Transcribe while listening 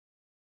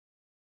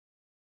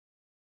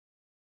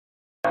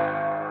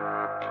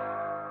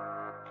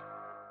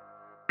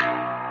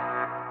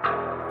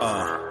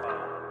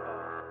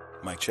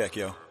check,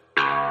 yo.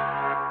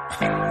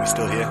 We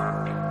still here?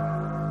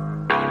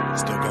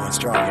 Still going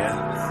strong, yeah?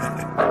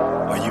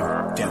 Are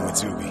you down with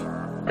Zuby?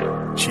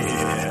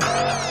 Yeah.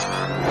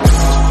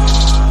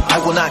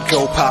 I will not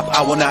go pop,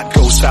 I will not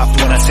go soft.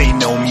 When I say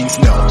no means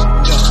no.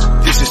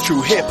 This is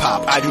true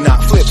hip-hop, I do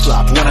not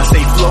flip-flop. When I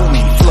say flow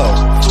mean flow.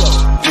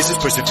 This is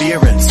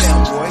perseverance.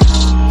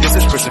 This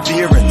is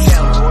perseverance.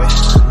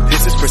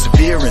 This is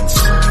perseverance.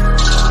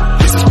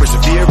 This is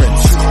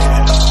perseverance.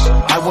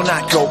 I will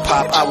not go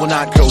pop, I will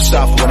not go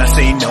soft. When I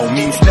say no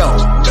means no.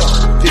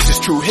 This is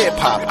true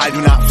hip-hop, I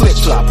do not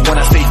flip-flop. When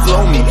I say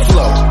flow mean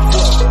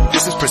flow.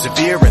 This is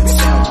perseverance.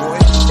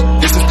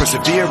 This is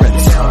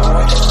perseverance.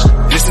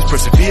 This is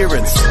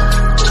perseverance.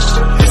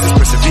 This is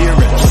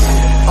perseverance.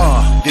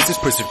 This is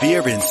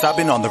perseverance. I've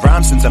been on the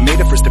rhyme since I made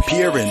a first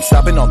appearance.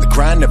 I've been on the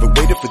grind, never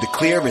waited for the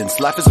clearance.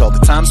 Life is all the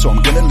time, so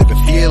I'm gonna live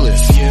it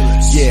fearless.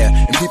 Yeah,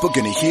 and people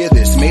gonna hear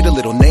this. Made a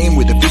little name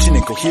with a vision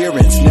and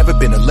coherence. Never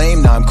been a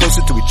lame, now I'm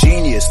closer to a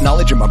genius.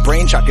 Knowledge in my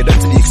brain, chalk it up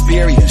to the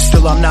experience.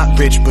 Still I'm not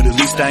rich, but at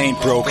least I ain't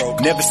broke.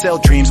 Never sell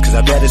dreams, cause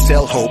I'd rather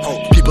sell hope.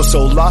 People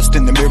so lost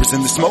in the mirrors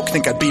and the smoke,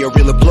 think I'd be a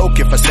realer bloke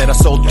if I said I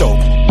sold dope.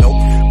 Nope.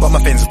 But my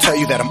fans will tell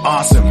you that I'm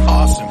awesome.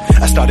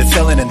 I started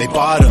selling and they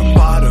bought them.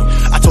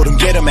 I told them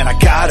get them and I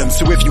got them.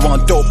 So if you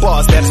want dope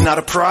bars, that's not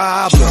a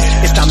problem.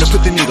 It's time to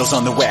put the needles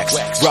on the wax.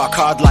 Rock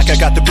hard like I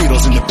got the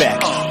Beatles in the back.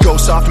 Go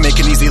soft, make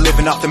it easy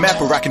living off the map.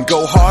 Or I can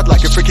go hard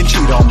like a freaking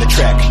cheetah on the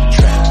track.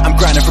 I'm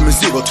grinding from a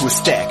zero to a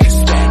stack.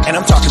 And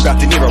I'm talking about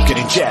De Niro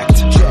getting jacked.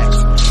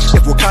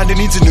 If Wakanda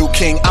needs a new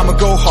king, I'ma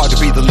go hard to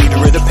be the leader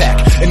of the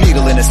pack. A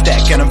needle in a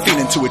stack, and I'm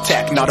feeling to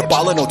attack. Not a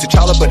baller, no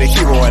T'Challa, but a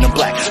hero and I'm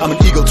black. I'm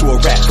an eagle to a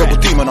rat, rebel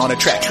demon on a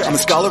track. I'm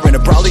a scholar and a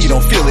brawler, you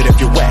don't feel it if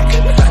you're whack.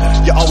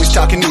 You're always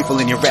talking evil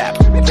in your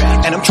rap,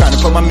 and I'm trying to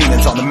put my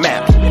meanings on the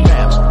map.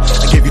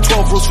 I gave you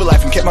 12 rules for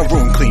life and kept my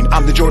room clean.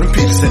 I'm the Jordan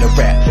Peterson of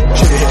rap.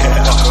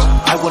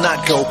 Yeah. I will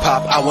not go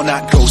pop, I will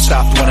not go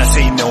soft. When I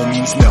say no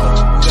means no.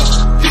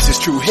 This is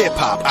true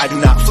hip-hop, I do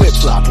not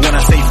flip-flop. When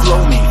I say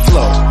flow mean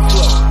flow.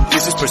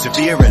 This is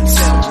perseverance.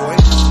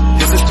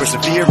 This is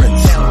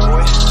perseverance.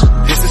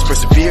 This is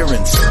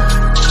perseverance.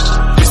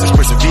 This is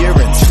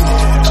perseverance.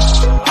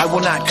 I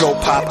will not go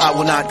pop, I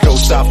will not go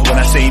soft. When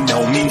I say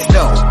no means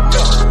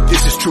no.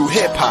 This is true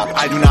hip-hop,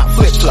 I do not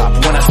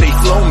flip-flop. When I say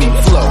flow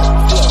mean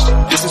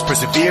flow. This is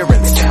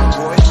perseverance.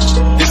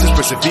 This is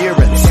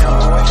perseverance.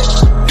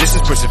 This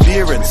is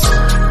perseverance.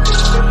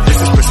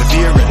 This is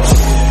perseverance.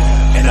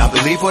 And I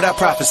believe what I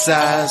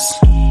prophesize,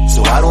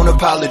 so I don't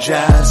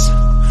apologize.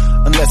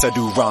 Unless I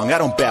do wrong, I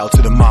don't bow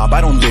to the mob,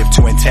 I don't live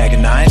to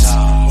antagonize.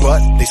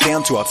 But they say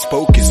I'm too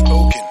outspoken.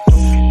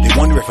 They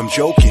wonder if I'm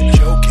joking.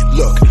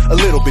 Look, a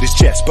little bit is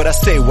jest, but I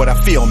say what I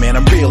feel, man,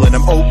 I'm real and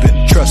I'm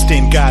open. Trust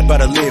in God,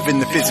 but I live in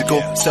the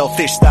physical.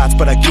 Selfish thoughts,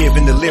 but I give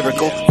in the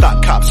lyrical.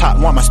 Thought cops hot,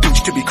 want my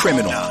speech to be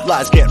criminal.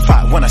 Lies get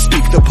fought when I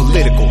speak the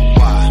political.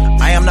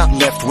 I am not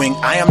left wing,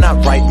 I am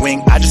not right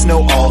wing. I just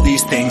know all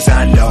these things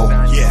I know.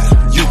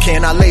 Yeah, you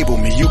cannot label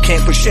me, you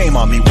can't put shame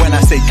on me. When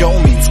I say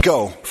go means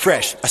go.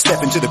 Fresh, I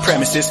step into the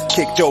premises,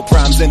 kick dope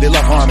rhymes and they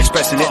love how I'm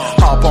expressing it.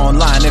 Hop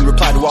online and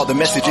reply to all the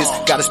messages.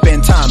 Gotta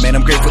spend time, man,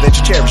 I'm grateful that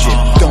you cherish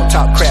it. Don't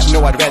talk crap,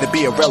 no, I'd rather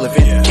be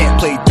irrelevant. Can't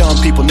play dumb,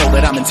 people know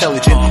that I'm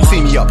intelligent. See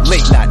me up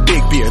late night,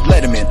 big beard,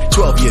 Letterman.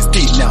 12 years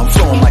deep now, I'm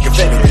flowing like a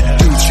veteran.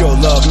 Dudes show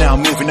love, now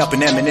I'm moving up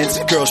in eminence.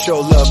 Girls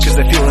show love cause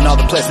they're feeling all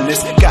the pleasantness.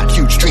 Got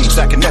huge dreams,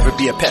 I can never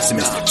be a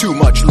pessimist. Too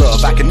much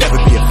love, I can never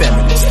be a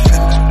feminist.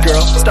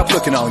 Girl, stop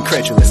looking all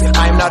incredulous.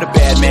 I am not a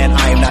bad man,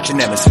 I am not your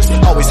nemesis.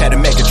 Always had a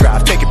mega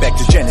drive, take it back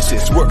to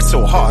Genesis. Worked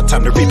so hard,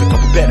 time to reap a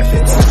couple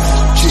benefits.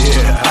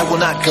 Yeah, I will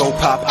not go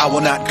pop, I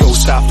will not go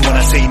soft. When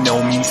I say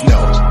no means no.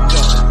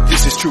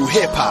 This is true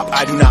hip-hop,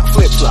 I do not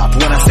flip-flop.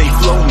 When I say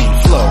flow mean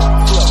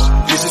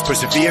flow. This is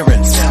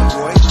perseverance.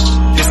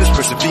 This is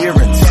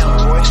perseverance.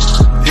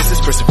 This is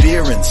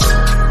perseverance.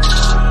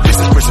 This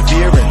is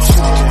perseverance.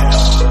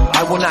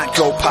 I will not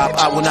go pop,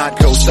 I will not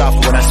go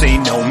soft. When I say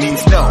no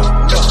means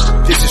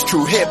no. This is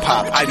true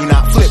hip-hop, I do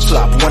not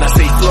flip-flop. When I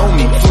say flow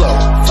mean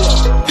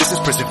flow. This is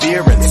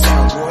perseverance.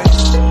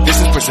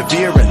 This is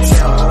perseverance.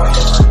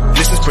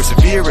 This is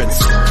perseverance.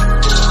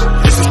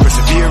 This is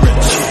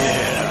perseverance.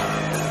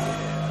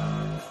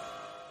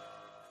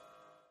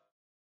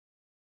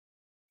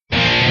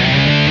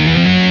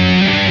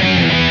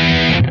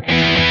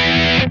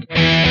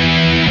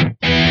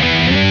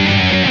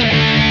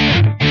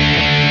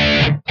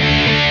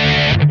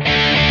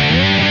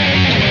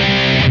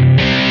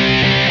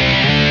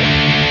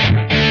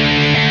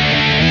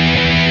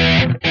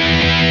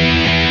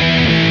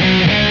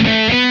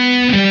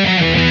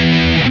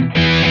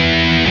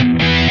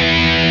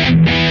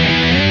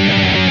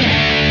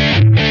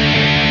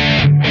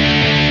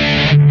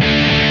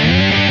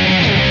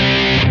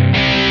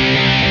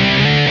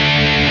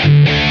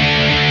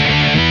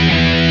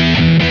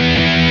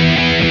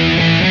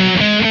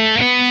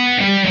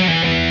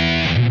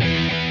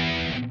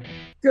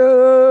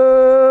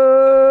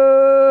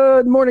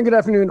 Good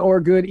afternoon,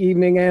 or good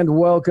evening, and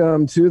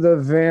welcome to the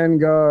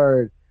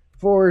Vanguard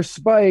for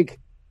Spike.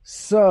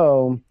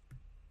 So,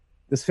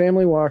 This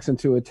family walks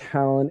into a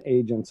talent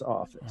agent's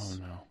office.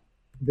 Oh, no.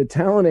 The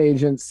talent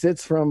agent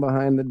sits from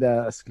behind the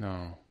desk.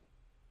 No.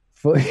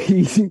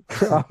 Feet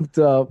propped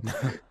up.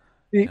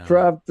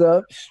 Propped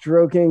up,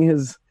 stroking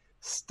his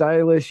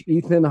stylish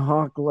Ethan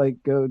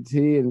Hawke-like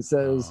goatee and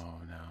says,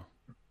 Oh, no.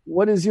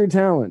 "What is your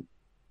talent?"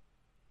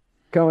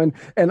 Cohen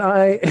and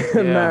I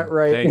am Matt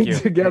Wright, and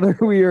together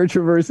we are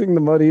traversing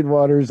the muddied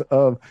waters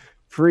of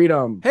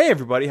freedom. Hey,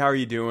 everybody. How are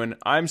you doing?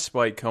 I'm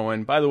Spike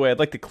Cohen. By the way, I'd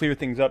like to clear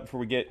things up before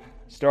we get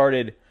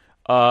started.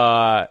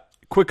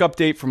 Quick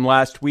update from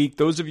last week.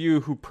 Those of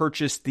you who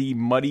purchased the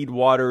Muddied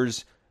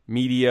Waters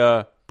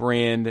Media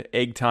brand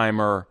egg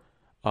timer,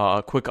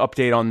 quick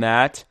update on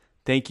that.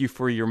 Thank you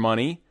for your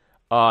money.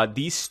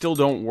 These still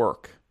don't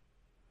work.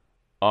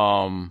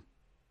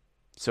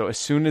 So as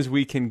soon as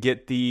we can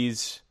get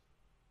these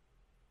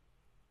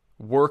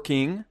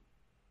working,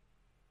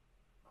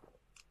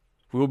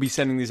 we will be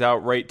sending these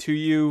out right to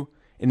you.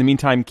 In the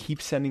meantime,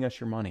 keep sending us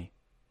your money.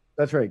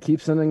 That's right.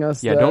 Keep sending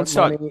us. Yeah, don't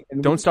stop.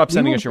 Don't stop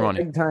sending us your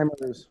money. Egg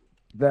timers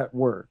that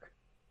work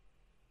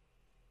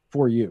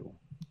for you.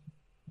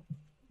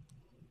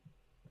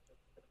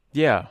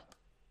 Yeah.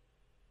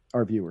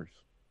 Our viewers.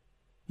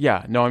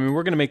 Yeah. No, I mean,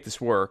 we're going to make this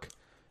work.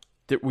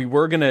 That we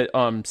were going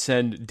to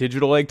send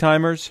digital egg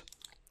timers.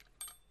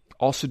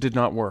 Also did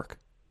not work.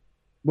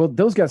 Well,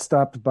 those got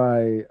stopped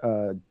by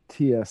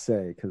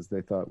TSA because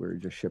they thought we were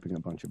just shipping a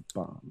bunch of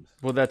bombs.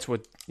 Well, that's why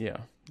it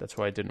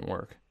didn't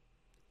work.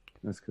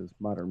 That's because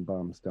modern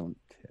bombs don't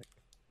tick.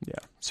 Yeah.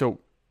 So,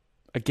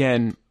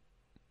 again,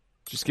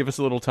 just give us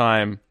a little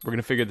time. We're going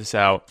to figure this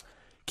out.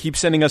 Keep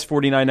sending us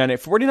 $49.99.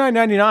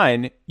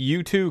 $49.99,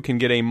 you too can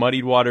get a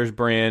Muddied Waters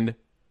brand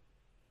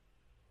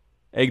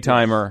egg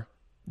timer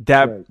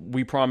that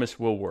we promise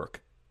will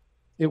work.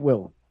 It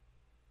will.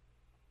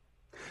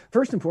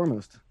 First and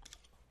foremost,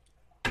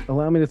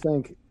 allow me to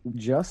thank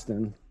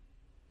Justin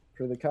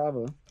for the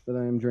kava that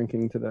I am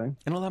drinking today.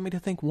 And allow me to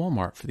thank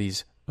Walmart for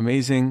these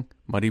amazing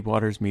Muddied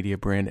Waters Media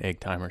brand egg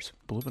timers.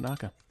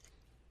 Buluvanaka.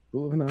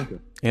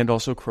 And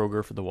also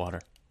Kroger for the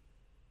water.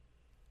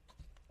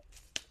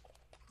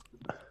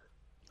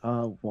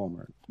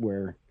 Walmart,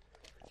 where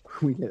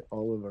we get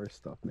all of our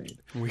stuff made.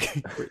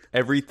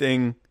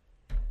 Everything,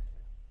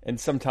 and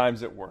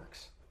sometimes it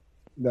works.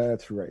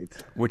 That's right.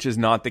 Which is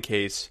not the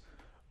case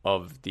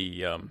of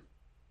the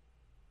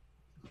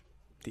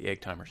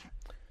egg timers.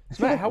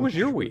 So Matt, how was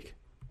your week?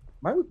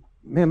 My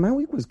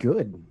week was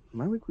good.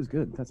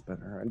 That's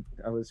better.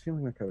 I was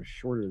feeling like I was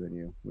shorter than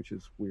you, which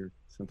is weird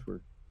since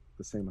we're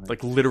the same height.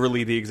 Like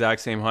literally the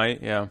exact same height?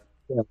 Yeah.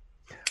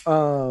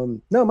 No,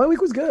 my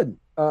week was good.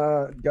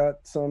 Got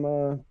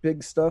some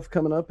big stuff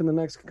coming up in the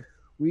next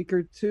week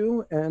or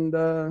two, and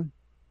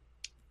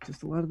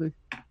just a lot of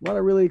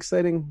really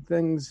exciting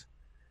things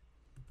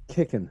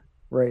kicking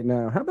right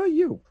now. How about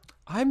you?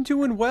 I'm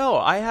doing well.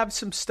 I have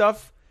some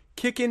stuff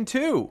kicking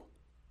too.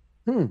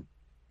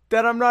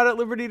 That I'm not at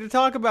liberty to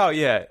talk about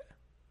yet.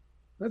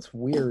 That's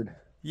weird.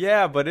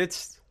 Yeah, but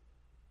it's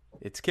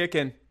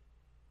kicking.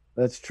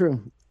 That's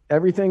true.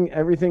 Everything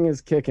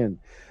is kicking.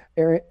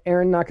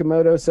 Aaron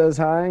Nakamoto says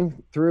hi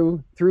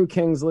through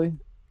Kingsley.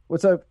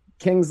 What's up,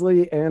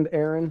 Kingsley and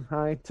Aaron?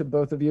 Hi to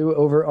both of you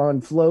over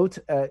on Float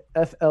at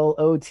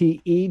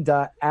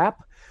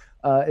flote.app.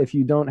 If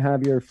you don't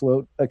have your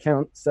Float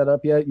account set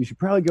up yet, you should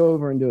probably go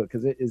over and do it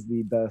because it is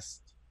the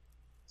best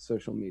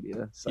social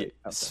media site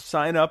out there.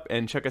 Sign up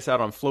and check us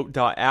out on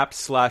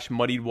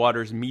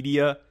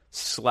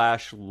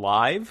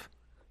float.app/muddiedwatersmedia/live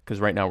because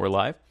right now we're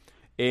live.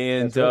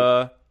 And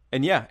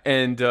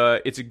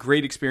it's a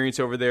great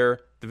experience over there.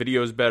 The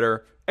video is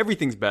better.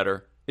 Everything's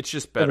better. It's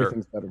just better.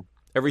 Everything's better.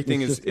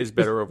 Everything is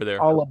better over there.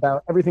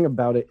 Everything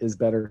about it is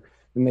better.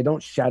 And they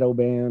don't shadow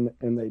ban,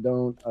 and they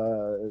don't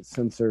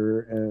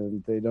censor,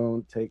 and they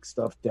don't take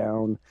stuff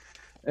down.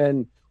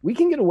 And we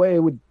can get away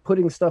with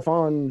putting stuff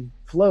on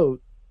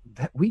Float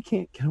that we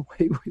can't get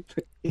away with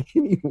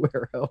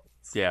anywhere else.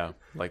 Yeah,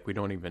 like we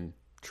don't even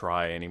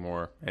try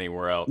anymore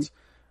anywhere else.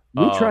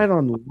 We tried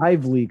on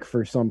LiveLeak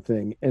for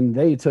something, and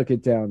they took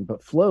it down.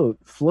 But Float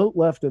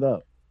left it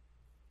up.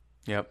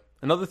 Yep.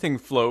 Another thing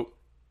Float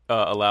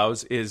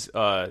allows is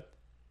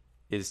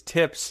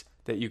tips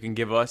that you can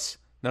give us.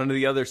 None of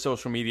the other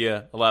social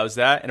media allows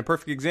that. And a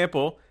perfect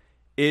example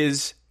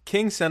is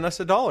King sent us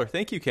 $1.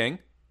 Thank you, King.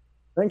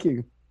 Thank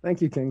you,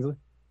 Kingsley.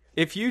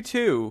 If you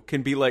too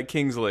can be like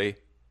Kingsley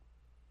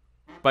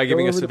by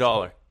giving us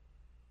 $1.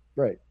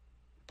 Right.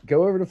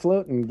 Go over to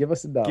Float and give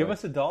us $1. Give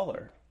us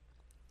 $1.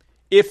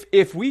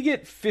 If we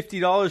get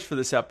 $50 for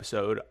this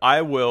episode,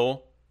 I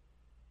will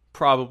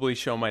probably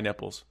show my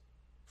nipples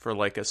for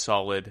like a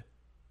solid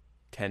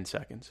 10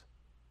 seconds.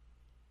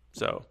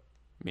 So,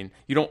 I mean,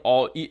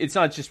 it's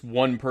not just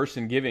one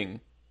person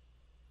giving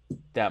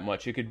that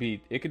much. It could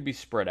be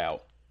spread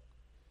out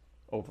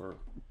over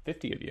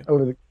 50 of you.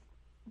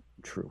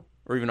 True.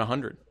 Or even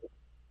 100.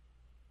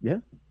 Yeah.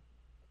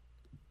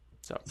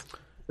 So,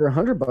 for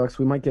 $100,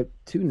 we might get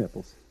 2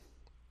 nipples.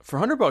 For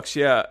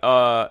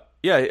 $100,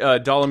 yeah.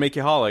 Dollar make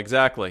you holla.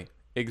 Exactly.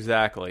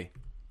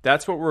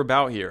 That's what we're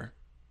about here.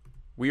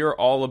 We are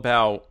all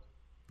about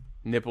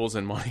Nipples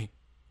and money.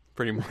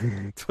 Pretty much.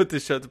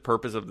 That's what the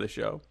purpose of the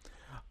show.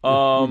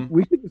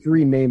 We should just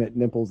rename it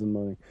Nipples and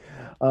Money.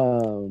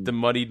 The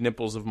muddied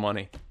nipples of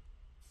money.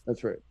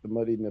 That's right. The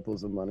muddied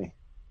nipples of money.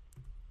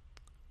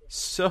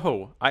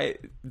 So,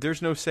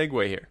 there's no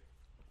segue here.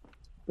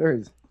 There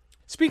is.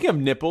 Speaking of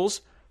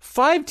nipples,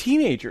 5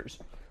 teenagers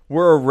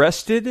were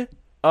arrested.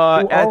 Who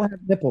all have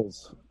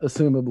nipples,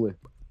 assumably.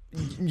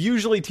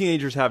 Usually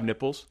teenagers have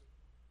nipples.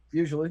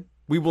 Usually.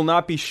 We will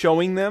not be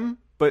showing them,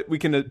 but we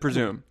can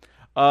presume.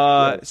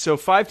 So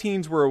 5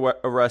 teens were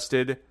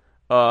arrested,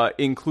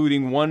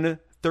 including one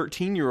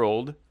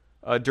 13-year-old,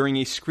 during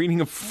a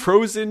screening of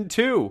Frozen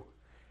 2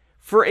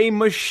 for a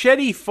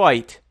machete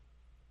fight.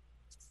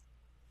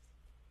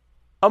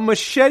 A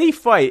machete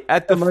fight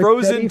at the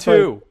Frozen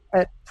 2.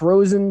 At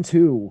Frozen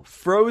 2.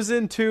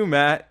 Frozen 2,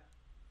 Matt.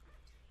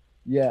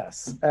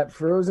 Yes, at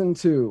Frozen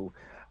 2.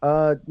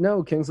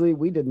 No, Kingsley,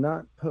 we did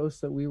not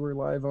post that we were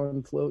live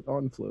on Float.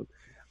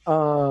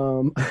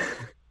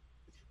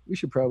 We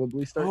should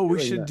probably start doing that. We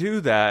should do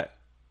that.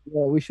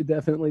 Yeah, we should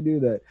definitely do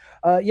that.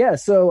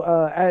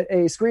 So at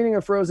a screening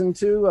of Frozen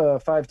 2,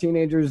 5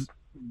 teenagers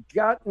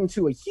got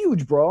into a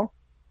huge brawl.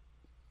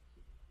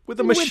 With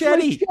a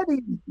machete.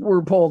 Machetes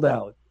were pulled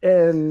out,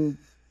 and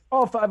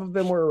all 5 of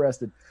them were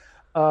arrested.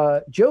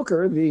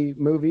 Joker, the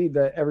movie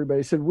that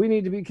everybody said, we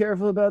need to be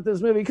careful about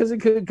this movie because it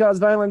could cause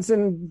violence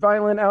and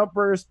violent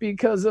outbursts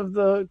because of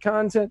the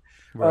content,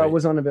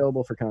 was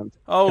unavailable for content.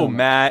 Oh,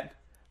 Matt,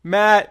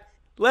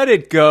 let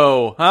it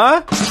go,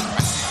 huh?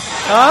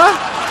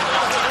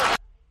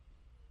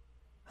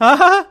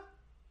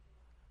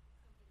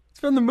 It's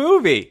from the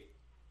movie,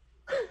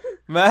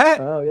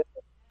 Matt. Oh yeah,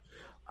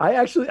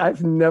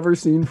 I've never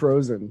seen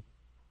Frozen.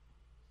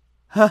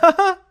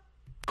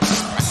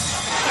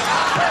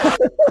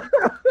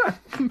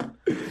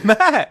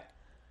 Matt.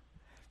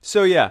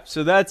 So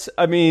that's,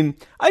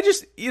 I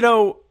just,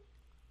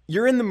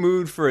 you're in the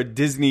mood for a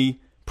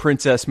Disney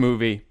princess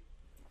movie,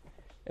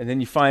 and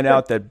then you find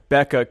out that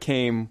Becca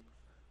came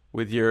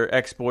with your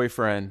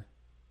ex-boyfriend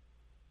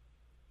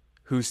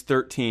who's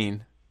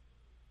 13,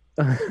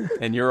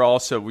 and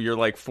you're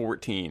like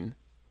 14,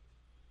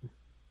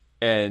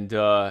 and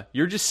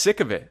you're just sick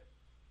of it.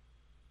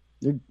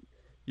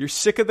 You're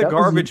sick of the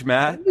garbage,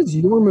 Matt. That was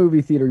your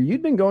movie theater.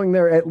 You'd been going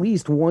there at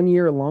least 1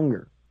 year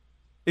longer.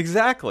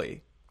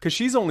 Exactly. Because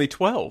she's only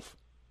 12.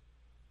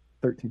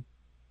 13.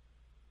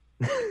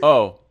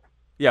 Oh.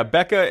 Yeah,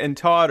 Becca and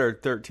Todd are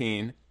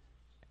 13.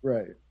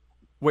 Right.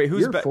 Wait,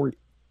 who's Becca?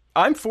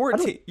 I'm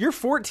 14. You're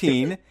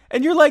 14.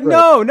 And you're like,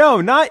 right.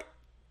 no,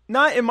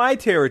 not in my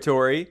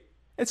territory.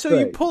 And so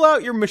you pull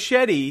out your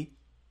machete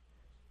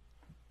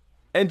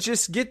and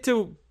just get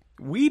to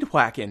weed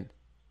whacking.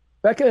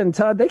 Becca and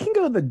Todd, they can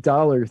go to the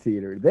Dollar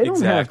Theater. They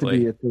don't have to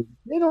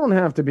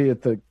be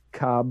at the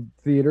Cobb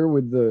Theater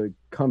with the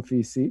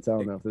comfy seats. I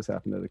don't know if this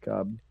happened at the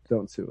Cobb.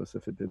 Don't sue us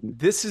if it didn't.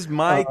 This is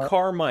my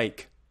car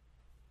mic.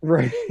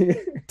 Right.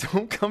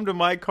 Don't come to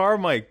my car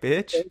mic,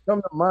 bitch. Don't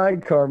come to my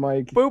car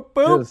mic. Boop,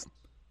 boop.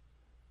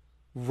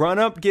 Run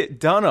up, get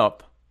done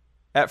up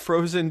at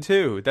Frozen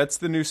 2. That's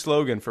the new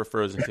slogan for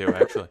Frozen 2,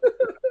 actually.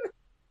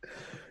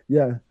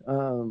 Yeah.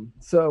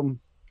 So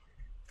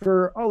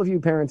for all of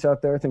you parents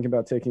out there thinking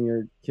about taking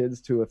your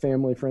kids to a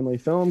family-friendly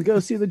film, go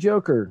see The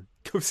Joker.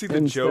 Go see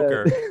The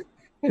Joker.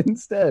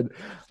 Instead,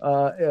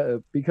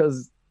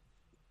 because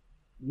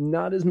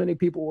not as many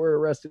people were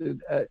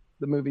arrested at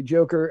the movie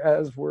Joker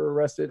as were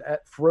arrested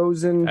at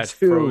Frozen 2. At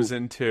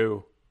Frozen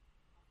 2.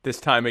 This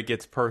time it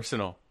gets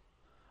personal.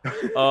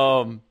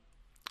 So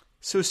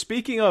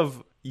speaking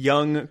of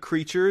young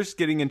creatures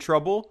getting in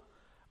trouble,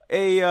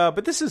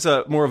 but this is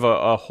more of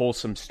a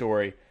wholesome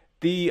story.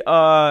 The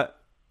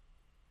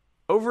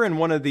over in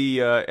one of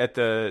the at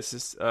the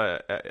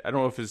I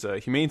don't know if it's a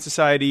Humane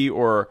Society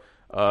or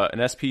an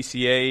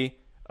SPCA,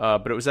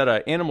 but it was at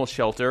an animal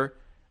shelter.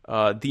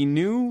 The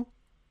new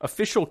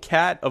official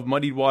cat of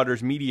Muddied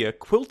Waters Media,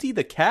 Quilty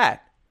the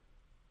cat,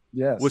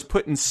 was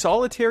put in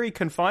solitary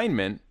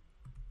confinement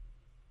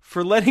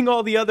for letting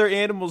all the other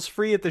animals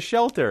free at the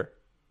shelter.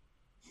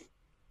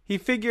 He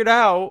figured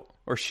out,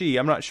 or she,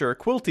 I'm not sure,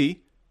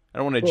 Quilty, I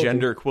don't want to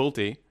gender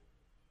Quilty,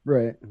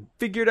 right?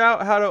 Figured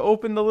out how to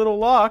open the little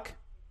lock.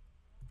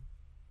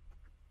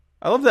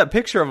 I love that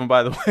picture of him,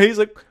 by the way. He's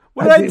like,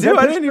 what did I do?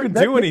 I didn't even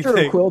do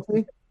anything.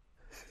 Quilty,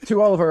 to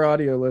all of our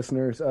audio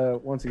listeners,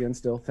 once again,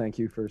 still thank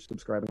you for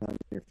subscribing on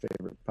your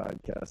favorite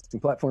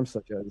podcasting platforms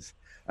such as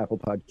Apple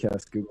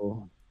Podcasts,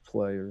 Google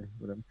Play, or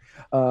whatever,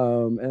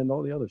 and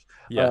all the others.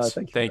 Yes,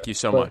 thank you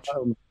so much.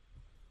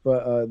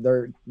 But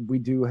we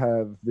do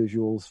have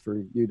visuals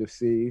for you to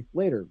see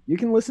later. You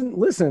can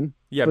listen.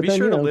 Yeah, be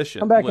sure to listen.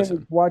 Come back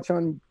and watch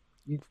on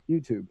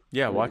YouTube.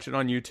 Yeah, watch it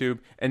on YouTube.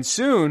 And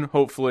soon,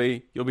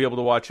 hopefully, you'll be able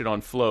to watch it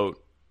on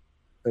Float.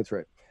 That's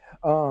right.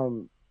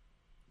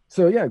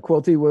 So, yeah,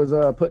 Quilty was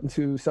put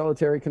into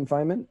solitary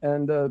confinement.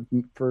 And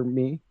for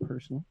me,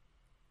 personally,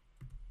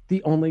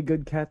 the only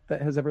good cat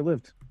that has ever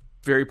lived.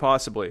 Very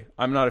possibly.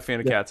 I'm not a fan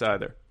of cats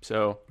either.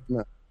 So,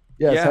 no.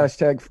 Yes,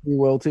 hashtag free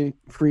Quilty.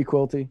 Free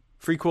Quilty.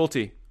 Free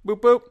Quilty.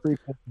 Boop, boop. Free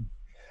Quilty.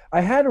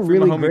 I had a Free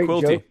my really homie great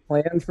Quilty. joke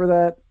planned for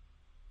that.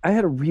 I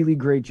had a really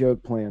great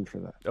joke planned for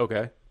that.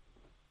 Okay.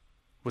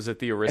 Was it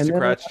the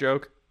aristocrats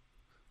joke?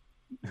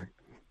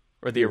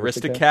 Or the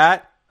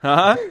Aristocat?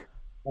 Huh?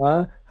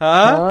 Huh?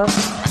 Huh?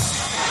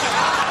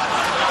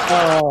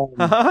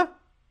 Huh?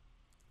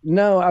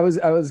 No, I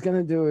was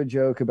gonna do a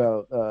joke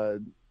about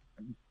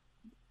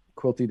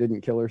Quilty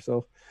didn't kill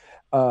herself.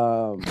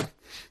 I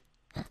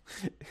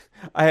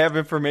have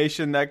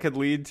information that could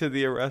lead to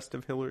the arrest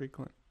of Hillary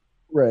Clinton.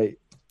 Right.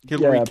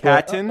 Hillary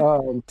Catton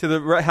to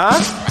the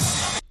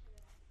huh?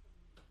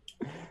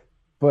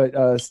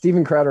 But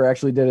Steven Crowder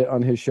actually did it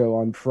on his show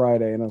on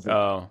Friday, and I was like,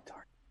 oh,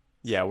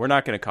 yeah, we're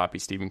not going to copy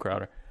Steven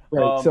Crowder.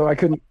 Right. So I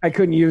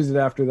couldn't use it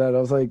after that. I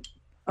was like,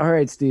 all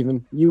right,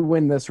 Steven, you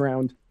win this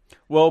round.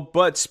 Well,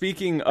 but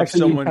speaking of actually,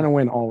 someone, you kind of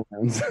win all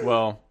rounds.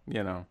 Well,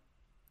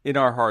 in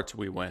our hearts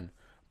we win.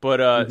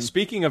 But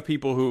speaking of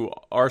people who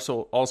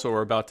also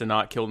are about to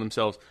not kill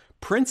themselves,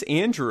 Prince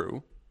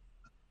Andrew,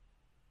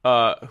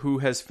 who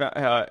has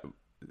found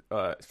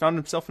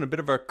himself in a bit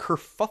of a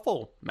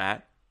kerfuffle,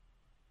 Matt.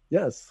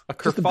 Yes, a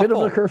kerfuffle. Just a bit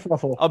of a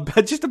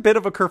kerfuffle. Just a bit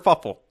of a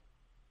kerfuffle.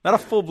 Not a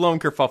full-blown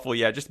kerfuffle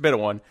yet, just a bit of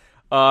one.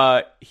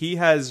 He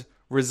has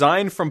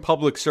resigned from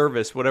public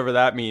service, whatever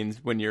that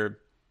means when you're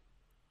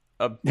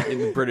in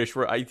the British.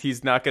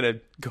 He's not going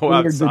to go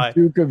when outside.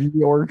 You're the Duke of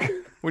York.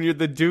 When you're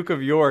the Duke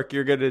of York,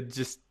 you're going to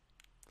just...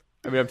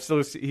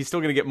 he's still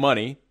going to get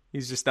money.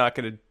 He's just not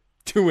going to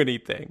do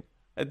anything.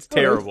 That's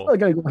terrible. He's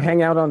going to go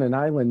hang out on an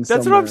island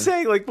That's somewhere. what I'm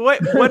saying. Like,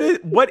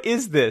 what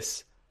is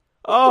this?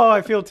 Oh,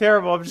 I feel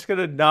terrible. I'm just going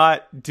to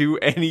not do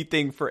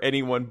anything for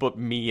anyone but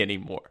me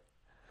anymore.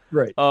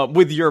 Right.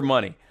 With your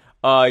money.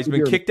 He's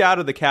been kicked out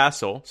of the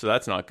castle, so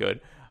that's not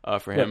good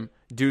for him,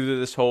 due to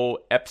this whole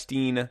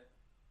Epstein...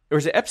 Or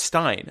is it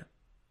Epstein?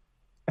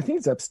 I think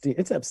it's Epstein.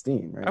 It's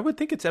Epstein, right? I would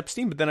think it's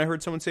Epstein, but then I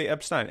heard someone say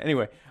Epstein.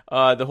 Anyway,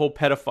 the whole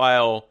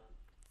pedophile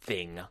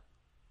thing.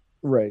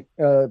 Right.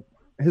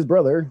 His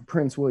brother,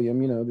 Prince William,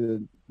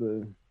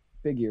 the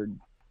big-eared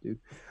dude,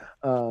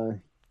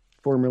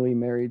 formerly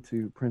married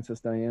to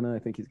Princess Diana. I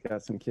think he's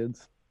got some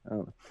kids. I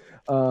don't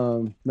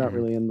know. Not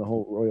really in the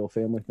whole royal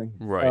family thing.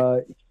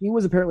 Right. He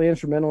was apparently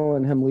instrumental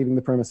in him leaving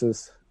the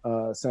premises,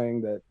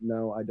 saying that,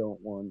 no, I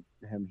don't want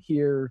him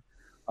here.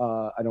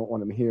 I don't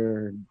want him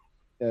here.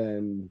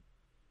 And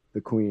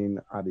the Queen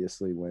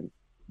obviously went,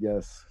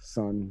 yes,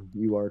 son,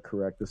 you are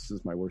correct. This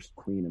is my worst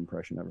Queen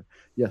impression ever.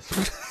 Yes,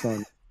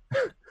 son,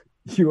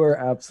 you are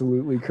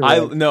absolutely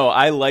correct.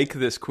 I like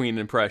this Queen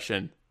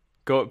impression.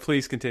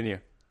 Please continue.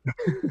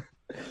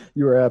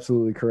 You are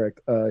absolutely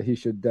correct. He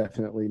should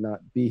definitely not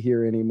be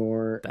here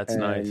anymore. That's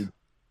nice.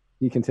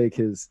 He can take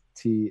his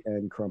tea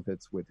and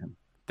crumpets with him.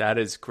 That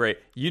is great.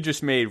 You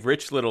just made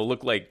Rich Little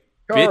look like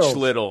Charles. Bitch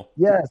Little.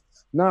 Yes,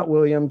 not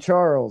William.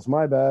 Charles.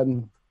 My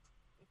bad.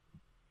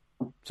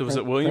 So was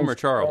it William or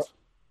Charles?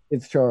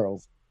 It's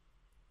Charles.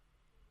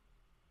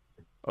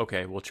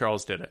 Okay, well,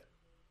 Charles did it.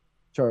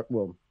 Charles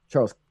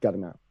got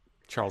him out.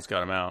 Charles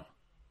got him out.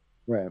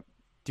 Right.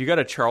 Do you got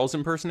a Charles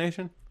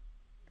impersonation?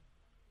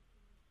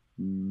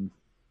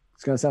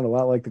 It's going to sound a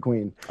lot like the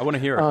Queen. I want to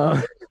hear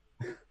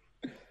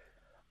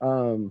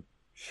it.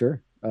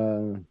 Sure.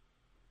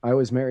 I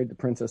was married to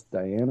Princess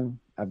Diana.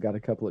 I've got a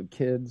couple of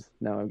kids.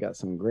 Now I've got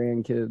some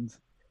grandkids.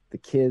 The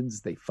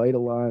kids, they fight a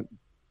lot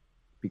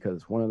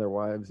because one of their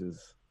wives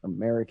is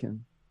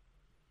American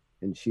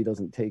and she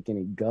doesn't take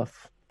any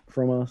guff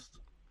from us.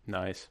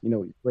 Nice. He's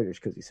British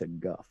because he said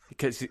guff.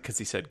 Because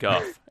he said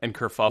guff and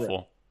kerfuffle.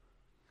 Yeah.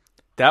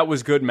 That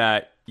was good,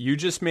 Matt. You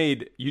just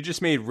made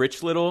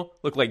Rich Little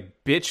look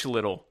like Bitch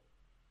Little.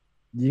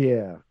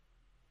 Yeah.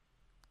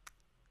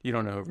 You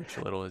don't know who Rich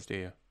Little is, do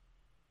you?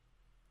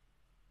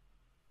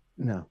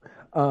 No.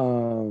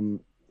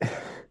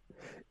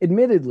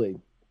 Admittedly,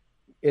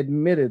 the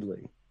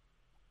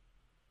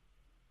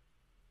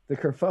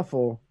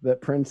kerfuffle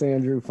that Prince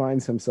Andrew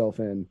finds himself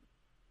in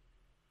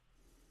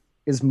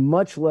is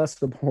much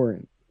less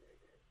abhorrent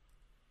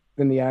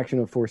than the action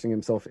of forcing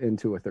himself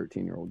into a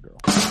 13-year-old girl.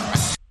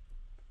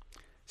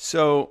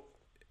 So,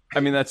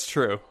 that's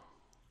true.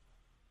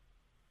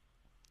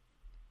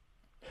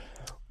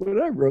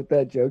 When I wrote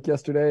that joke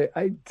yesterday,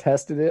 I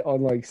tested it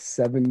on like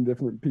 7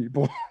 different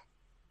people.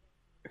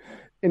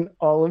 And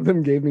all of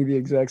them gave me the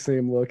exact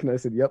same look. And I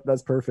said, yep,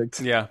 that's perfect.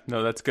 Yeah,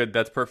 no, that's good.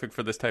 That's perfect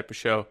for this type of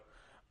show.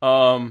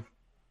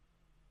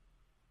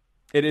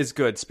 It is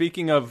good.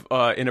 Speaking of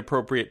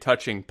inappropriate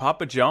touching,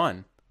 Papa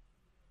John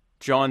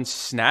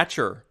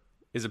Snatcher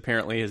is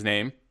apparently his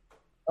name.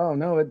 Oh,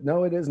 no,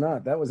 it is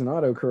not. That was an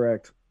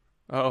autocorrect.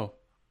 Oh,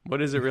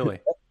 what is it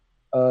really?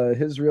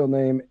 His real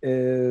name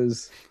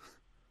is...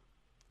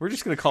 We're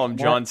just going to call him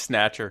John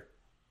Snatcher.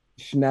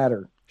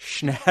 Schnatter.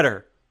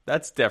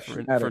 That's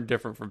different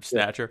from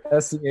Snatcher. Yeah.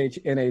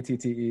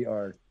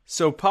 Schnatter.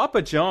 So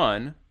Papa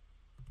John,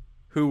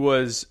 who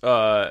was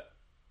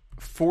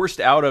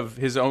forced out of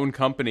his own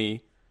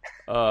company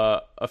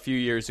a few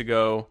years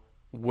ago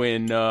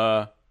when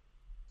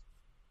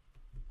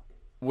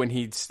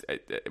he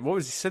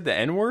said the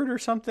N-word or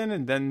something,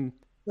 and then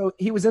So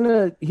he was in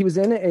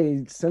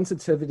a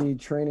sensitivity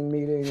training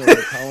meeting or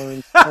a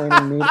tolerance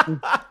training meeting.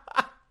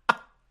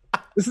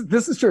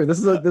 This is true. This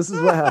is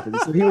what happened.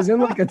 So he was in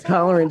like a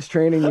tolerance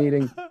training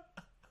meeting,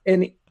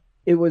 and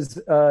it was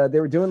they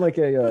were doing like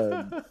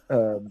a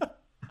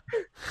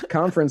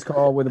conference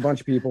call with a bunch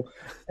of people,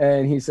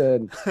 and he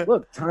said,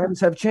 "Look,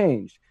 times have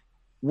changed.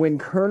 When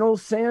Colonel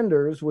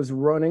Sanders was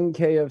running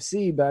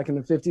KFC back in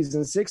the 50s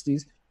and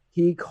 60s,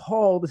 he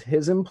called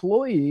his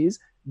employees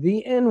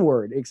the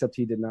N-word, except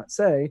he did not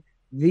say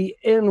the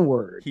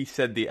N-word. He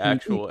said the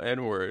actual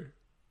N-word.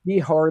 He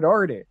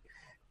hard-R'd it.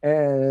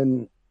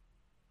 And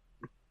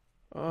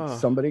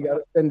somebody got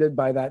offended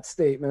by that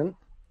statement.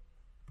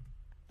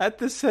 At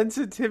the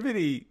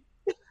sensitivity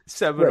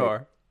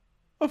seminar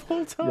of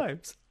all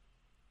times.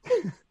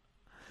 Yeah.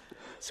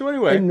 So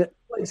anyway. And,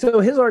 so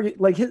his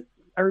argument,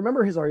 I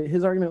remember his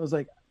argument was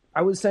like,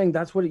 I was saying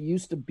that's what it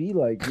used to be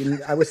like.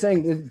 And I was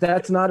saying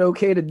that's not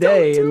okay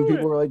today. And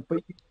people were like,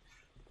 but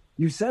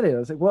you said it. I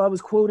was like, well, I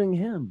was quoting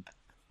him.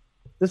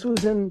 This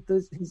was in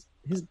his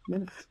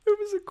minutes. It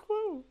was a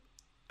quote.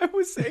 I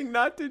was saying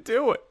not to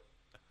do it.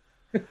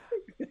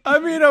 I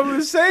mean, I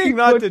was saying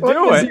not to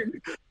do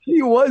it.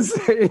 He was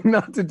saying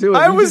not to do it.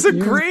 I was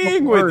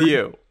agreeing with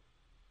you.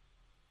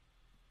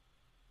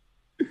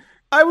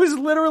 I was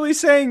literally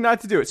saying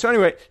not to do it. So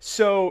anyway,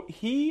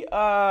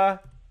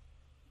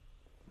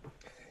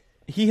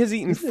 he has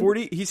eaten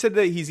 40. He said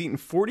that he's eaten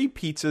 40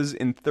 pizzas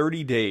in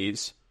 30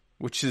 days,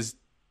 which is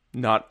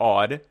not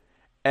odd.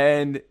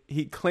 And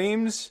he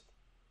claims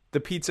the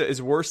pizza is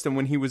worse than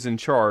when he was in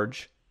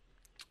charge.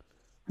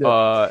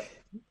 Yeah.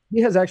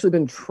 He has actually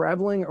been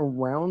traveling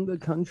around the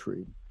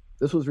country.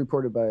 This was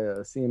reported by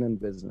CNN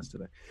Business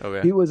today.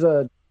 Okay.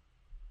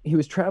 He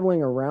was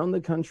traveling around the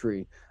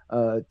country,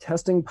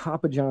 testing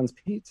Papa John's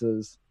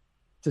pizzas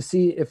to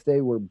see if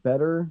they were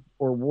better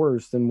or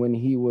worse than when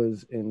he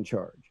was in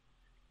charge.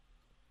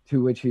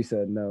 To which he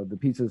said, no, the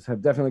pizzas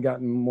have definitely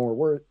gotten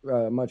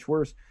much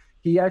worse.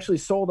 He actually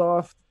sold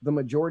off the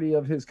majority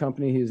of his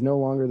company. He is no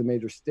longer the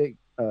major stake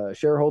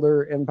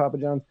shareholder in Papa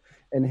John's.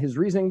 And his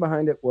reasoning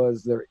behind it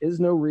was there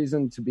is no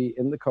reason to be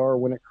in the car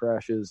when it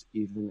crashes,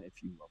 even if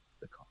you love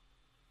the car.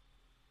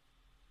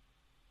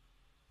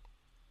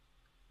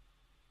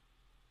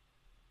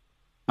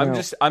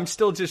 I'm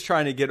still just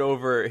trying to get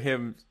over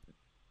him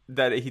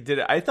that he did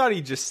it. I thought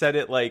he just said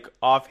it like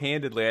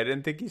offhandedly. I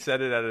didn't think he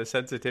said it at a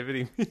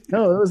sensitivity meeting.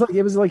 No, it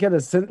was like at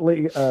a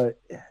sensitivity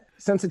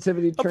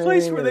training. A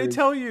place where they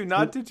tell you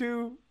not to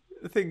do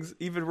things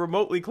even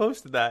remotely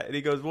close to that. And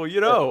he goes,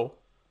 well,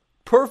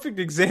 perfect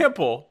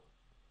example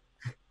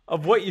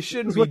of what you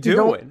shouldn't be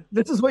doing.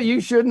 This is what you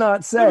should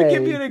not say. Let me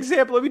give you an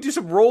example. Let me do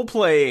some role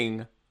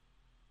playing.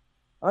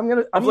 I'm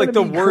gonna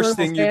the worst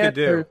thing you could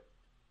do.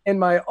 In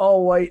my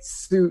all white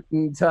suit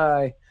and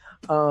tie.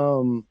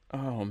 Oh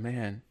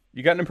man,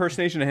 you got an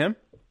impersonation of him?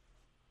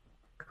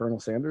 Colonel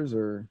Sanders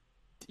or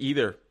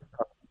either?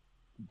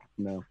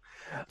 No,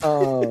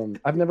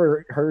 I've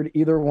never heard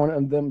either one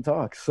of them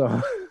talk.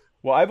 So,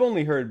 well, I've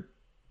only heard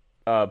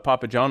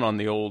Papa John on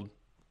the old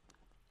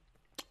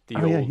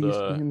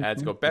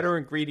ads go, better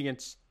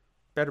ingredients,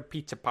 better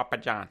pizza, Papa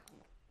John.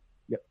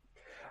 Yep.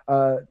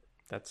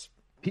 That's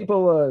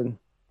people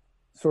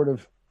sort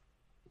of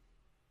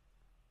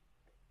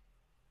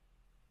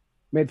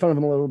made fun of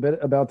him a little bit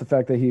about the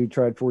fact that he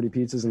tried 40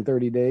 pizzas in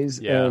 30 days.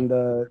 Yeah.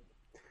 And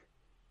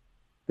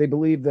they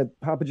believe that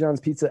Papa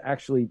John's pizza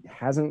actually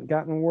hasn't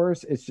gotten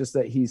worse. It's just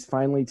that he's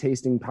finally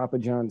tasting Papa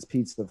John's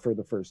pizza for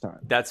the first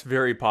time. That's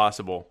very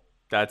possible.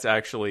 That's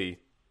actually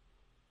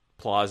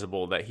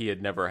plausible that he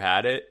had never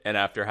had it. And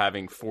after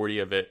having 40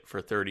 of it for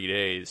 30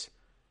 days,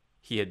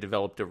 he had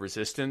developed a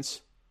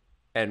resistance.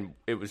 And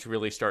it was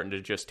really starting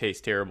to just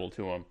taste terrible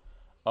to him.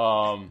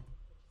 Not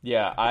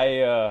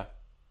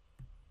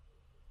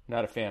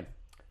a fan.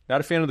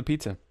 Not a fan of the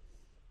pizza.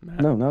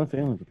 No, not a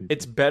fan of the pizza.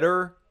 It's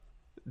better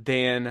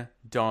than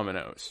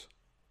Domino's,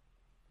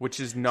 which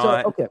is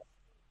not... So, okay.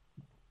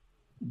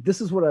 This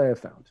is what I have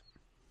found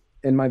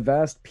in my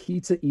vast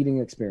pizza eating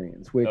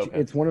experience, which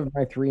it's one of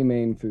my 3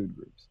 main food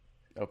groups.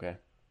 Okay.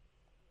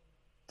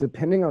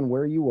 Depending on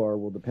where you are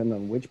will depend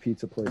on which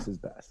pizza place is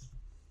best.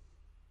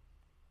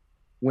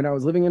 When I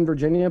was living in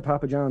Virginia,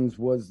 Papa John's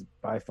was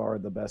by far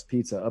the best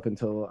pizza up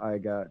until I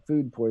got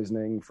food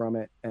poisoning from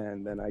it,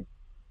 and then I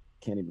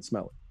can't even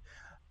smell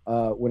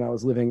it. When I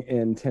was living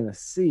in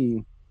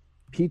Tennessee,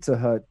 Pizza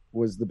Hut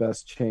was the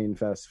best chain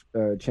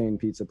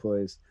pizza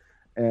place.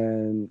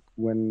 And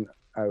when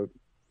I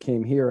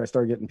came here, I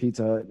started getting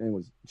Pizza Hut, and it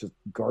was just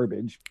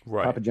garbage.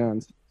 Right. Papa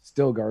John's,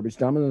 still garbage.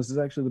 Domino's is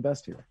actually the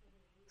best here.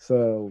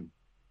 So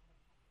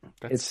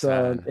that's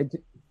sad.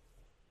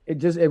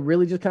 It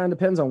really just kind of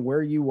depends on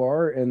where you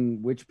are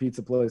and which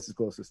pizza place is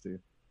closest to you.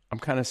 I'm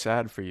kind of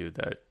sad for you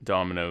that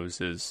Domino's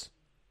is...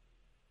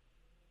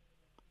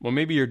 Well,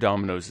 maybe your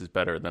Domino's is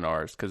better than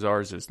ours, because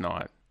ours is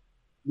not.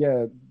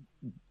 Yeah,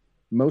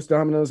 most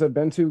Domino's I've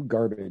been to,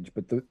 garbage.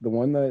 But the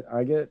one that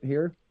I get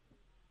here,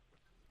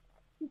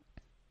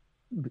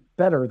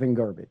 better than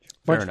garbage.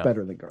 Much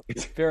better than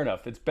garbage. Fair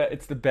enough.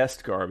 It's the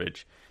best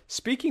garbage.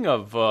 Speaking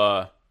of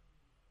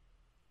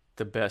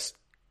the best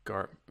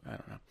I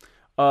don't know.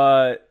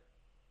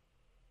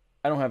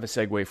 I don't have a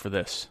segue for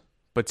this,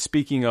 but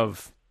speaking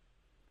of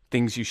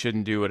things you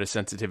shouldn't do at a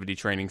sensitivity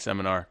training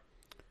seminar,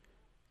 a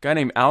guy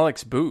named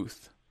Alex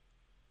Booth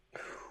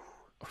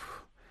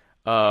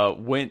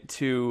went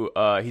to,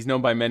 he's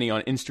known by many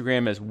on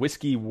Instagram as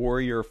Whiskey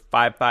Warrior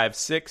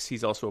 556.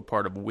 He's also a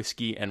part of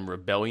Whiskey and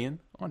Rebellion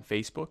on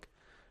Facebook.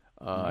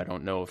 I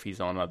don't know if he's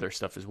on other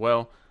stuff as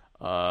well.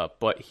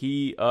 But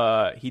he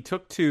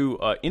took to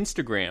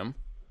Instagram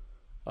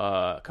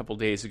a couple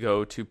days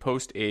ago to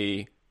post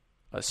a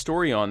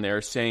story on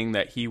there saying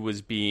that he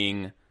was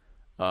being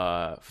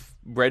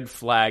red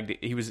flagged.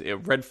 He was a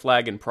red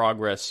flag in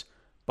progress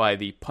by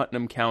the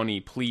Putnam County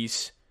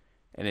Police,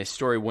 and his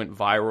story went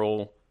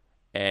viral.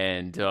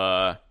 And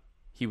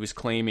he was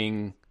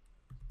claiming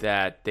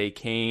that they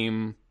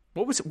came.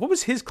 What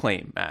was his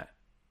claim, Matt?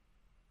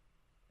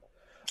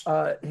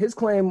 His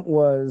claim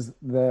was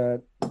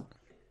that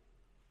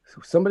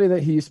somebody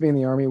that he used to be in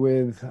the Army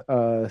with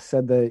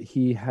said that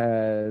he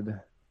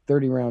had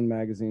 30-round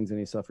magazines and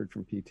he suffered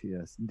from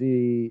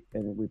PTSD,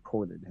 and it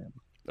reported him.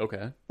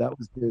 Okay. That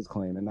was his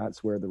claim, and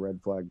that's where the red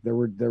flag. There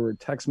were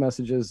text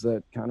messages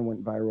that kind of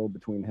went viral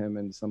between him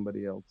and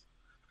somebody else.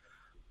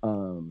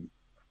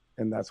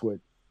 And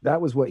that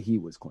was what he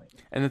was claiming.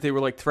 And that they were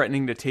like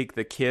threatening to take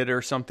the kid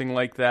or something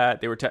like that.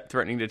 They were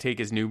threatening to take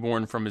his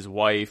newborn from his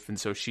wife, and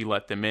so she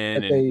let them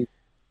in. That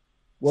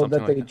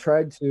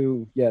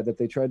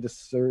they tried to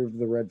serve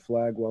the red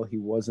flag while he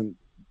was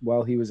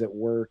at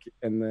work,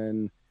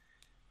 and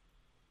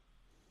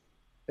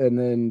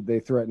then they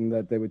threatened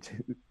that they would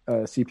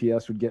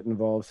CPS would get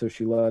involved, so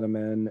she let him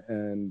in,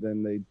 and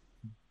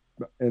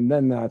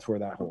then that's where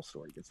that whole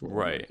story gets a little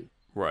murky.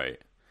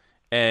 Right.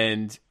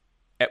 And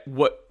at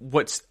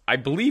what's I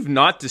believe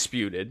not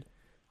disputed,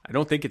 I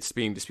don't think it's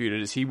being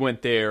disputed, is he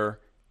went there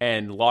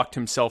and locked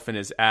himself in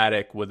his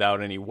attic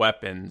without any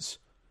weapons.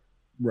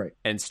 Right.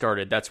 And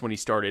that's when he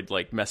started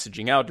like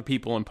messaging out to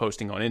people and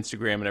posting on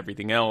Instagram and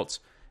everything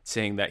else,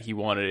 saying that he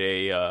wanted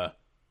a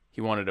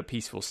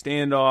peaceful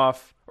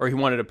standoff, or he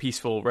wanted a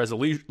peaceful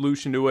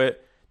resolution to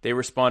it. They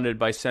responded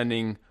by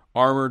sending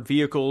armored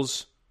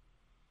vehicles,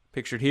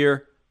 pictured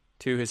here,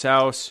 to his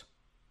house,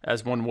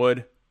 as one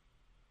would.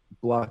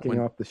 Blocking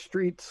off the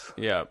streets.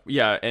 Yeah,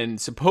 and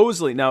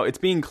supposedly, now it's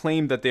being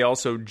claimed that they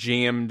also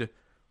jammed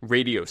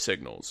radio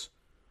signals,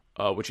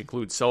 which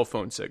includes cell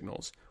phone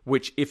signals,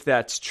 which, if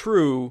that's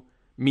true,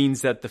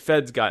 means that the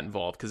feds got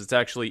involved, because it's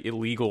actually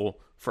illegal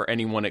for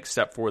anyone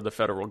except for the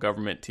federal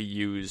government to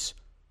use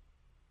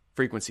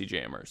frequency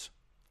jammers.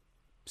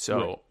 So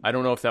right. I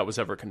don't know if that was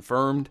ever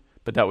confirmed,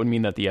 but that would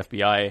mean that the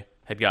FBI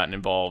had gotten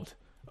involved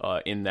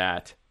in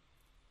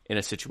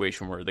a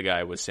situation where the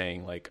guy was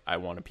saying, like, I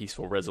want a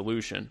peaceful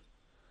resolution.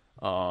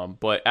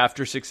 But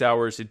after 6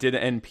 hours, it did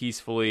end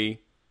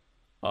peacefully.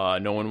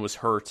 No one was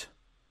hurt,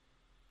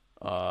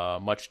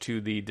 much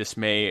to the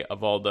dismay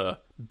of all the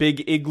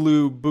big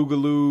igloo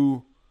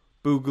boogaloo-gloos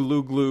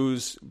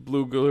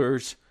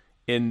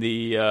in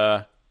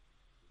the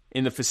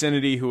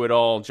vicinity, who had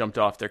all jumped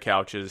off their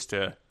couches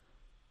to,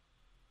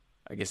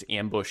 I guess,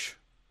 ambush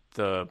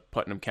the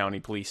Putnam County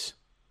Police.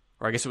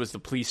 Or I guess it was the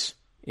police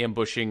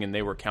ambushing and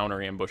they were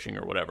counter-ambushing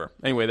or whatever.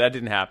 Anyway, that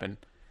didn't happen.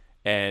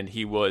 And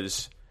he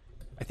was...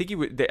 I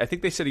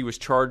think they said he was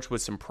charged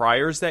with some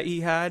priors that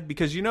he had,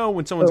 because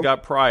when someone's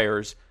got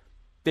priors,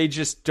 they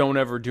just don't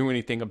ever do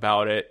anything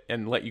about it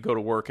and let you go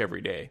to work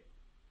every day.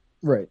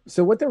 Right.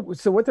 So what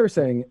they're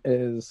saying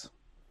is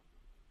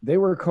they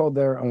were called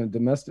there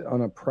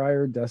on a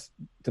prior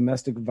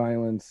domestic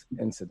violence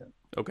incident.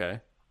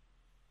 Okay.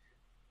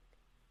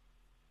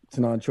 It's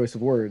an odd choice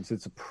of words.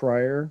 It's a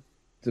prior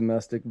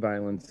domestic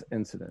violence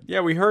incident. Yeah,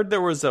 we heard there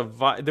was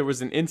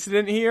an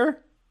incident here.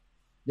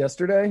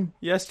 Yesterday,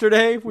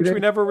 which we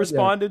never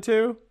responded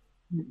to.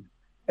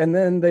 And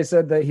then they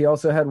said that he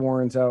also had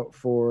warrants out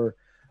for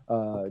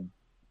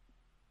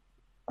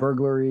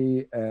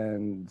burglary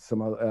and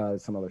some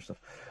other stuff.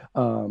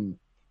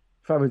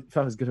 If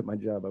I was good at my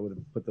job, I would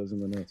have put those in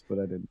the notes, but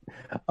I didn't.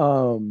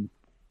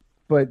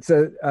 But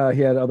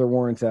he had other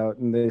warrants out,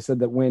 and they said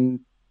that when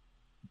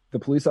the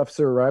police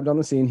officer arrived on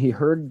the scene, he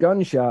heard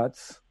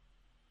gunshots,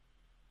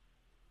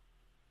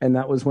 and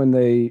that was when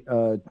they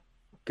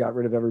got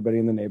rid of everybody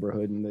in the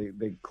neighborhood, and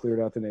they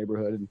cleared out the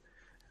neighborhood and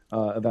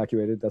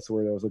evacuated. That's the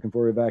word I was looking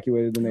for.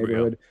 Evacuated the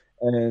neighborhood,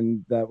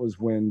 and that was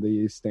when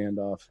the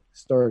standoff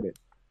started.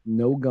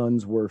 No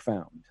guns were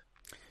found.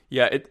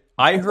 Yeah,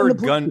 I heard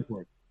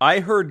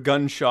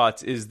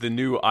gunshots is the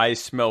new I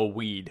smell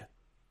weed.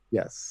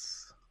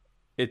 Yes.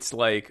 It's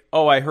like,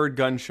 oh, I heard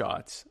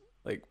gunshots.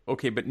 Like,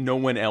 okay, but no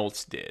one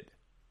else did.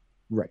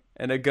 Right.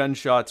 And a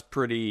gunshot's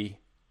pretty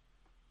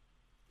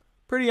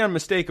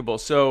unmistakable.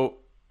 So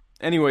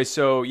anyway,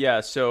 so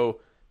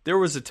there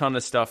was a ton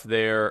of stuff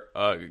there,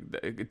 a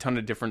ton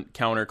of different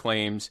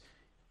counterclaims.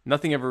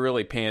 Nothing ever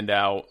really panned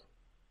out.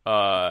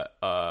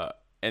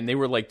 And they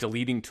were like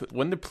deleting.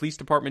 Wasn't the police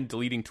department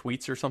deleting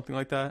tweets or something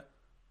like that?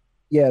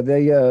 Yeah,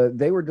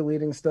 they were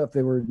deleting stuff.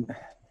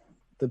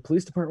 The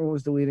police department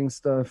was deleting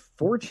stuff.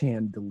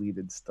 4chan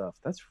deleted stuff.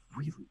 That's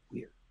really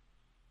weird.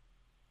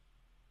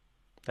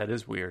 That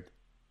is weird.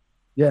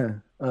 Yeah,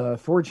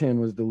 4chan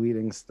was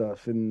deleting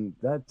stuff, and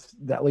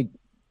that like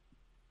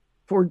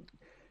for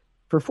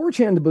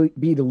 4chan to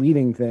be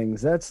deleting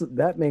things,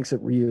 that makes it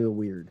real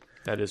weird.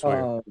 That is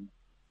weird.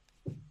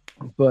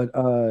 But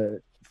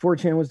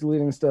 4chan was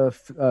deleting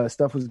stuff.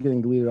 Stuff was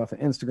getting deleted off of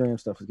Instagram.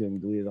 Stuff was getting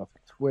deleted off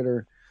of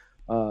Twitter.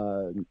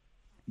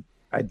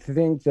 I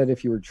think that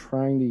if you were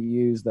trying to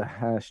use the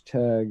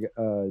hashtag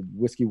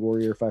Whiskey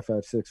Warrior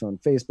 556 on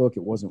Facebook,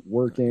 it wasn't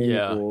working.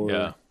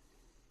 Yeah.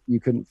 You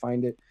couldn't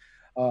find it.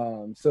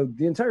 So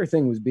the entire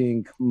thing was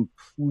being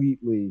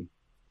completely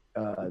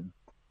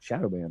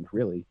shadow banned,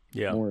 really.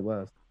 Yeah. More or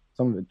less.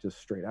 Some of it just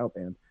straight out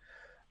banned.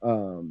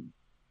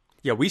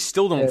 Yeah, we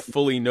still don't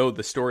fully know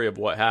the story of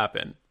what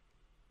happened.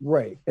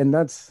 Right. And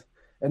that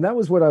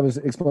was what I was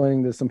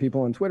explaining to some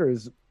people on Twitter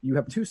is you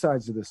have two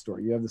sides to this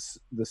story. You have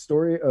the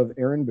story of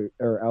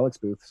Alex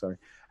Booth,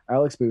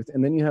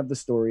 and then you have the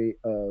story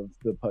of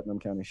the Putnam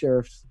County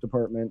Sheriff's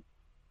Department.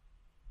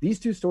 These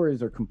two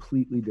stories are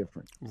completely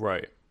different.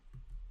 Right.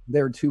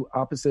 They're two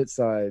opposite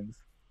sides.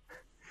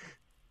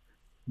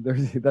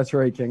 That's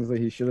right, Kingsley.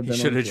 He should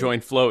have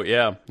joined Float.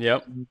 Yeah.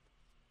 Yep.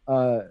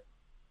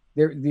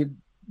 The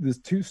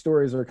two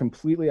stories are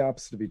completely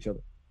opposite of each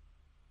other.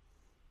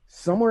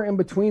 Somewhere in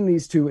between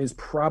these two is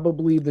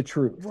probably the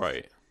truth.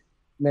 Right.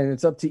 And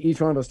it's up to each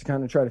one of us to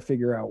kind of try to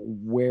figure out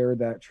where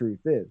that truth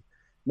is.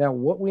 Now,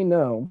 what we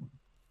know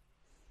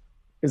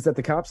is that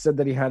the cops said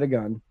that he had a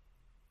gun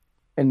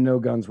and no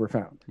guns were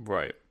found.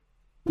 Right.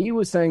 He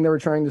was saying they were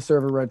trying to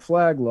serve a red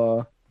flag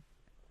law,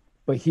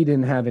 but he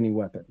didn't have any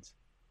weapons.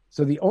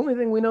 So the only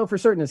thing we know for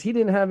certain is he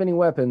didn't have any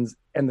weapons,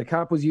 and the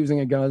cop was using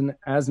a gun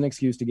as an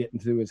excuse to get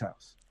into his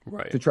house.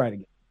 Right. To try to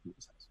get into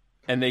his house.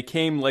 And they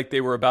came like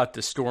they were about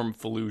to storm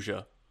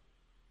Fallujah.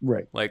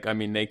 Right. Like, I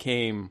mean, they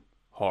came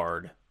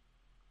hard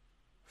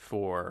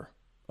for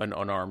an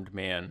unarmed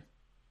man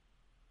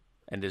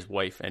and his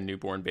wife and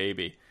newborn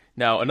baby.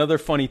 Now, another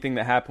funny thing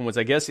that happened was,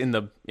 I guess, in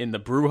the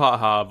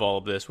brouhaha of all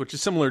of this, which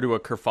is similar to a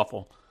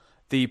kerfuffle,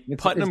 it's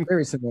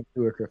very similar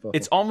to a kerfuffle.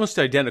 It's almost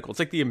identical. It's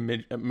like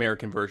the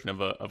American version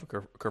of a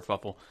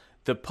kerfuffle.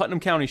 The Putnam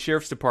County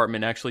Sheriff's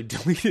Department actually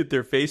deleted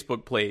their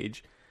Facebook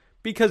page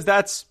because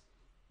that's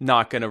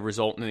not going to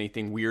result in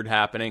anything weird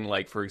happening.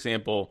 Like, for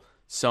example,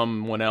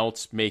 someone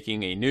else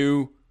making a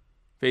new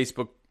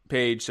Facebook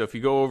page. So if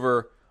you go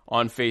over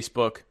on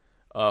Facebook,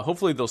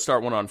 hopefully they'll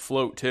start one on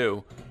Float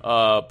too.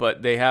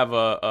 But they have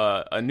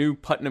a new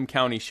Putnam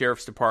County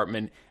Sheriff's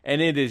Department,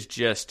 and it is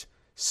just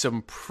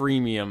some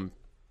premium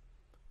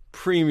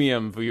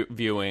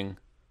viewing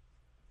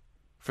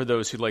for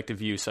those who like to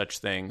view such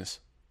things.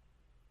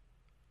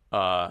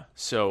 So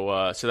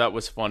that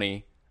was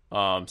funny.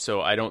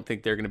 So I don't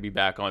think they're going to be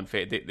back on.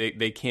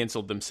 They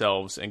canceled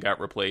themselves and got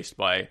replaced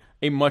by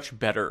a much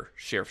better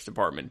Sheriff's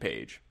Department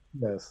page.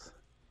 Yes.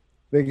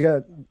 They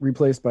got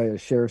replaced by a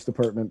Sheriff's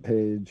Department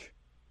page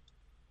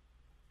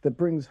that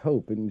brings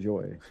hope and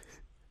joy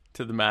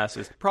to the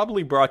masses.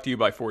 Probably brought to you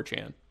by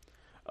 4chan.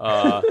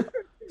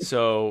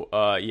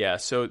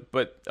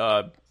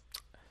 But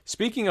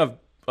speaking of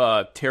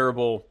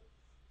terrible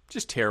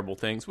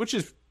things, which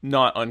is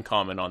not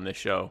uncommon on this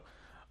show,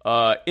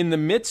 in the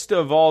midst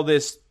of all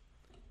this,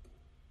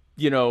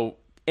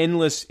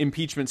 endless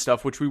impeachment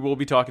stuff, which we will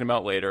be talking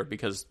about later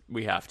because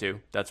we have to.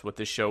 That's what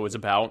this show is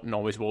about and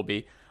always will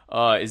be,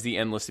 is the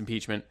endless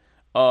impeachment.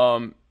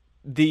 While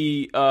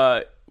the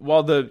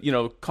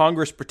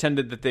Congress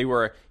pretended that they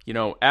were,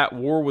 at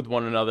war with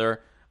one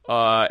another,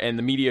 and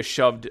the media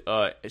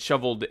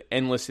shoveled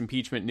endless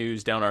impeachment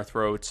news down our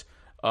throats,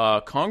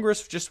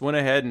 Congress just went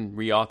ahead and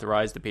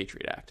reauthorized the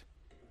Patriot Act.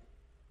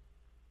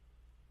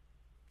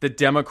 The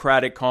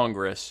Democratic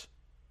Congress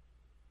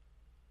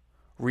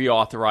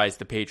reauthorized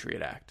the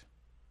Patriot Act.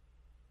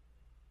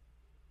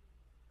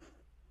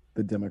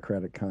 The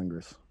Democratic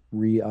Congress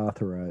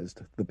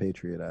reauthorized the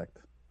Patriot Act.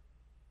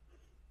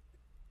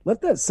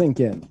 Let that sink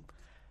in.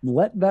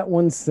 Let that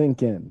one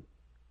sink in.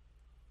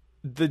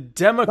 The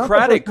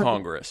Democratic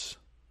Congress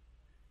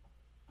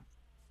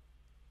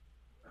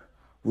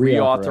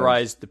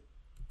reauthorized the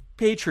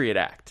Patriot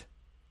Act.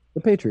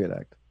 The Patriot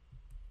Act.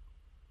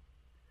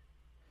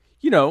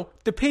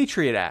 The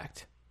Patriot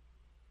Act.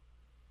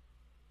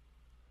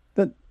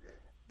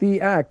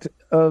 The act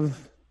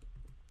of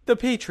the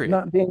Patriot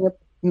not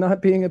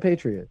being a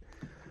patriot.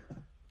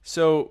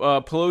 So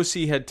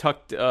Pelosi had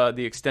tucked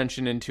the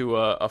extension into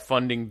a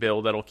funding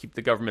bill that'll keep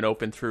the government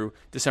open through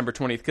December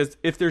 20th. Because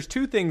if there's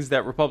two things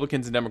that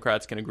Republicans and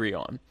Democrats can agree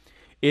on,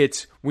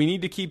 it's we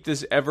need to keep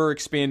this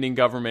ever-expanding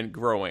government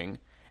growing,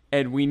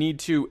 and we need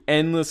to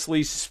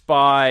endlessly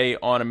spy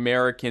on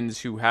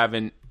Americans who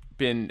haven't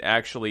been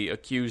actually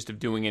accused of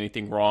doing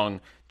anything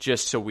wrong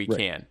just so we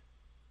can.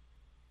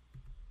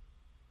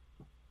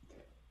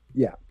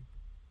 Yeah.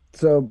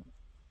 So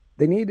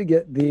they need to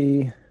get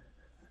the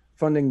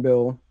funding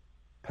bill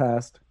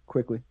passed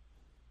quickly.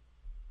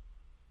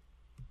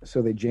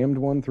 So they jammed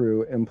one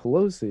through, and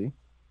Pelosi,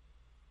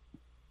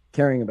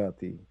 caring about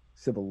the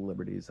civil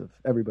liberties of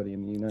everybody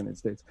in the United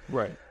States,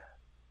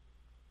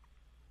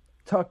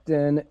 tucked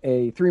in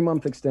a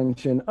 3-month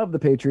extension of the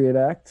Patriot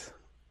Act.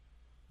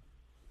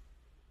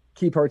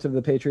 Key parts of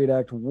the Patriot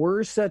Act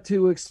were set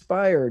to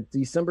expire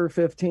December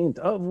 15th,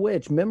 of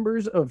which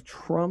members of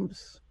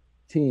Trump's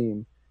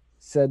team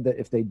said that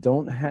if they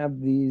don't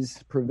have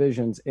these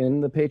provisions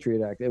in the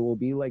Patriot Act, it will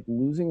be like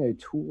losing a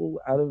tool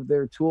out of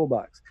their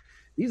toolbox.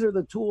 These are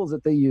the tools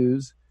that they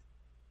use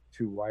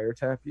to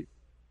wiretap you,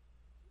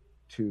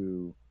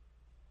 to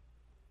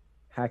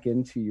hack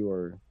into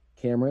your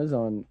cameras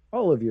on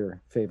all of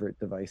your favorite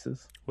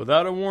devices.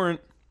 Without a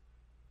warrant.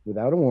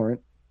 Without a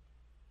warrant.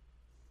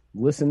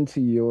 Listen to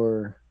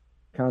your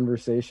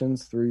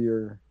conversations through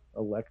your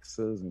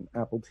Alexas and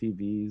Apple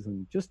TVs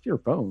and just your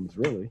phones,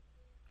 really.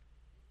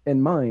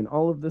 And mine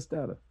all of this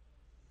data.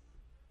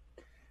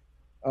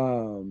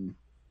 One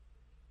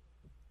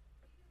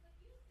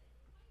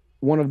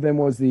of them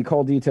was the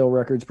call detail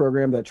records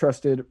program that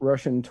trusted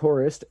Russian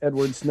tourist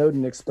Edward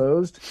Snowden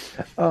exposed.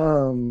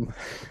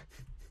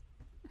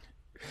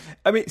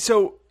 I mean,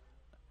 so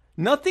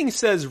nothing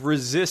says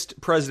resist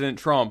President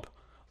Trump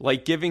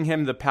like giving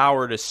him the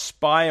power to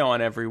spy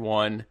on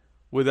everyone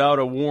without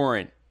a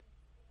warrant,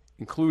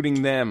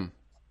 including them.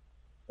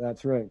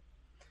 That's right.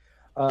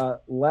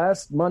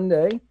 Last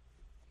Monday,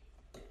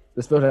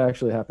 this vote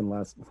actually happened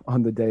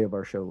on the day of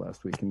our show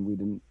last week,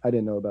 and I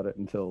didn't know about it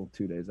until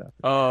 2 days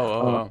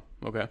after.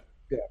 Okay.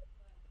 Yeah.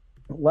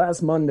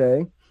 Last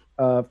Monday,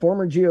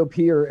 former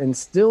GOPer and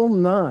still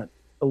not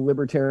a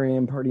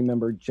Libertarian Party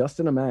member,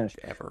 Justin Amash,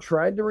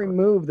 tried to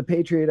remove the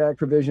Patriot Act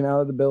provision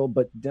out of the bill,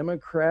 but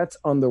Democrats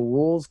on the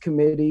Rules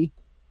Committee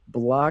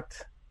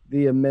blocked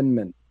the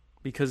amendment.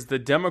 Because the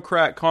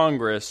Democrat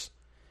Congress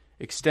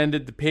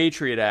extended the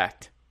Patriot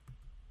Act.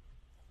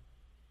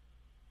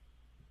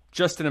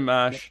 Justin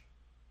Amash,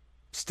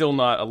 still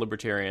not a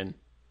Libertarian.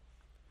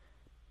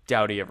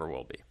 Doubt he ever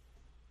will be.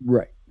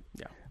 Right.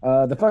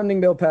 Yeah. The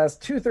funding bill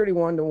passed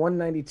 231 to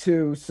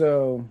 192,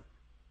 so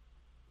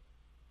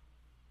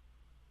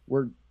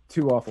we're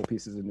two awful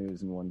pieces of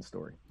news in one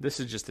story. This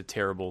is just a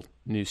terrible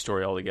news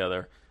story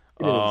altogether.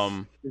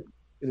 It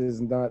is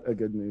not a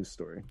good news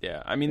story.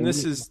 Yeah, I mean,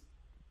 this is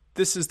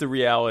the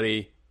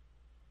reality.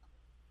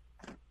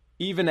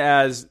 Even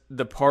as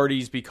the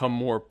parties become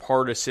more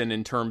partisan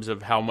in terms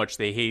of how much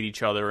they hate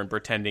each other and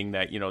pretending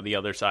that, the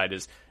other side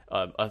is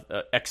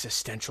a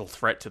existential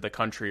threat to the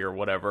country or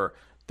whatever,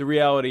 the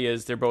reality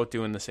is they're both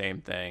doing the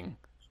same thing.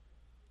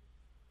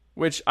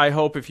 Which I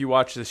hope if you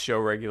watch this show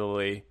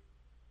regularly,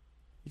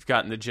 you've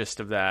gotten the gist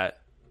of that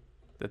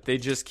they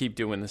just keep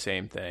doing the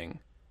same thing.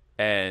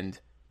 And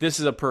this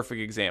is a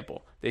perfect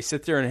example. They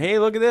sit there and, hey,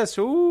 look at this.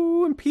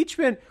 Ooh,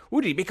 impeachment. Ooh,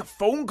 did he make a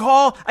phone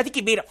call? I think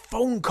he made a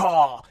phone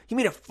call. He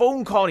made a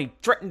phone call and he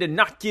threatened to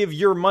not give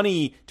your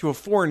money to a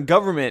foreign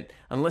government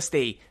unless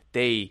they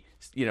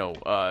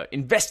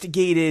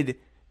investigated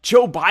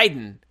Joe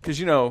Biden. Because,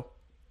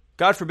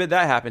 God forbid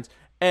that happens.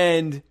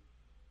 And,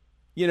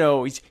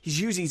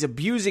 he's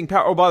abusing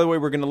power. Oh, by the way,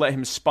 we're going to let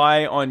him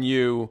spy on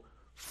you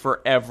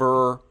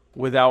forever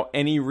without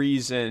any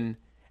reason.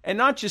 And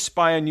not just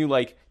spy on you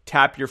like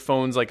tap your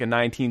phones like a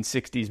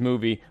 1960s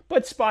movie,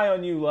 but spy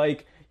on you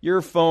like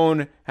your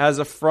phone has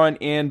a front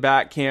and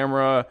back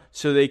camera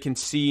so they can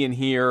see and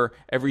hear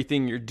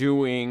everything you're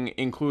doing,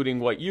 including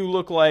what you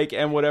look like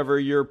and whatever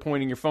you're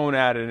pointing your phone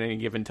at any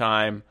given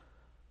time.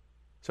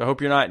 So I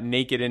hope you're not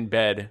naked in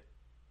bed,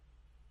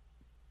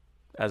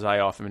 as I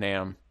often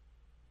am,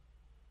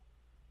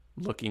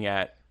 looking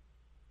at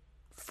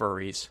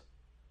furries.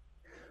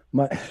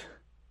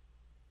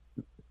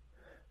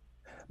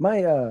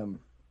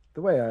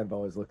 The way I've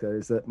always looked at it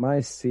is that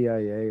my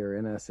CIA or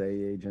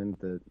NSA agent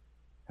that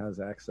has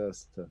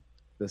access to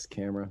this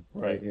camera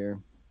right here,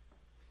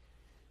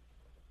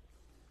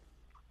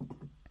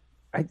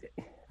 I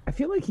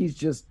feel like he's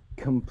just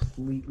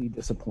completely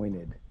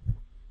disappointed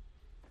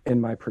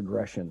in my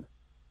progression.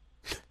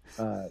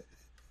 It's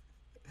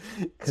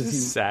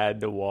just sad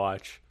to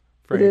watch,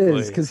 frankly. It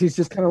is, because he's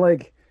just kind of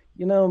like,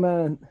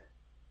 man,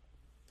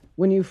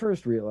 when you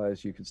first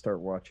realized you could start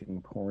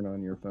watching porn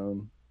on your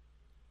phone,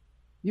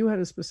 you had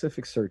a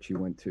specific search you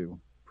went to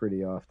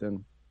pretty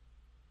often.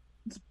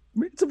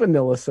 It's a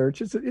vanilla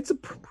search.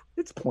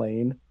 It's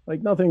plain,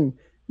 like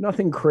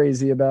nothing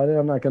crazy about it.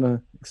 I'm not going to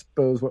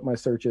expose what my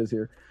search is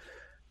here.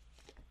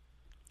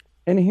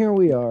 And here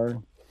we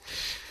are,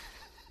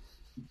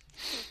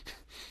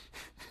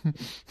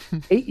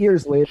 8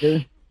 years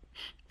later,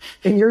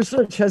 and your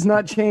search has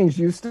not changed.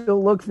 You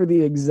still look for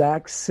the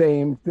exact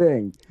same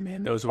thing.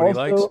 Man knows what he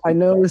likes. I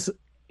notice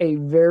a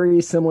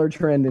very similar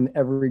trend in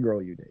every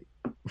girl you date.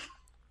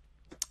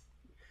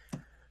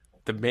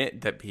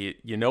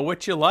 You know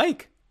what you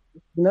like.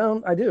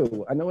 No, I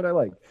do. I know what I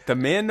like. The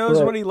man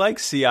knows what he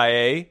likes,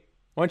 CIA.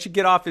 Why don't you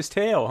get off his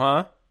tail,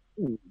 huh?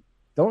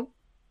 Don't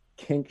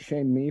kink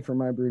shame me for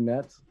my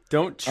brunettes.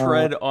 Don't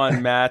tread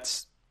on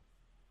Matt's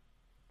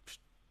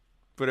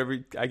whatever.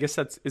 I guess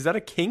is that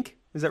a kink?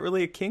 Is that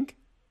really a kink?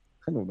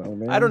 I don't know,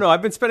 man. I don't know.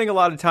 I've been spending a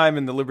lot of time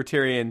in the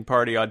Libertarian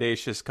Party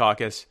Audacious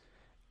Caucus,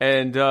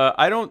 and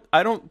I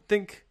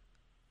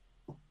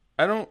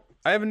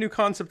have a new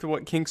concept of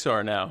what kinks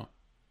are now.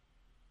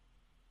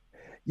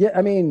 Yeah,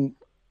 I mean,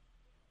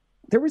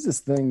 there was this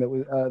thing that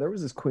was there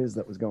was this quiz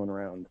that was going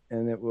around,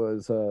 and it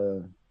was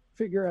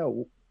figure out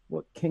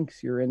what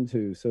kinks you're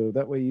into, so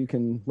that way you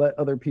can let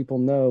other people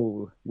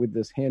know with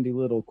this handy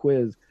little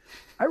quiz.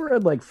 I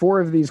read like four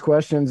of these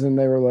questions, and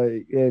they were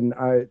like, and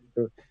I,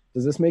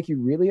 does this make you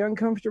really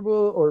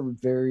uncomfortable, or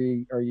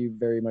very, are you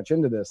very much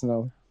into this?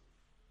 And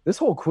this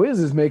whole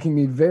quiz is making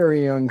me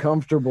very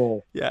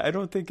uncomfortable. Yeah, I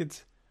don't think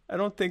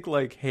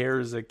like hair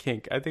is a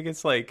kink. I think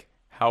it's like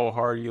how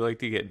hard you like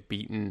to get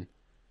beaten,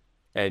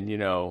 and you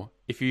know,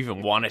 if you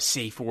even want a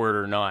safe word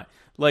or not.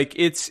 Like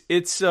it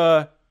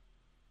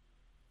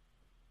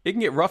can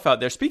get rough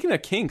out there. Speaking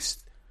of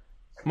kinks,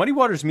 Muddy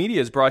Waters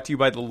Media is brought to you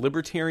by the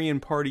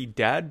Libertarian Party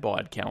Dad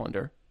Bod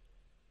Calendar.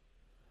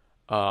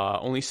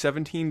 Only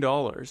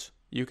 $17.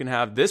 You can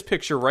have this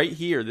picture right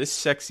here, this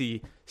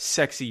sexy,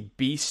 sexy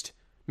beast,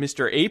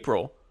 Mr.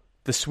 April,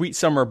 the sweet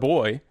summer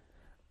boy,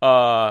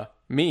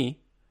 me.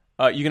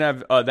 You can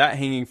have that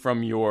hanging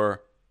from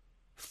your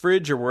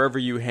fridge or wherever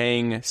you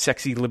hang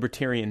sexy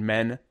libertarian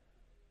men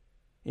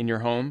in your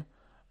home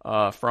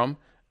for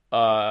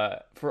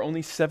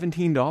only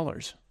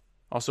 $17.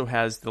 Also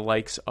has the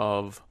likes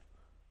of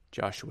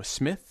Joshua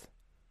Smith,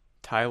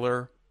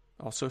 Tyler,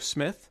 also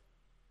Smith,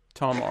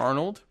 Tom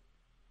Arnold.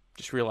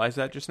 Just realized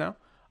that just now.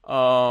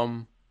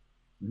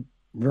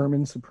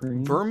 Vermin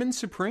Supreme. Vermin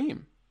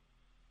Supreme.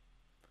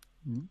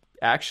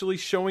 Actually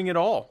showing it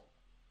all.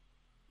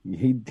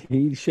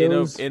 He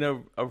shows in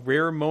a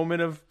rare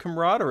moment of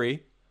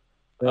camaraderie.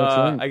 That's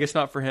right. I guess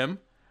not for him.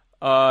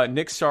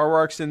 Nick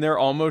Sarwark's in there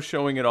almost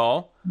showing it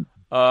all.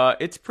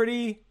 It's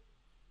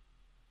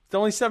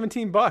only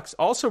 $17.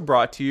 Also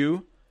brought to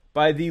you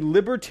by the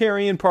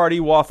Libertarian Party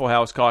Waffle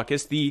House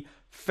Caucus, the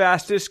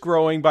fastest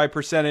growing by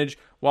percentage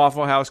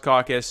Waffle House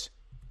Caucus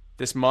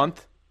this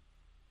month.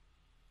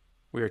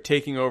 We are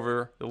taking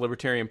over the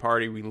Libertarian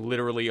Party. We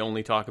literally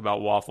only talk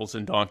about waffles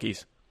and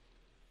donkeys.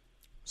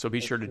 So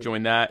be sure to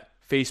join that.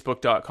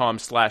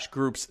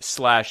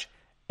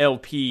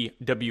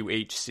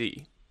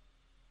 Facebook.com/groups/LPWHC.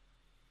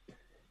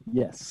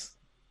 Yes.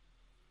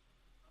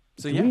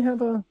 So Do yeah. do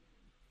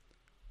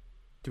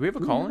we have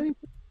a call-in?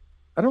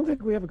 I don't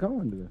think we have a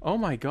call-in today. Oh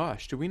my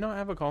gosh. Do we not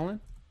have a call-in?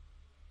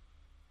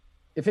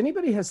 If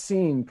anybody has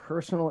seen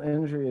personal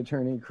injury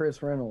attorney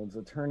Chris Reynolds,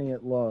 attorney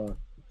at law,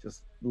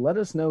 just let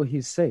us know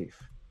he's safe.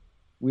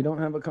 We don't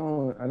have a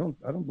call. I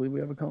don't believe we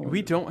have a call.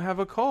 We don't have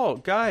a call.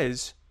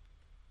 Guys,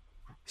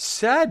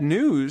 sad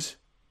news.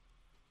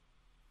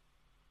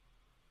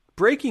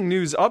 Breaking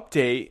news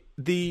update.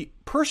 The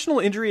personal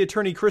injury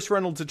attorney Chris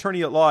Reynolds,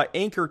 attorney at law,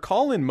 anchor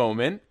call-in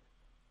moment,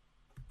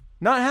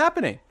 not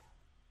happening.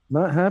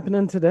 Not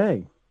happening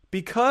today.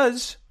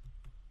 Because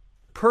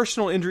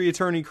personal injury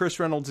attorney Chris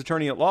Reynolds,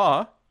 attorney at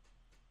law,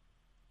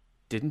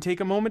 didn't take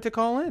a moment to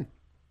call in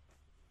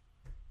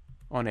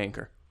on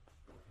Anchor.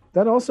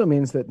 That also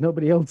means that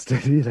nobody else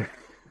did either.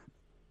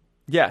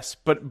 Yes,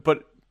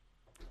 but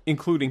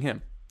including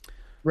him.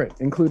 Right,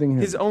 including him.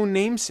 His own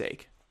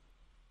namesake.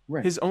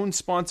 Right. His own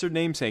sponsored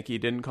namesake he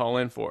didn't call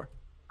in for.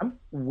 I'm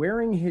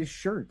wearing his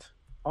shirt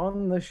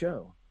on the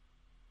show.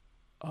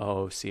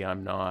 Oh, see,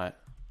 I'm not.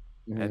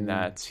 And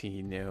that's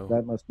he knew.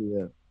 That must be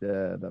it.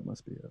 Yeah, that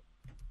must be it.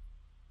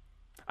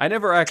 I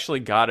never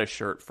actually got a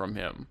shirt from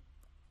him.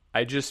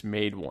 I just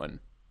made one.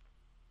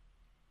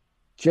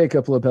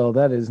 Jacob LaBelle,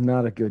 that is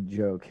not a good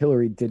joke.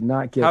 Hillary did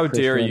not get. How Chris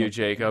dare Reynolds. you,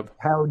 Jacob?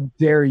 How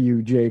dare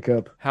you,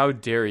 Jacob? How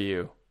dare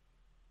you?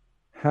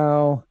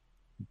 How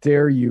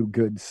dare you,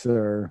 good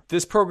sir?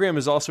 This program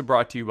is also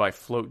brought to you by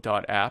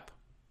Float.app,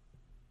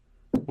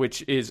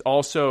 which is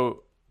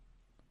also...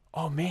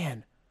 Oh,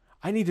 man.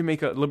 I need to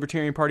make a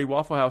Libertarian Party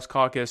Waffle House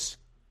Caucus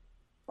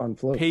On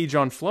Float. page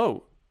on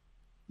Float.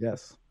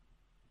 Yes.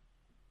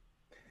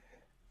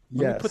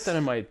 Let me put that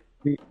in my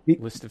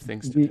list of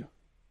things to do.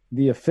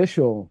 The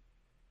official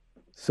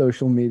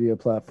social media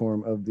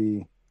platform of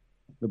the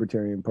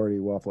Libertarian Party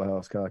Waffle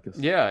House Caucus.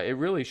 Yeah, it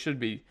really should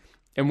be.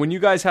 And when you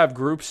guys have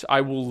groups,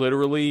 I will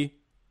literally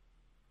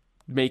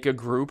make a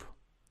group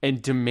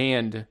and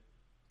demand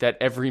that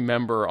every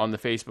member on the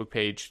Facebook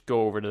page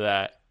go over to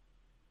that.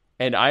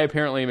 And I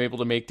apparently am able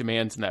to make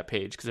demands in that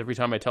page because every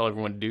time I tell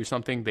everyone to do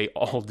something, they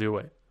all do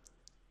it.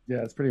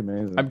 Yeah, it's pretty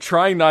amazing. I'm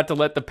trying not to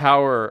let the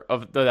power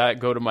of that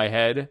go to my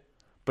head,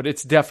 but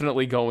it's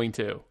definitely going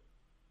to.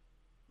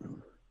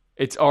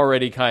 It's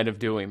already kind of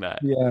doing that.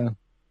 Yeah.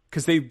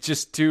 Because they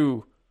just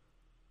do...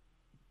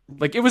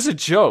 Like, it was a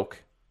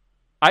joke.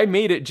 I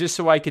made it just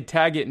so I could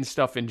tag it and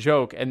stuff and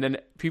joke, and then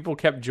people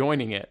kept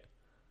joining it.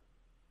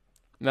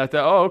 And I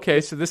thought, oh,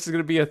 okay, so this is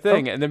going to be a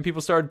thing. And then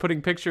people started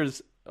putting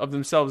pictures of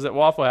themselves at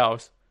Waffle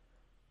House.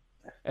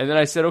 And then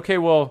I said, okay,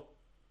 well,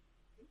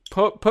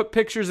 put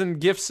pictures and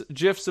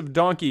GIFs of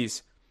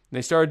donkeys. And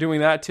they started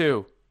doing that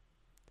too.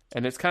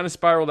 And it's kind of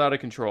spiraled out of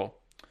control.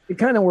 It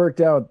kind of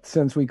worked out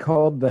since we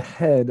called the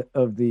head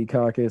of the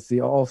caucus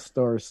the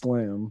All-Star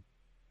Slam.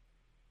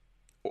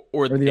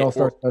 Or the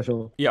All-Star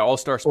Special. Yeah,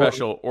 All-Star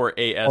Special or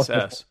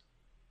ASS.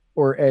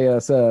 Or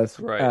ASS.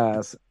 Right.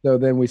 Ass. So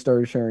then we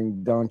started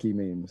sharing donkey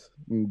memes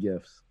and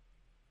GIFs.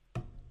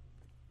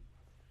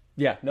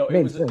 Yeah, no,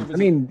 Made sense. I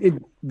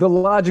mean, the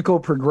logical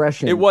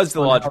progression. It was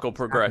the on logical how this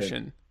progression.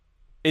 happened.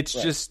 It's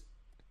Right. just,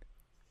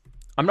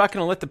 I'm not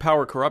going to let the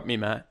power corrupt me,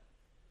 Matt.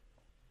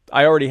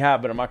 I already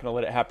have, but I'm not going to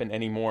let it happen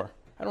anymore.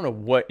 I don't know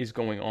what is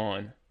going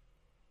on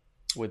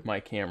with my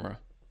camera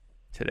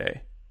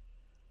today.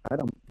 I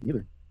don't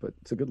either, but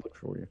it's a good look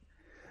for you.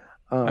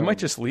 I might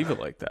just leave it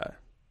like that.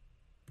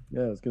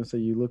 Yeah, I was gonna say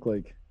you look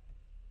like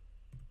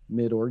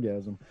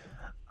mid-orgasm.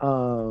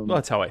 Well,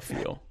 that's how I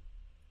feel.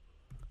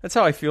 That's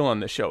how I feel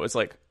on this show. It's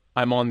like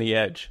I'm on the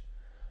edge.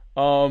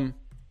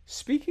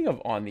 Speaking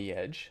of on the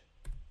edge,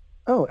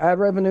 Oh, ad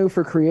revenue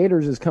for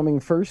creators is coming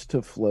first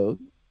to Float,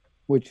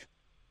 which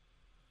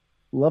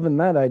loving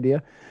that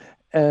idea,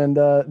 and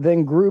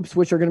then groups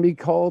which are going to be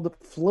called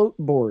float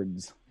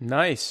boards.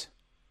 nice.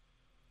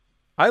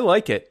 I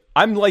like it.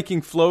 I'm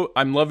liking Float.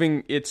 I'm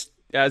loving it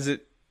as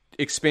it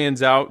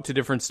expands out to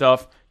different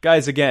stuff.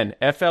 Guys, again,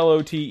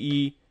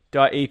 flote.app.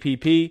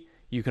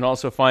 You can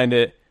also find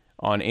it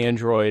on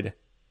Android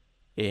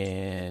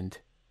and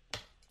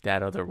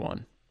that other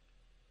one,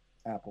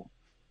 Apple.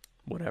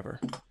 whatever.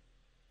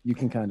 You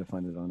can kind of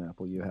find it on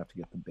Apple. You have to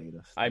get the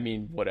beta. I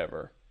mean,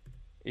 whatever.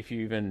 If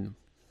you even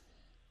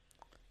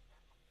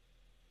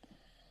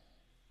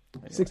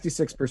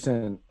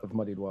 66% of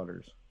Muddied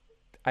Waters.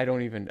 I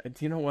don't even.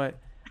 Do you know what?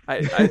 I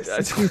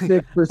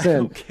 66%.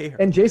 don't care.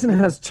 And Jason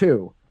has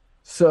 2.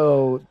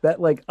 So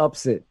that like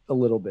ups it a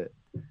little bit.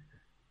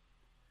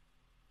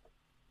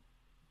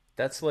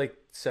 That's like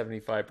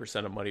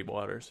 75% of Muddy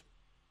Waters.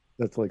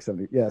 That's like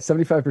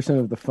 75%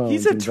 of the phones.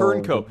 He's a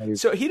involved turncoat. in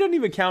So he doesn't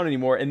even count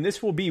anymore. And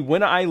this will be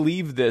when I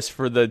leave this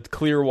for the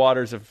clear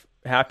waters of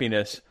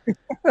happiness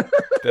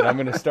that I'm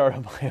going to start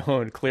on my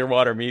own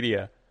Clearwater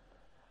Media.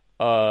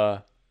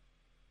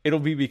 It'll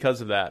be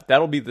because of that.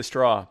 That'll be the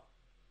straw.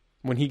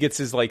 When he gets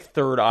his like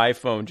third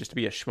iPhone just to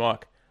be a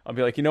schmuck, I'll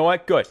be like, you know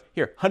what? Good.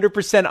 Here, 100%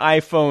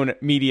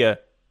 iPhone media.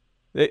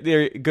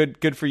 They're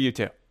good for you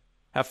too.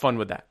 Have fun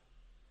with that.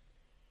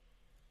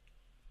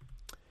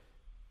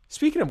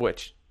 Speaking of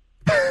which,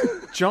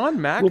 John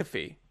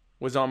McAfee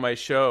was on my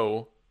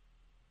show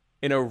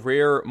in a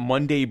rare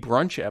Monday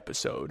brunch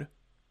episode.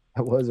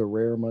 That was a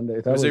rare Monday.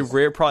 It was a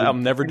rare, probably I'll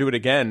never do it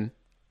again.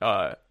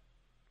 That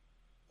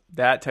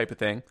type of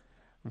thing.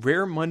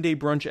 Rare Monday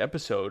brunch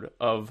episode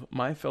of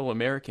My Fellow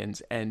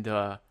Americans, and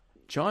John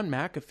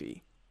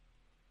McAfee,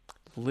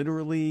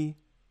 literally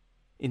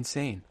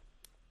insane.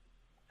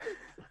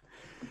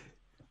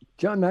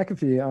 John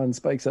McAfee on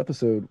Spike's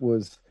episode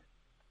was,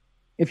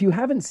 if you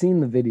haven't seen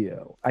the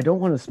video, I don't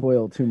want to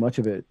spoil too much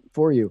of it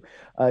for you.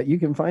 You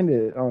can find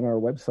it on our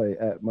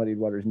website at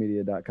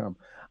muddiedwatersmedia.com.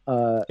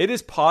 It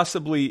is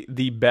possibly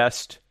the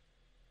best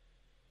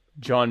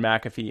John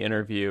McAfee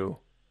interview,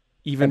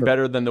 even Ever.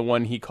 better than the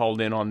one he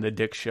called in on the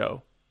Dick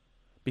Show.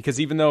 Because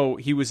even though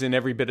he was in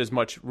every bit as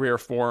much rare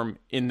form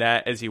in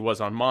that as he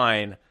was on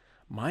mine,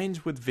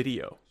 mine's with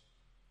video.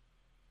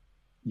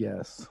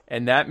 Yes.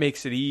 And that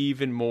makes it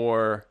even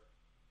more...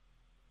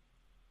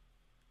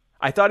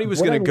 I thought he was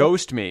What going I to lo-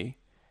 ghost me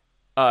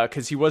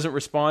because he wasn't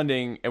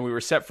responding, and we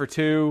were set for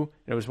 2,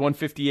 and it was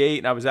 1:58,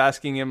 and I was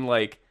asking him,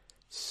 like,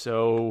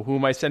 so who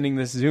am I sending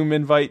this Zoom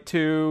invite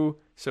to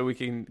so we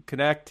can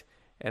connect?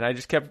 And I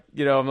just kept,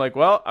 I'm like,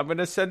 well, I'm going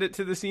to send it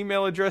to this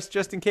email address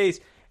just in case.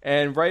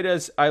 And right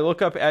as I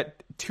look up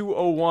at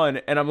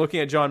 2:01, and I'm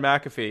looking at John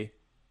McAfee,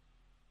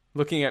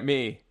 looking at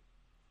me,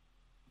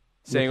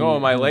 saying, Looking oh,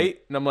 am I at him.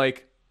 late? And I'm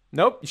like,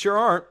 nope, you sure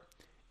aren't.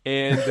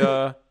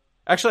 And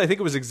actually, I think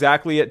it was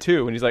exactly at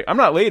 2. And he's like, I'm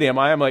not late, am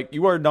I? I'm like,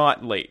 you are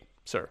not late,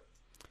 sir.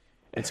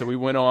 And so we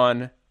went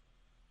on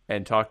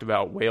and talked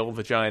about whale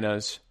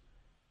vaginas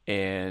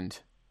and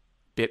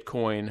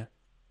Bitcoin,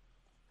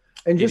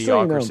 And just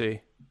so you know, idiocracy.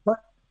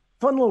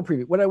 fun little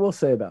preview. What I will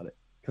say about it,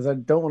 because I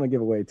don't want to give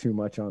away too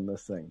much on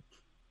this thing.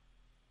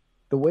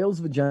 The whale's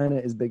vagina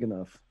is big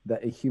enough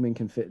that a human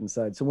can fit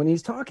inside. So when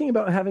he's talking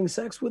about having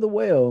sex with a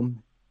whale,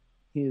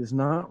 he is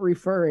not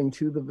referring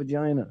to the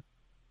vagina.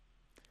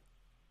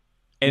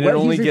 And What it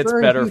only he's gets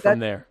referring better to, from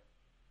that- there.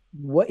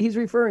 What he's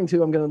referring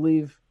to, I'm going to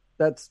leave.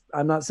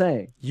 I'm not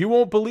saying. You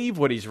won't believe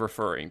what he's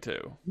referring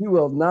to. You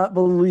will not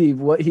believe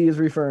what he is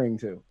referring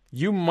to.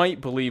 You might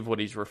believe what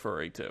he's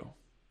referring to.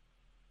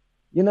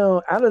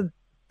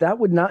 That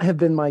would not have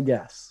been my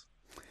guess.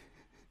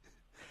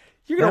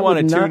 You're going to That want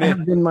would to not tune in.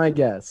 have been my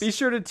guess. Be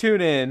sure to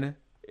tune in.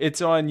 It's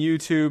on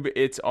YouTube.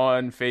 It's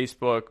on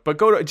Facebook. But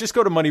go to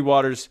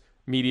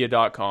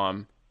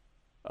moneywatersmedia.com.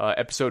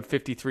 Episode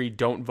 53,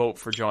 Don't Vote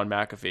for John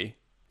McAfee.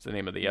 Is the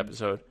name of the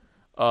episode.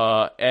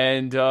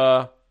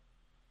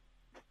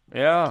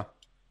 Yeah.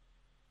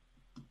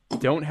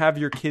 Don't have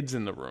your kids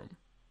in the room.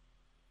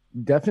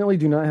 Definitely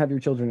do not have your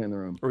children in the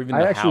room. Or even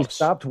I the actually house.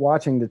 stopped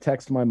watching to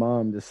text my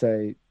mom to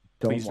say,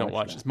 Please don't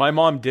watch that. this. My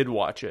mom did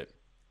watch it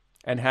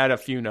and had a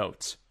few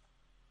notes.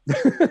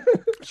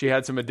 She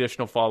had some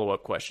additional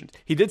follow-up questions.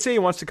 He did say he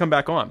wants to come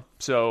back on.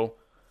 So,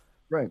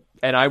 Right.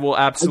 and I will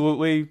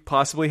absolutely,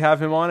 possibly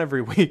have him on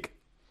every week.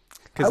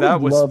 I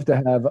that would was love to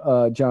have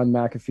John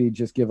McAfee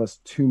just give us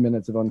 2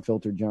 minutes of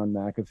unfiltered John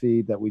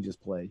McAfee that we just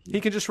play.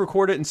 he can just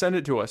record it and send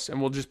it to us, and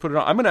we'll just put it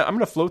on. I'm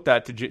gonna float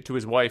that to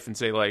his wife and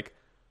say, like,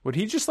 would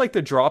he just like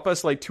to drop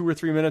us like 2 or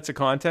 3 minutes of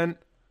content?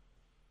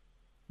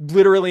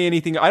 Literally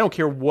anything. I don't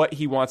care what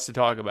he wants to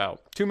talk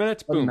about. 2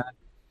 minutes, boom,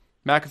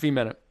 McAfee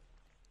minute.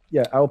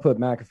 Yeah, I'll put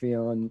McAfee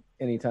on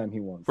anytime he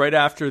wants. Right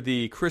after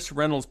the Chris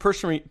Reynolds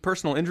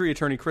personal injury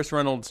attorney, Chris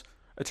Reynolds,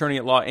 attorney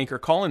at law, anchor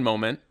Colin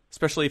moment,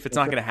 especially if it's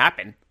not going to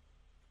happen.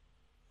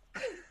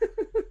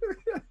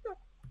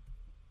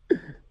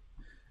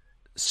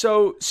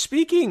 So,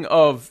 speaking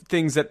of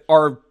things that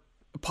are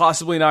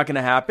possibly not going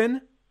to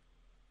happen,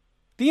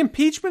 the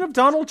impeachment of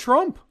Donald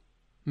Trump,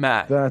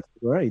 Matt. That's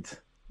right.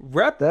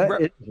 That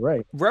is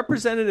right.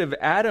 Representative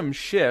Adam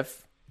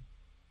Schiff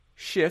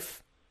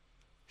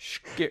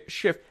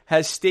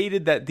has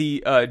stated that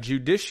the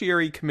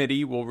Judiciary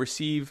Committee will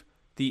receive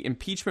the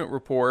impeachment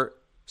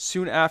report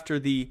soon after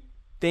the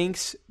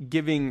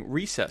Thanksgiving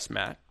recess,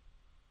 Matt.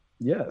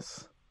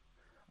 Yes.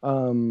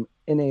 In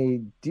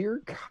a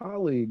Dear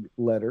Colleague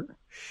letter,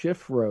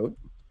 Schiff wrote,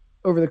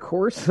 over the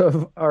course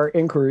of our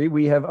inquiry,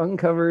 we have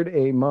uncovered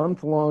a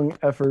month-long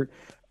effort.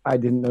 I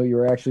didn't know you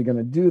were actually going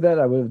to do that.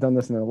 I would have done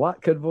this in a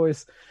Lockwood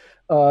voice,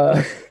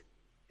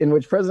 in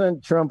which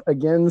President Trump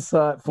again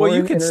sought foreign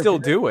Well, you can still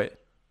do it.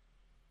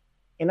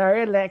 In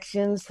our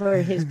elections for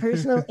his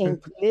personal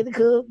and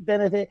political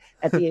benefit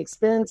at the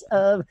expense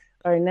of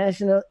our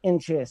national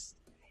interest.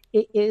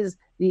 It is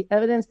the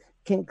evidence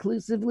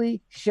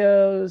conclusively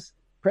shows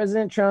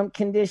President Trump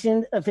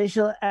conditioned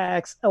official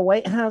acts, a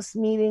White House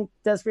meeting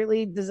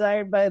desperately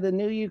desired by the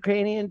new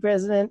Ukrainian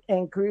president,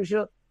 and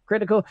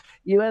critical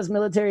U.S.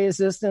 military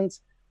assistance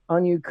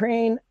on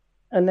Ukraine,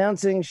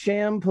 announcing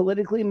sham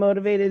politically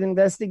motivated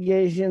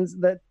investigations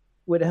that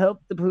would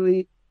help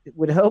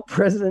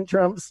President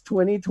Trump's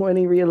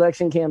 2020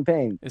 re-election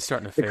campaign. It's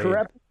starting to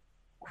fade.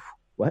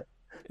 What?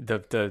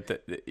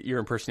 Your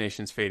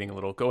impersonation's fading a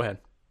little. Go ahead.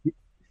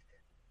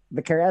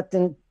 The corrupt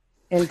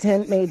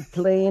intent made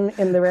plain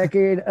in the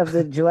record of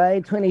the July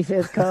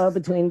 25th call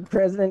between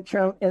President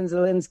Trump and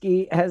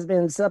Zelensky has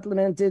been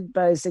supplemented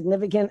by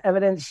significant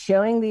evidence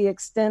showing the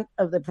extent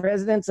of the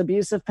president's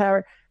abuse of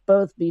power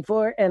both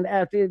before and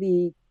after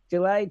the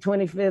July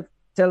 25th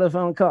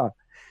telephone call.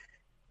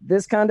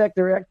 This conduct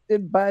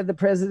directed by the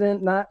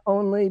president not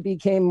only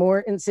became more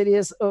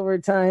insidious over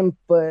time,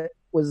 but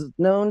was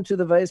known to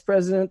the vice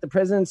president, the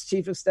president's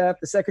chief of staff,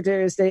 the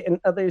secretary of state, and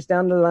others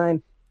down the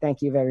line.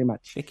 Thank you very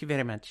much. Thank you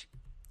very much.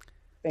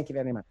 Thank you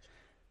very much.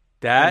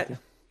 That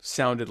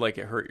sounded like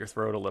it hurt your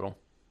throat a little.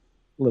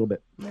 A little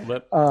bit. A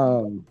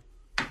little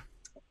bit.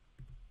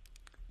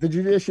 The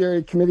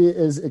Judiciary Committee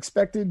is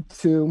expected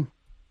to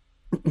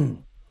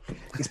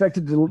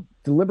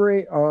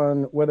deliberate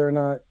on whether or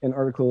not an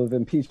article of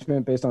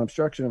impeachment based on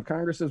obstruction of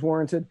Congress is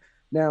warranted.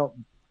 Now,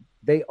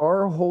 they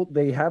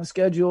have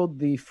scheduled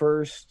the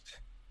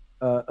first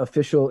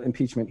official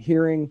impeachment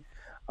hearing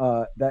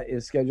that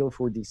is scheduled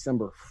for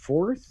December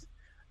 4th.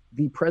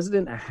 The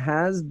president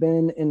has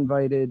been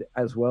invited,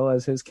 as well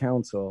as his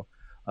counsel,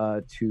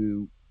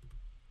 to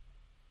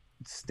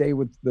stay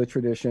with the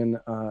tradition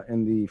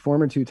in the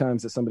former 2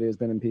 times that somebody has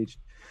been impeached,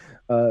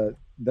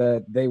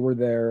 that they were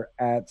there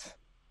at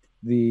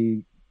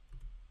the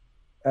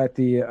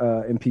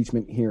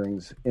impeachment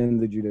hearings in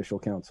the Judicial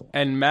Council.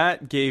 And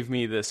Matt gave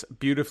me this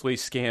beautifully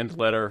scanned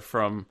letter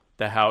from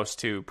the House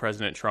to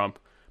President Trump,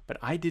 but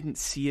I didn't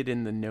see it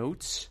in the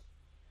notes,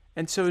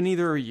 and so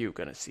neither are you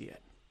going to see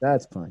it.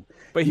 That's fine.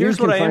 But here's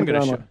what I am going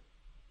to show.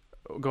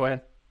 Go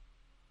ahead.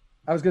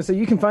 I was going to say,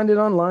 you can find it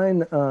online.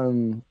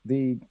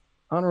 The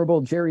Honorable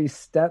Jerry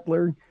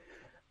Statler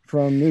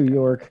from New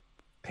York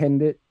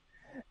penned it,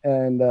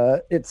 and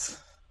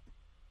it's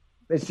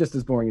just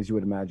as boring as you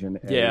would imagine.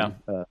 Yeah.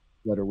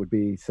 Letter would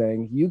be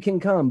saying, you can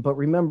come, but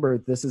remember,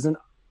 this is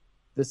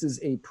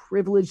a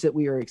privilege that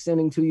we are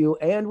extending to you,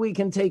 and we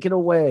can take it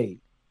away.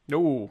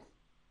 No.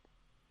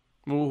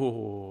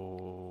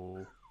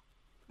 Ooh.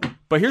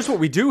 But here's what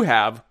we do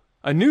have,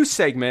 a new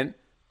segment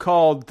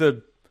called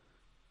the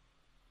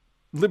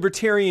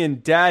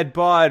Libertarian Dad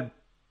Bod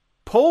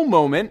Poll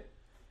Moment.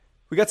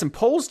 We got some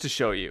polls to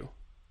show you.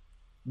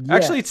 Yes.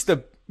 Actually, it's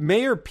the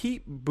Mayor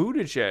Pete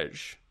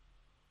Buttigieg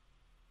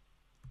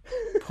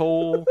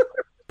poll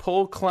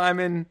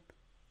climbing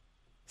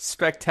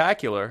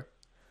spectacular.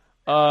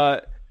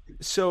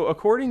 So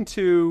according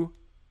to,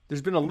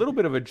 there's been a little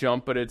bit of a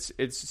jump, but it's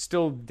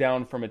still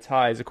down from its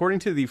highs. According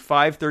to the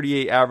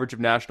 538 average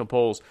of national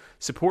polls,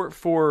 support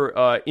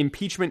for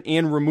impeachment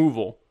and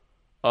removal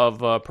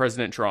of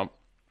President Trump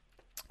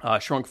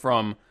shrunk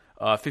from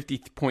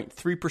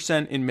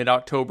 50.3% in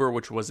mid-October,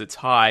 which was its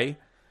high,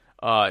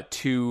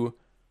 to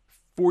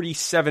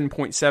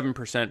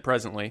 47.7%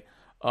 presently.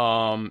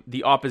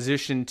 The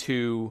opposition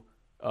to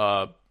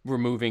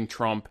removing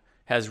Trump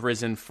has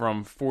risen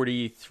from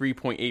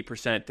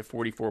 43.8% to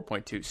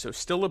 44.2%. So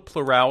still a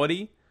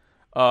plurality,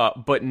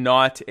 but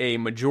not a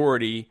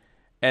majority.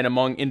 And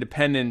among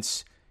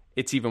independents,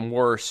 it's even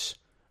worse,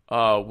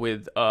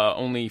 with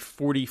only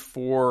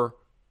 44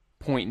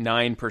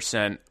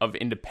 0.9% of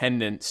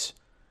independents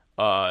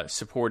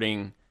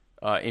supporting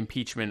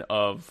impeachment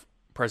of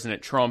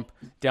President Trump,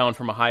 down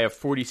from a high of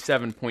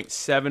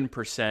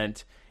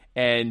 47.7%.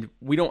 And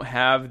we don't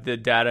have the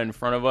data in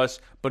front of us,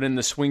 but in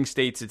the swing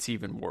states, it's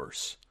even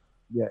worse.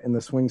 Yeah, in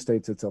the swing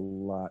states, it's a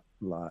lot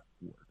worse.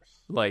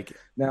 Like,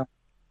 now,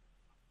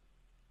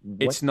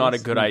 it's not a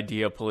good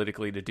idea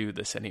politically to do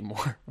this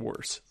anymore.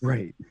 Worse.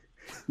 Right.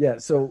 Yeah.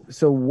 So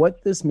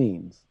what this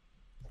means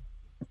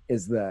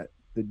is that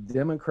the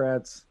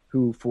Democrats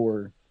who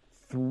for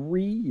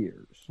 3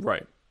 years,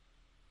 right.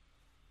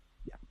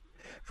 Yeah.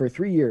 For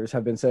 3 years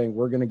have been saying,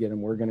 we're going to get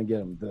him. We're going to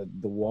get him.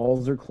 The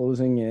walls are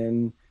closing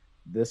in.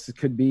 This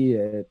could be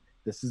it.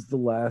 This is the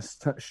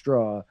last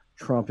straw.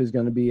 Trump is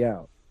going to be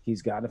out.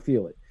 He's got to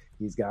feel it.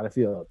 He's got to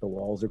feel it. The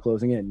walls are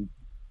closing in.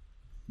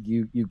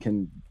 You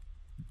can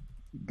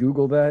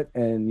Google that,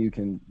 and you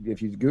can,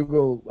 if you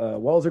Google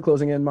walls are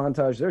closing in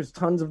montage, there's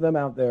tons of them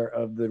out there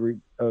of the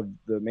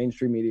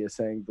mainstream media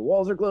saying the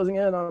walls are closing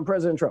in on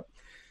President Trump.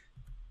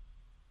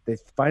 They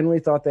finally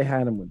thought they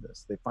had him with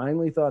this. They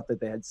finally thought that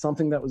they had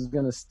something that was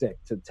going to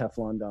stick to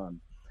Teflon Don.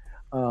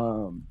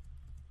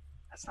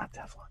 That's not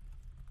Teflon.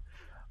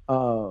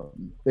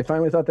 They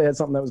finally thought they had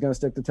something that was going to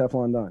stick to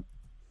Teflon Don.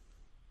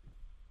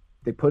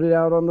 They put it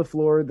out on the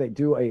floor. They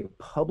do a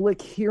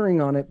public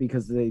hearing on it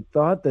because they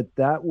thought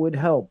that would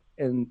help.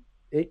 And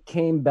it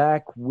came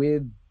back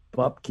with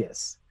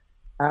bupkis.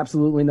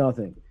 Absolutely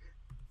nothing.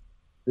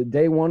 The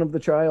day one of the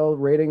trial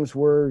ratings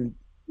were,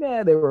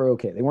 they were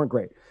okay. They weren't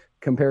great.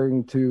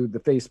 Comparing to the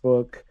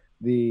Facebook,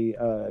 the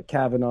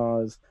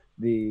Kavanaughs,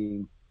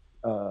 the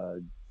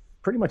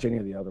pretty much any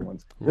of the other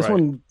ones. This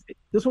one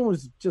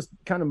was just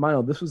kind of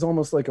mild. This was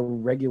almost like a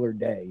regular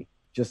day,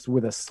 just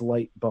with a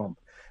slight bump.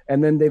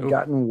 And then they've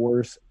gotten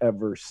worse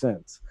ever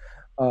since.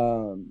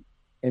 And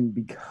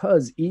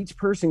because each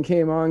person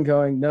came on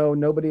going, no,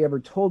 nobody ever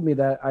told me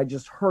that. I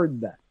just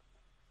heard that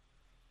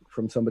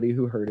from somebody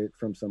who heard it,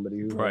 from somebody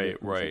who heard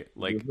it. Right.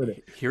 Like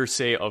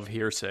hearsay of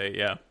hearsay.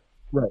 Yeah.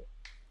 Right.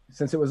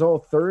 Since it was all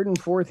third and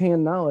fourth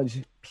hand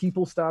knowledge,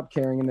 people stopped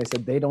caring, and they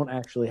said they don't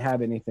actually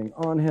have anything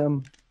on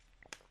him.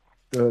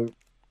 The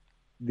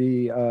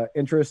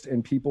interest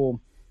in people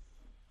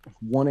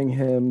wanting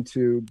him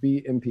to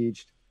be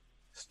impeached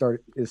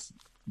is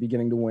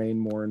beginning to wane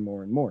more and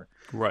more and more.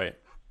 Right.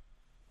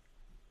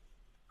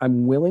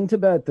 I'm willing to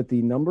bet that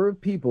the number of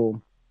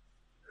people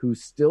who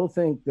still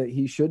think that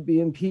he should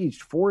be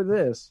impeached for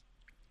this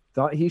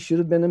thought he should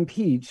have been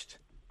impeached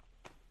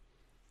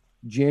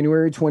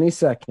January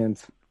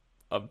 22nd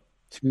of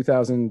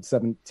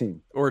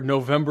 2017 or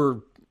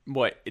November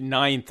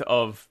 9th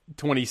of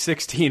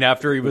 2016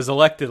 after he was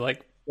elected.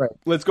 Like, right.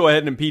 Let's go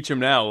ahead and impeach him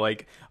now.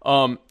 Like,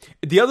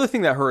 the other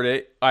thing that hurt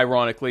it,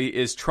 ironically,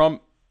 is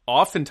Trump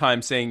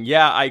oftentimes saying,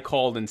 yeah, I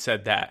called and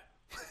said that.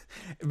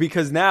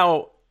 Because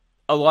now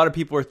a lot of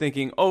people are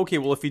thinking, oh, okay,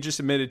 well, if he just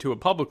admitted to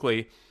it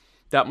publicly,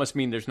 that must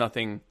mean there's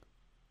nothing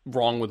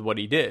wrong with what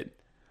he did.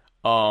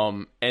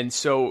 And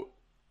so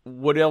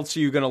what else are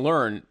you going to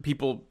learn?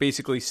 People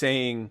basically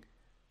saying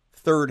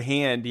third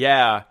hand,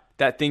 yeah,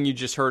 that thing you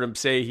just heard him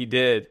say he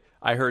did.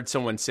 I heard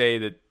someone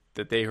say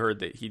that they heard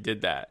that he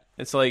did that.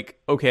 It's like,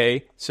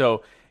 okay,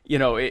 so,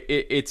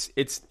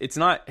 it's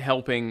not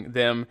helping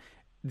them.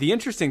 The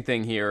interesting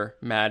thing here,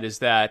 Matt, is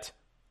that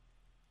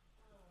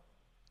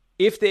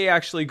if they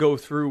actually go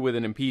through with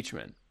an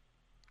impeachment,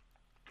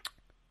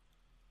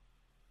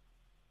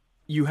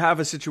 you have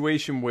a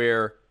situation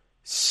where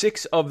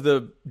 6 of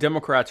the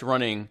Democrats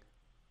running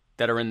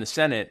that are in the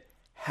Senate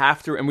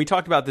have to, and we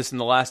talked about this in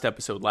the last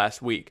episode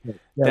last week.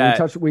 Yeah,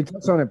 we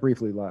touched on it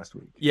briefly last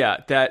week. Yeah,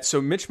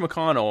 so Mitch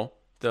McConnell,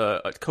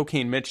 the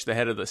Cocaine Mitch, the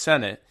head of the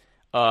Senate,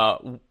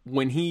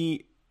 when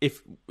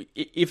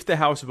if the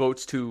House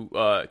votes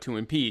to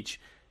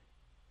impeach,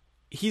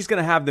 he's going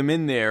to have them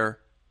in there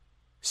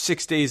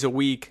 6 days a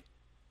week,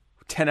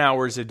 10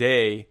 hours a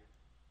day.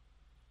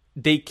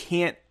 They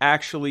can't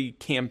actually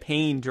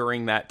campaign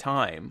during that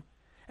time.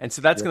 And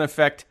so that's going to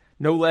affect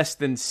no less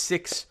than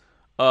 6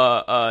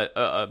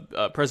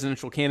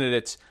 presidential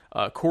candidates,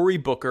 Cory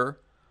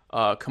Booker,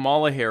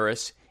 Kamala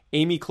Harris,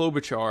 Amy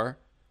Klobuchar.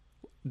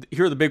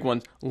 Here are the big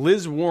ones: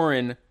 Liz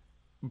Warren,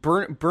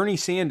 Bernie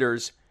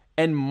Sanders,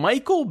 and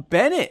Michael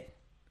Bennet.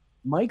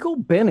 Michael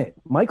Bennet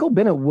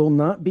will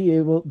not be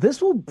able.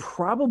 This will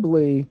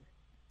probably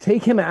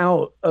take him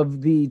out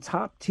of the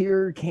top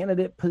tier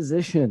candidate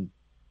position.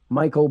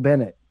 Michael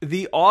Bennet.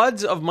 The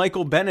odds of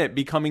Michael Bennet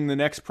becoming the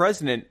next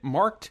president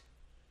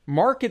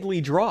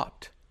markedly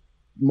dropped.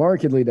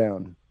 Markedly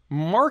down.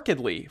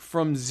 Markedly,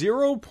 from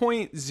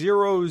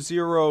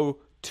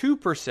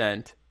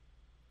 0.002%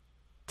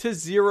 to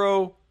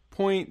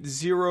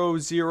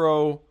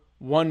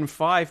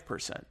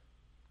 0.0015%.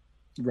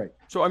 Right.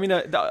 So, I mean,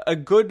 a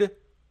good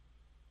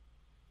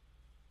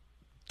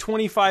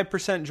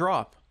 25%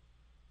 drop.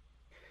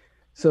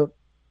 So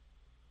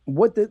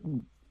what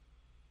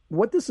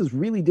this is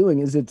really doing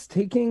is it's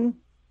taking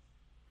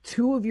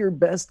 2 of your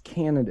best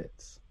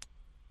candidates.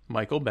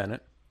 Michael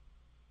Bennet.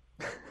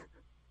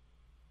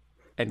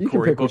 and You can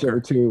Cory pick whichever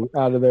Booker. two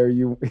out of there.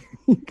 You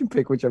can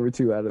pick whichever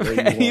two out of there.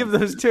 Any of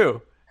those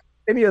two.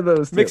 Any of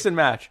those two. Mix and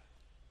match.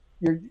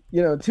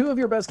 Two of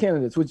your best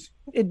candidates, which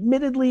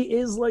admittedly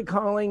is like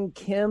calling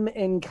Kim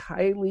and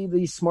Kylie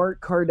the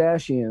smart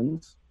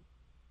Kardashians.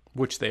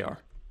 Which they are.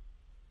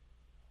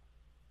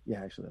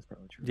 Yeah, actually, that's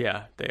probably true.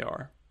 Yeah, they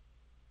are.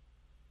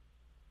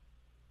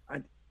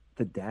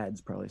 The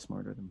dad's probably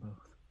smarter than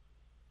both.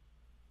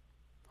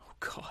 Oh,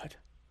 God.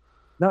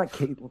 Not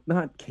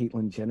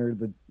Caitlyn Jenner.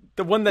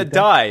 The one that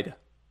died.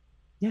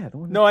 Yeah, the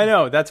one. No, I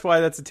know. That's why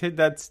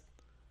that's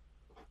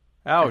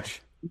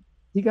ouch.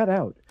 He got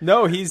out.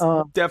 No, he's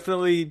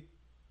definitely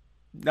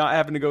not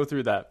having to go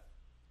through that.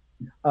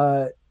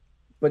 But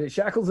it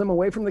shackles them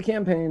away from the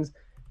campaigns,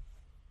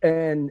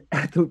 and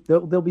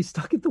they'll be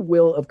stuck at the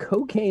will of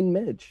Cocaine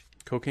Mitch.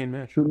 Cocaine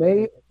Mitch. Who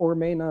may or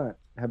may not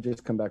have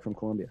just come back from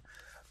Colombia.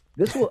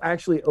 This will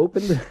actually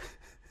open the...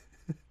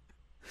 I'm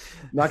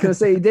not going to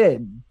say he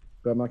did,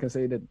 but I'm not going to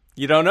say he did.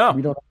 You don't know.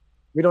 We don't know.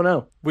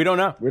 We don't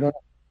know. We don't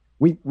know.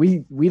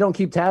 We don't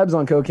keep tabs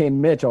on Cocaine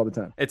Mitch all the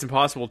time. It's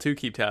impossible to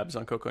keep tabs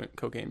on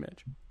Cocaine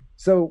Mitch.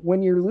 So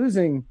when you're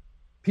losing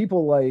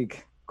people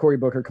like Cory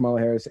Booker, Kamala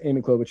Harris,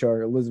 Amy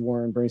Klobuchar, Liz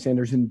Warren, Bernie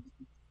Sanders, and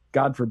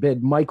God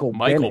forbid, Michael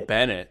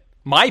Bennett.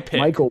 My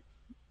pick.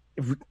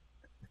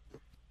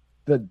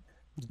 The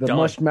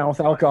mush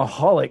mouth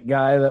alcoholic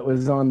guy that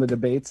was on the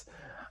debates.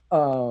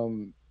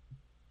 When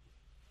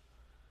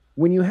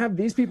you have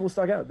these people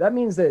stuck out, that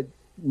means that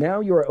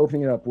now you are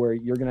opening it up where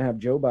you're going to have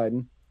Joe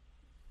Biden,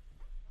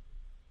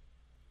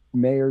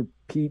 Mayor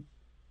Pete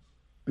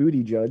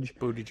Buttigieg,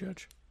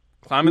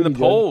 climbing the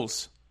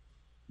polls,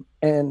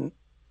 and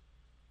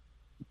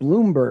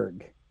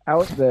Bloomberg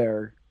out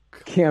there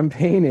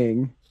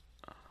campaigning.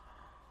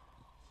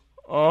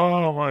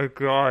 Oh my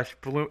gosh,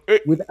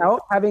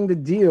 without having to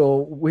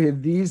deal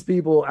with these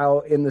people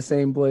out in the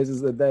same places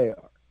that they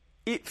are.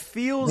 It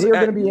feels they're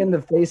going to be in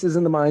the faces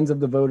and the minds of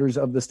the voters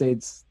of the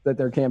states that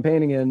they're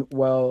campaigning in,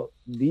 while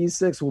these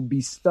 6 will be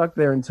stuck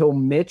there until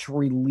Mitch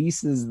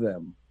releases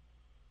them.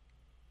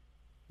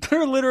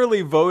 They're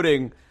literally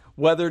voting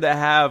whether to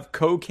have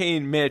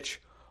Cocaine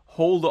Mitch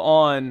hold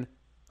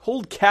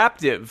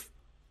captive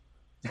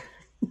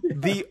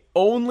the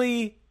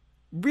only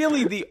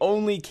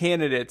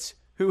candidates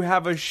who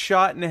have a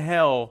shot in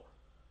hell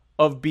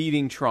of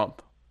beating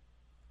Trump.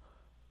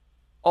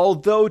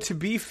 Although, to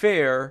be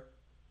fair,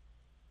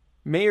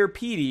 Mayor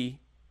Petey,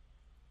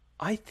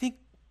 I think,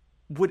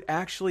 would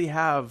actually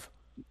have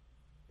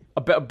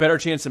a better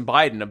chance than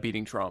Biden of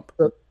beating Trump.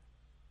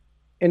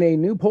 In a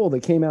new poll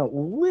that came out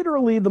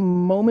literally the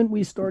moment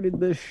we started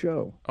this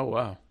show. Oh,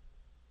 wow.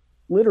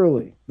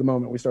 Literally the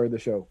moment we started the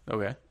show.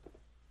 Okay.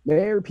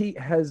 Mayor Pete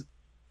has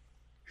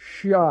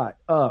shot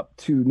up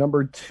to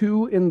number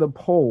 2 in the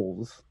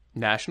polls.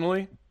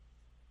 Nationally.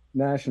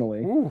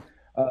 To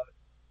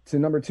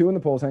number 2 in the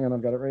polls. Hang on,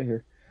 I've got it right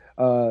here.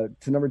 To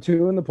number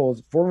 2 in the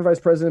polls. Former Vice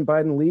President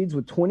Biden leads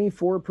with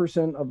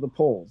 24% of the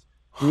polls.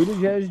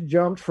 Buttigieg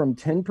jumped from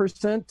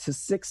 10% to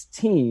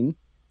 16%.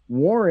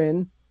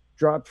 Warren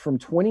dropped from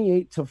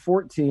 28 to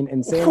 14,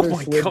 and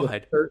Sanders slid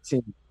to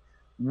 13.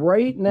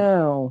 Right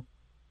now,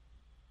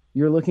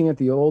 you're looking at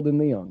the old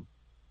and the young.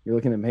 You're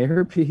looking at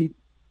Mayor Pete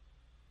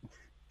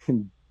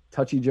and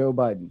Touchy Joe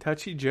Biden.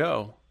 Touchy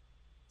Joe,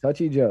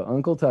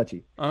 Uncle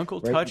Touchy.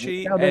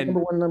 Touchy, now they're number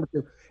 1 and number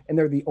 2, and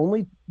they're the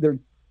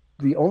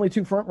only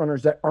 2 front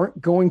runners that aren't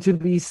going to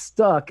be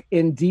stuck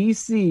in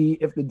D.C.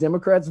 if the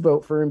Democrats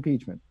vote for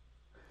impeachment.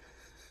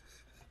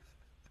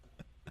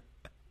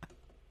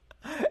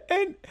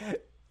 And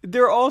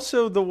they're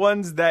also the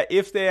ones that,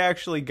 if they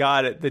actually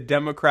got it, the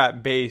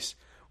Democrat base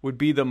would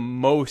be the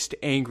most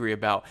angry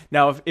about.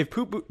 Now, if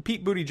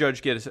Pete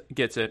Buttigieg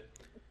gets it,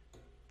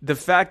 the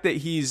fact that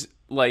he's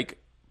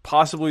like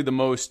possibly the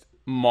most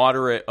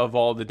moderate of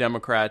all the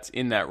Democrats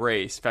in that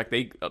race, in fact,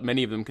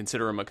 many of them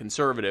consider him a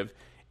conservative,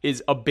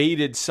 is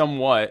alleviated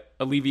somewhat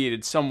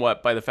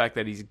by the fact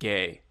that he's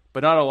gay,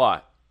 but not a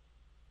lot,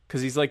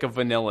 because he's like a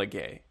vanilla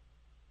gay.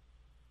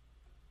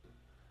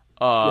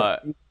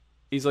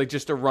 He's like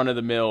just a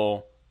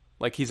run-of-the-mill,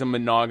 like he's a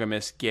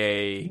monogamous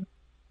gay.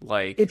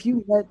 Like if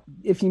you met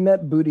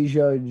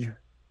Buttigieg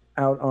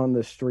out on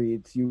the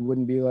streets, you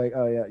wouldn't be like,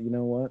 oh yeah, you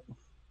know what?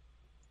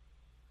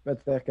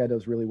 That guy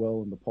does really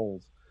well in the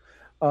polls.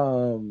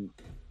 You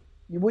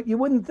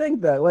wouldn't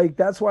think that. Like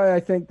that's why I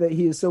think that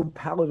he is so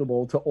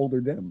palatable to older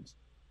Dems.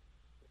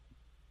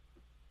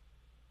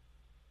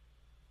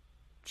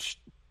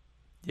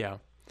 Yeah.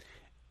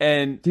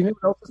 And do you know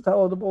what else is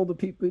palatable to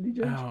Pete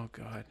Buttigieg? Oh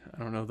God, I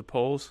don't know, the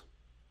polls.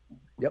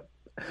 Yep.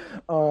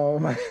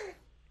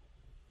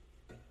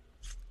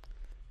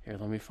 Here,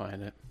 let me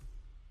find it.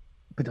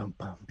 There we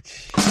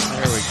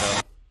go.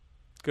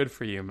 Good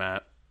for you,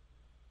 Matt.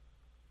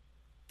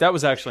 That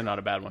was actually not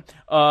a bad one.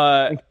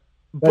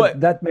 But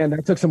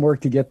that took some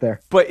work to get there.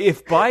 But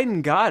if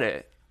Biden got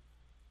it,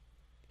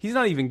 he's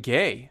not even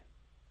gay.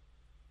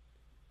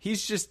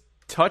 He's just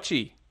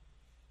touchy.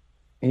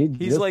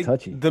 He's like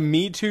touchy. The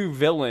Me Too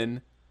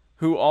villain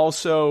who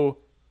also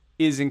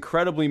is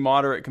incredibly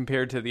moderate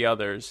compared to the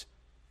others.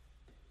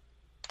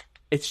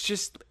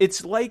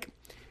 it's like,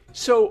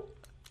 so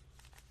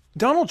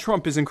Donald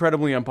Trump is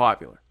incredibly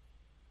unpopular.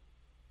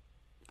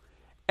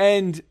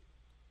 And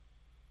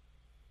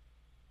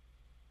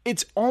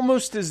it's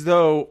almost as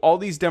though all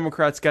these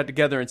Democrats got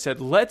together and said,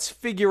 let's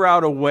figure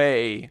out a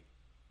way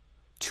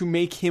to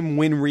make him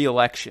win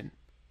re-election.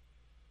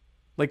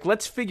 Like,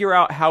 let's figure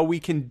out how we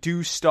can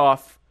do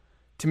stuff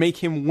to make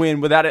him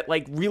win without it,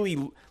 like,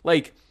 really,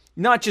 like,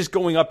 not just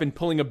going up and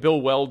pulling a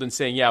Bill Weld and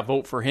saying, yeah,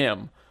 vote for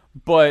him,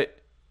 but,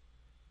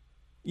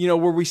 you know,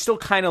 where we still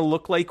kind of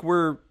look like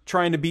we're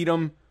trying to beat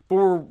him, but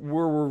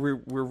we're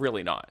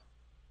really not.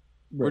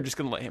 Right. We're just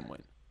going to let him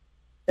win.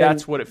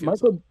 That's what it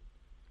feels like.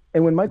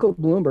 And when Michael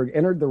Bloomberg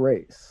entered the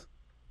race,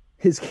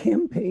 his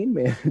campaign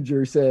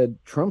manager said,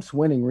 Trump's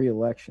winning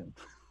re-election.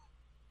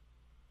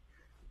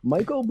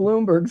 Michael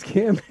Bloomberg's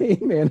campaign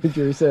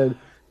manager said,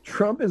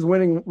 Trump is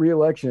winning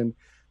re-election.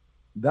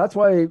 That's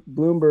why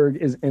Bloomberg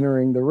is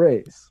entering the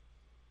race.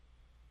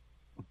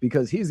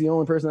 Because he's the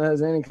only person that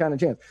has any kind of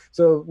chance.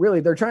 So really,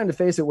 they're trying to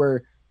face it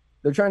where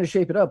they're trying to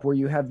shape it up where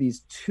you have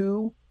these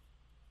two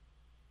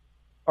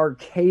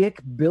archaic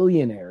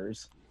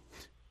billionaires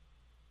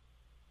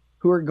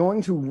who are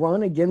going to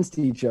run against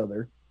each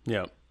other.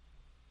 Yeah.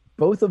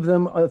 Both of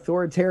them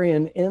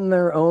authoritarian in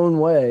their own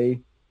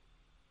way.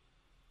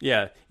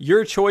 Yeah.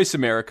 Your choice,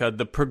 America,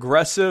 the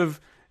progressive,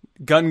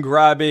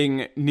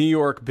 gun-grabbing New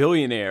York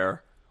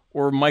billionaire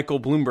or Michael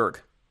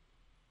Bloomberg.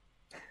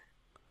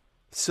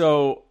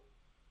 So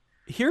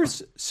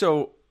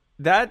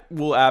that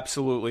will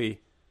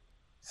absolutely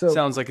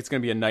sounds like it's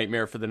going to be a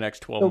nightmare for the next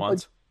 12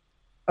 months.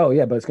 Oh,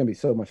 yeah, but it's going to be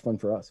so much fun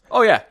for us.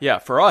 Oh, yeah. Yeah.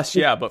 For us,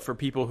 yeah. But for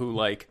people who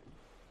like...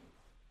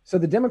 So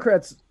the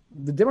Democrats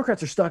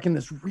are stuck in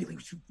this really,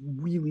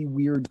 really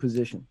weird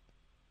position.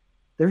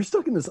 They're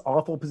stuck in this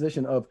awful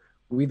position of,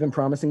 we've been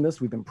promising this,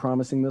 we've been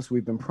promising this,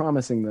 we've been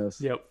promising this.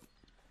 Yep.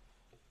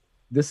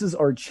 This is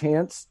our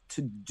chance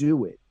to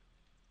do it.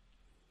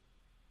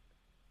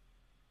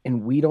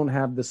 And we don't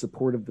have the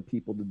support of the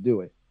people to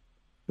do it.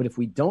 But if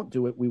we don't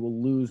do it, we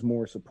will lose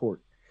more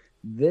support.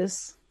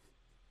 This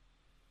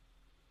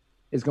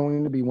is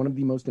going to be one of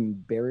the most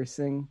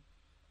embarrassing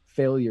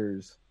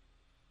failures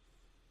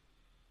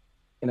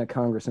in a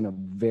Congress in a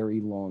very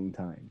long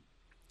time.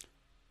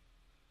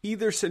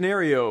 Either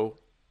scenario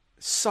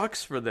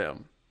sucks for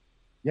them.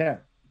 Yeah,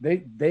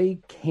 they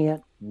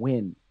can't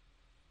win.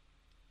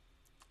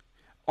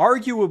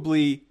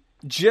 Arguably,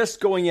 just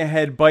going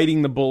ahead,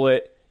 biting the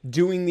bullet,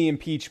 doing the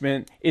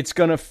impeachment, it's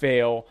going to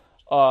fail.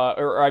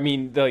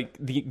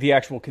 The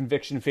actual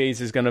conviction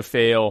phase is going to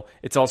fail.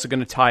 It's also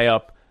going to tie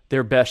up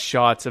their best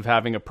shots of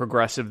having a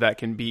progressive that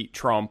can beat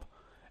Trump.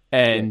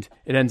 And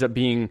it ends up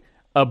being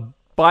a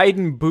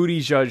Biden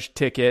Buttigieg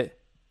ticket.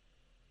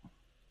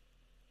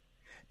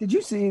 Did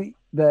you see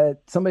that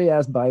somebody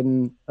asked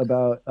Biden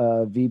about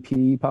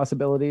VP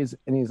possibilities?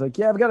 And he's like,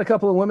 yeah, I've got a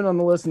couple of women on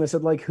the list. And they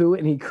said, like, who?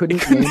 And he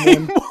couldn't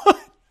name them.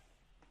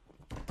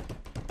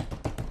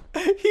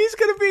 He's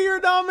going to be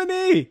your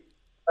nominee.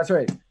 That's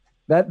right.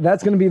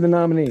 That's going to be the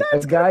nominee. A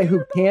guy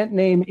who can't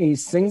name a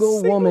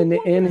single woman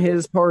in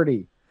his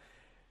party.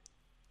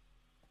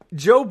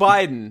 Joe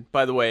Biden,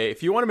 by the way,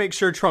 if you want to make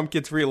sure Trump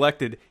gets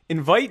reelected,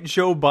 invite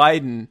Joe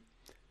Biden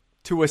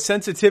to a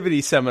sensitivity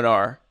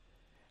seminar,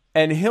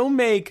 and he'll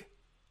make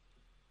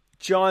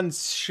John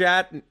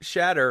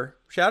Shatter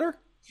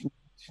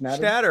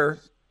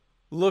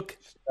look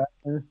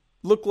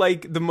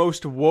like the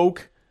most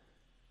woke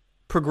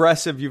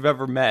progressive you've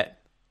ever met.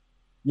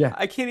 Yeah,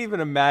 I can't even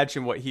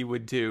imagine what he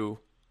would do.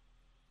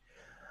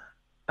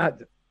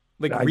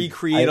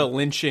 Recreate a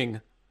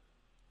lynching.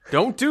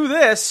 Don't do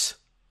this.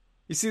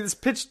 You see this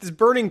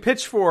burning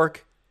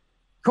pitchfork.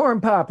 Corn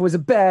Pop was a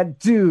bad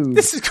dude.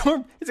 This is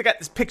Corn. I got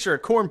this picture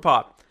of Corn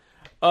Pop.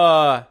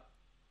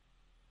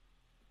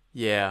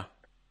 Yeah.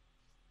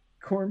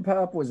 Corn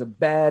Pop was a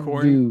bad dude.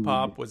 Corn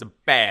Pop was a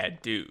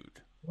bad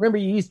dude. Remember,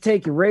 you used to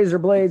take your razor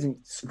blades and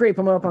scrape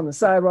them up on the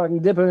sidewalk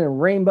and dip them in a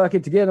rain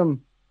bucket to get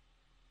them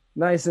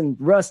nice and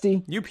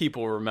rusty. You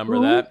people remember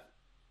that.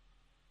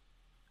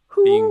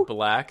 Being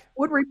black.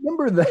 Would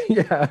remember that,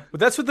 yeah. But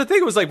that's what the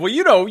thing was like. Well,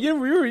 you know,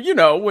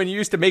 when you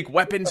used to make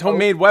weapons,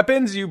 homemade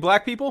weapons, you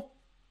black people.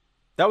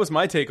 That was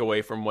my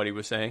takeaway from what he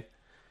was saying.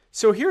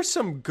 So here's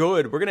some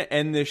good. We're going to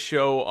end this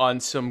show on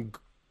some,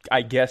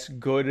 I guess,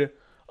 good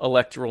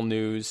electoral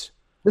news.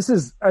 This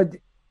is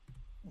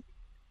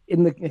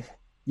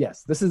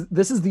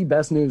this is the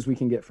best news we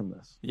can get from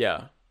this.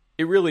 Yeah,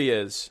 it really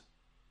is.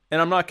 And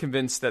I'm not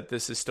convinced that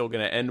this is still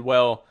going to end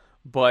well.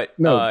 But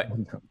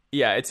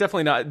yeah, it's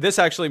definitely not. This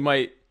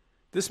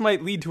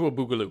might lead to a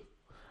boogaloo.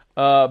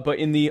 But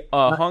in the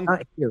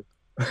not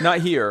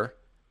here,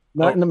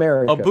 not in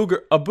America,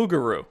 a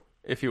boogaroo,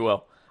 if you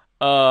will.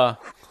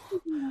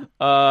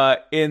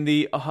 In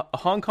the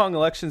Hong Kong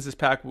elections this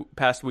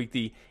past week,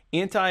 the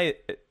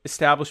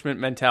anti-establishment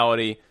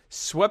mentality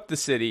swept the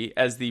city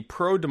as the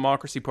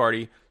pro-democracy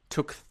party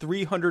took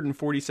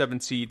 347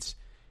 seats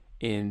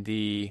in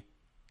the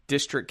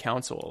district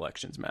council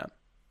elections, Matt.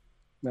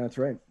 That's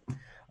right.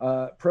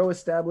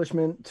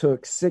 Pro-establishment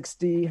took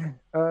 60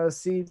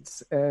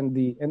 seats, and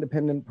the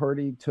Independent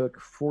Party took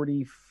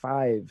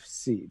 45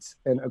 seats.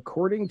 And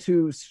according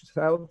to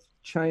South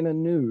China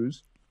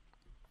News,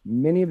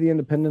 many of the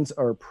independents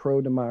are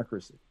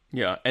pro-democracy.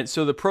 Yeah, and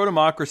so the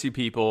pro-democracy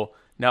people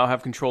now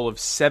have control of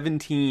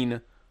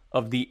 17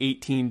 of the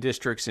 18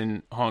 districts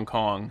in Hong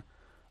Kong,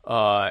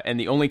 and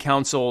the only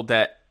council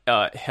that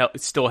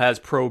still has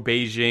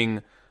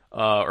pro-Beijing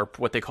or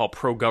what they call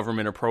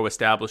pro-government or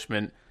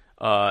pro-establishment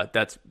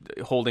that's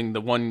holding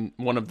the one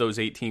of those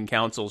 18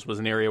 councils was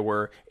an area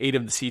where 8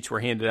 of the seats were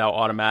handed out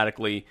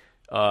automatically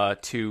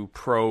to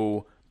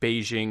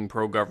pro-Beijing,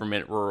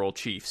 pro-government rural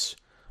chiefs.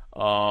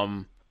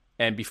 And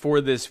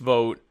before this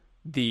vote,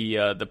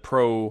 the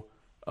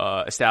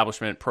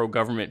pro-establishment,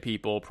 pro-government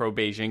people,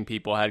 pro-Beijing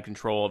people had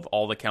control of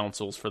all the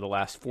councils for the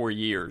last 4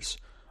 years.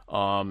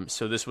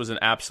 So this was an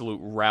absolute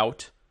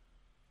rout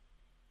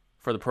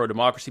for the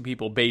pro-democracy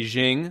people.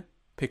 Beijing,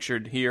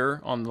 pictured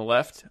here on the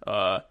left,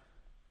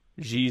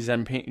 Xi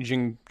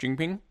Jinping,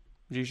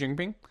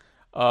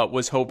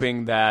 was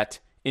hoping that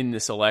in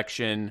this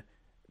election,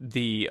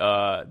 the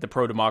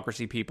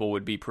pro-democracy people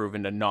would be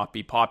proven to not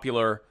be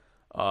popular.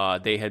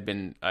 They had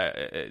been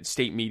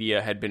state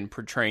media had been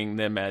portraying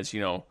them as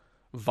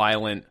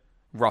violent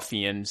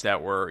ruffians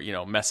that were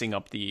messing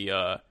up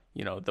the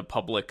the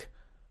public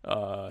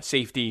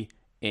safety,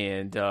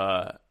 and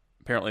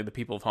apparently the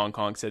people of Hong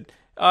Kong said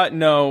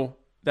no,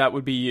 that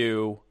would be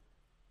you,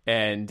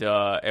 and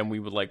we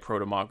would like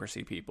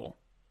pro-democracy people.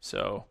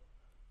 So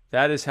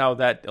that is how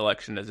that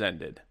election has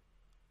ended.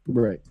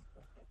 Right.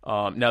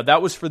 Now,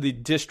 that was for the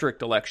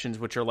district elections,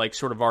 which are like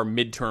sort of our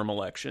midterm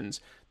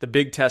elections. The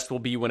big test will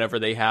be whenever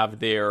they have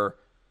their,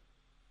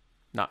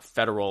 not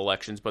federal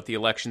elections, but the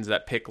elections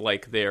that pick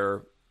like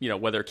their,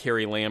 whether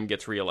Carrie Lam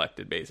gets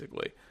reelected,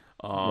 basically.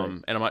 Right.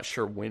 And I'm not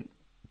sure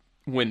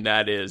when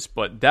that is,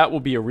 but that will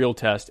be a real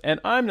test. And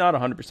I'm not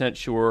 100%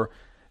 sure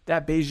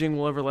that Beijing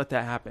will ever let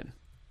that happen.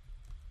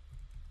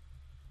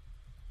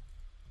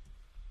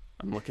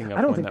 I'm looking up.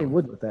 I don't think they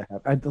would let that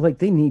happen.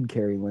 They need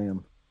Carrie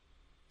Lam.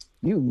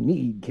 You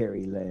need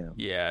Carrie Lam.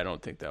 Yeah, I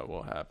don't think that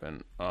will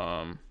happen.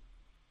 Let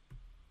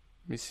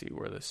me see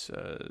where this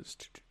says.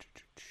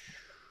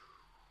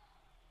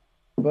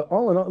 But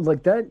all in all,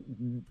 that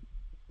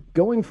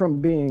going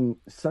from being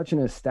such an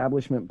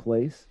establishment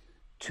place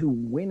to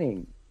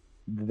winning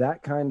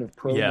that kind of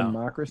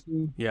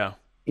pro-democracy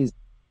is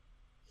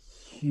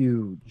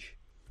huge.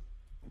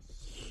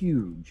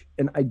 Huge.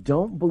 And I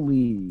don't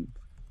believe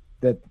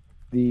that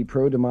the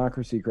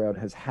pro-democracy crowd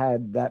has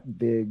had that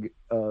big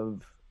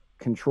of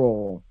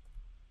control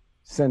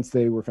since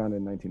they were founded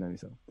in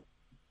 1997.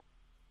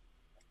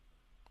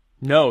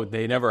 No,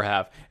 they never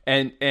have.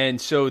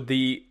 And so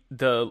the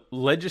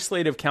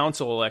legislative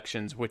council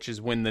elections, which is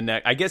when the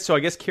next, I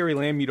guess Carrie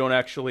Lam, you don't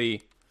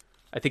actually,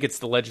 I think it's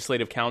the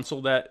legislative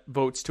council that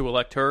votes to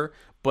elect her,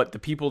 but the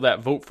people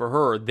that vote for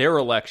her, their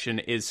election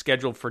is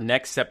scheduled for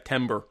next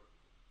September.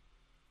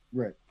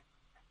 Right.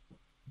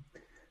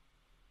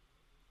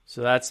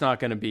 So that's not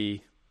going to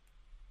be,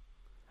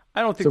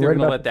 I don't think they're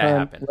going to let that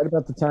happen. Right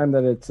about the time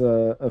that it's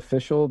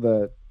official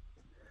that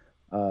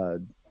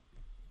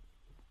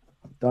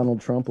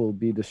Donald Trump will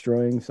be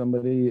destroying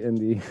somebody in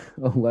the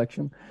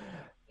election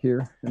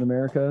here in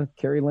America,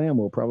 Carrie Lam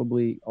will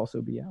probably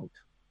also be out.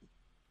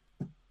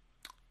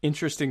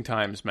 Interesting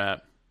times,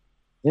 Matt.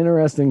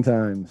 Interesting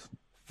times.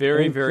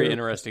 Very, very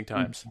interesting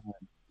times.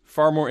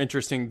 Far more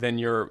interesting than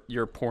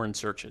your porn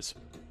searches.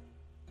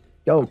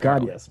 Oh,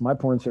 God, yes. My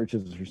porn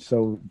searches are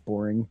so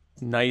boring.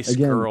 Nice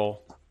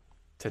girl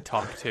to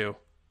talk to.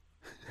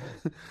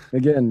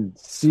 Again,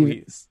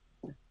 Steven,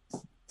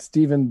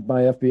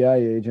 my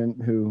FBI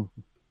agent, who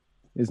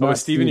is not. Oh, is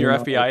Steven your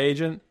FBI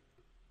agent?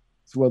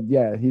 Well,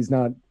 yeah, he's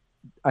not.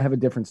 I have a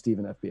different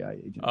Steven FBI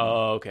agent.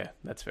 Oh, okay.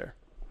 That's fair.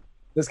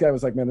 This guy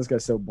was like, man, this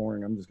guy's so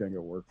boring. I'm just going to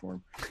go work for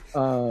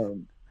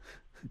him.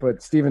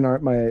 But Steven,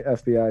 my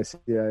FBI,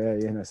 CIA,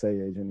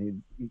 NSA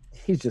agent,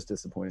 he's just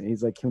disappointed.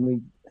 He's like,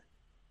 do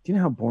you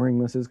know how boring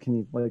this is? Can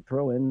you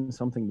throw in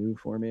something new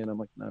for me? And I'm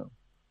like, no,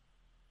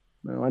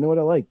 I know what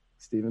I like,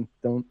 Steven.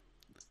 Don't.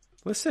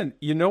 Listen,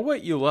 you know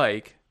what you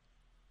like,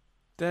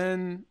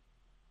 then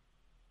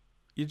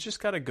you just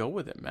got to go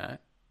with it,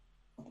 Matt.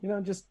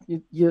 Just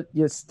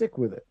you stick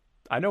with it.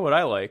 I know what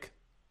I like,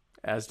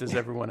 as does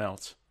everyone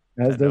else.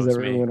 As does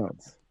everyone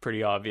else.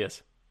 Pretty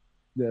obvious.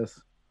 Yes.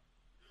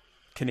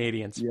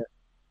 Canadians. Yeah.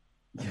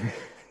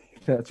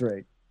 That's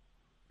right.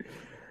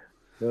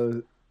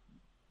 Those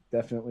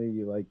definitely,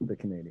 you like the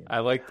Canadians. I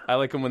like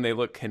them when they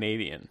look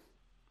Canadian,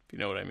 if you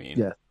know what I mean.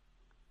 Yeah.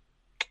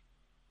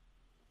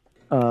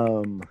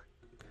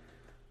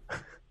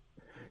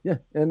 Yeah,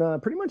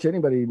 and pretty much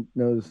anybody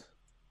knows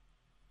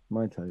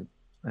my type,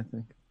 I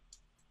think.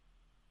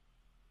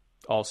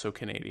 Also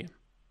Canadian.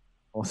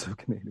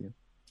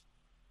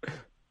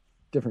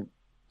 Different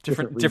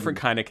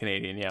kind of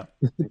Canadian, yeah.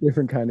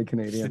 Different kind of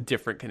Canadian. Just a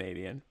different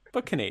Canadian,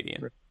 but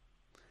Canadian.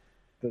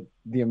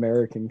 The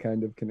American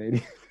kind of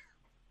Canadian.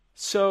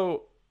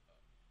 So,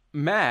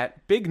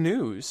 Matt, big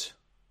news.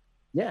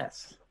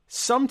 Yes.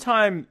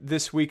 sometime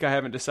this week. I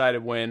haven't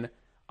decided when.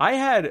 I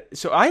had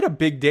a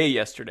big day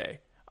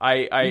yesterday. I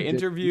You had a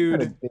interviewed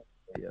big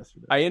day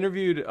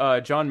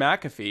yesterday. John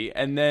McAfee,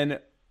 and then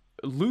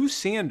Lou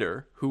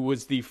Sander, who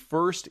was the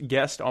first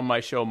guest on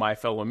my show, My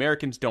Fellow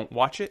Americans. Don't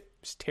watch it.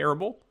 It's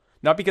terrible.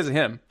 Not because of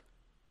him.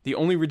 The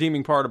only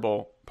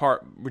redeemable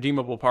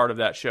part of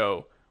that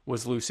show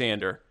was Lou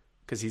Sander,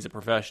 because he's a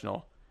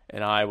professional.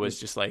 And I was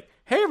just like,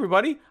 hey,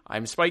 everybody,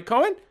 I'm Spike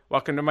Cohen.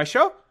 Welcome to my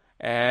show.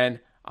 And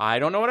I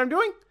don't know what I'm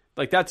doing.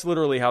 Like, that's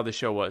literally how the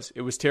show was.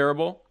 It was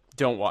terrible.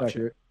 Don't watch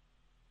it.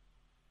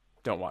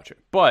 Don't watch it.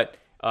 But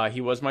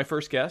he was my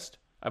first guest.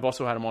 I've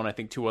also had him on, I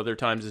think, 2 other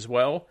times as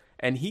well.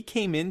 And he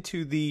came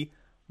into the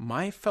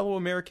My Fellow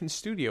American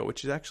studio,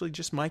 which is actually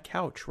just my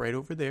couch right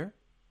over there.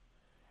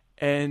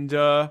 And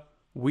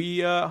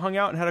we hung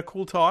out and had a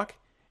cool talk.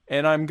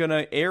 And I'm going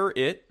to air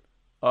it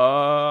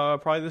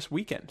probably this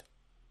weekend.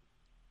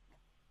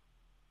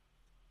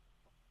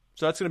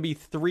 So that's going to be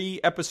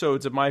 3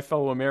 episodes of My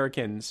Fellow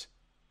Americans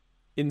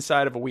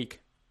inside of a week.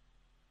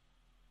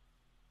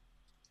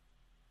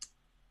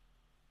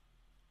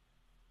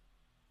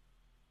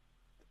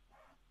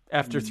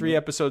 After 3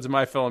 episodes of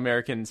My Fellow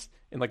Americans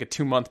in like a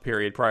 2-month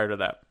period prior to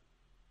that.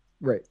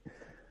 Right.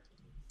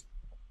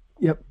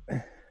 Yep.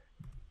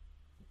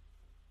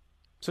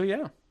 So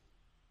yeah.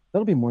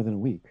 That'll be more than a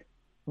week.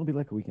 It'll be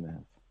like a week and a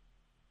half.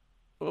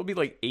 It'll be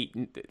like 8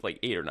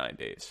 or 9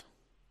 days.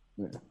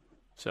 Yeah.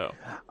 So.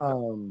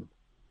 Um.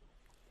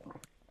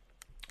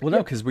 Well,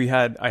 no, because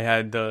I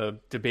had the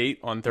debate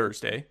on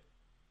Thursday.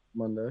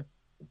 Monday.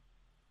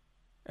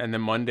 And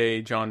then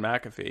Monday, John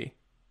McAfee.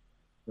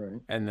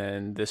 Right. And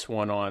then this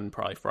one on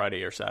probably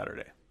Friday or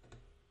Saturday.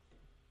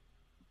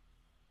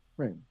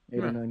 Right.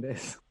 8 or 9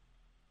 days.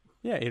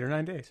 Yeah, 8 or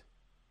 9 days.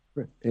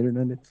 Right. 8 or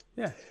 9 days.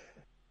 Yeah.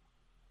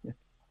 Yeah.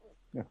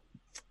 Yeah.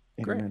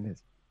 8 Great. or 9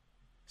 days.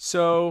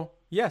 So,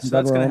 yeah, so Glad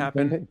that's we're going to on the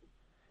same happen.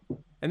 page.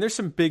 And there's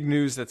some big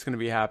news that's going to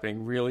be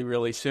happening really,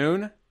 really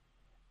soon.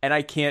 And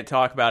I can't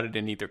talk about it,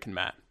 and neither can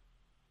Matt.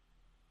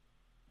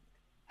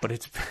 But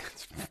it's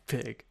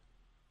big.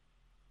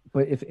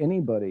 But if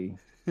anybody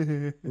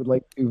would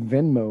like to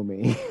Venmo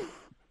me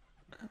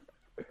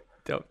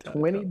Don't.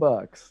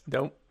 $20,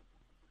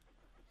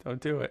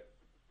 Don't do it.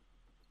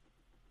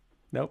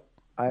 Nope.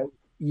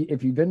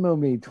 if you Venmo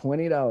me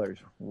 $20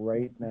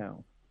 right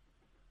now,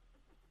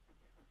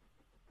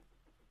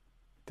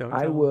 Don't.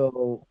 I tell.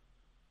 will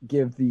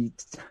give the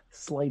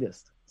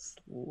slightest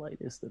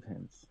of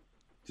hints.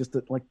 Just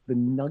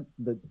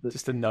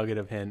Just a nugget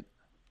of hint.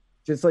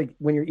 just like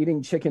when you're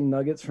eating chicken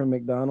nuggets from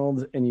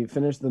McDonald's and you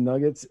finish the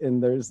nuggets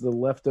and there's the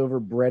leftover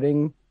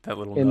breading That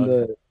little in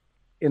nugget.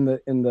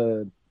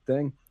 the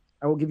thing.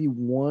 I will give you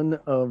one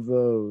of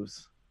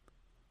those.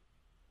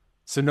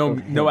 So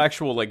no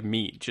actual like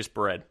meat, just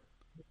bread.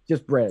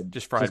 Just bread.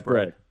 Just fried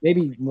bread.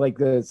 Maybe like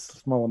the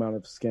small amount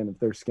of skin, if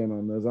there's skin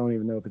on those. I don't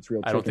even know if it's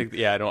real chicken. I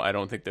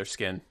don't think they're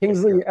skin.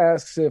 Kingsley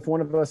asks if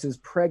one of us is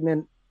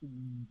pregnant.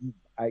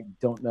 I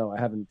don't know. I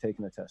haven't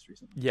taken a test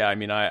recently. Yeah, I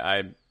mean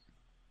I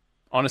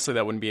honestly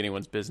that wouldn't be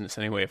anyone's business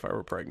anyway if I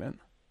were pregnant.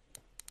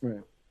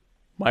 Right.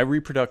 My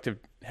reproductive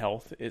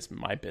health is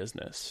my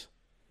business.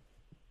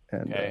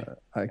 And Okay.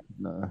 I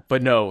can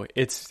But no,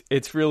 it's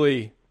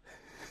really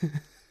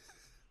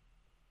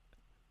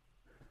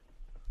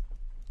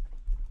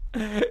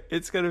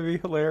it's gonna be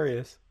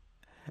hilarious.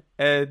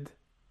 And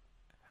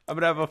we're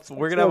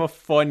gonna have a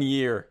fun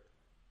year.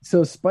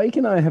 So Spike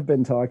and I have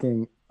been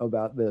talking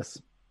about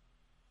this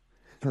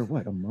for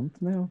what, a month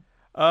now?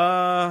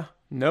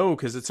 No,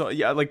 because it's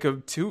like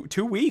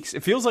 2 weeks.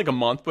 It feels like a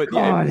month, but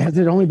God, has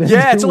it only been?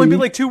 yeah, it's 2 only been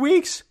weeks? like 2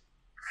 weeks.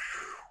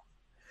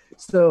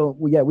 So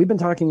yeah, we've been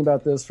talking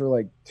about this for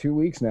like 2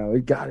 weeks now.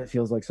 God, it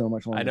feels like so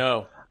much longer. I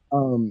know.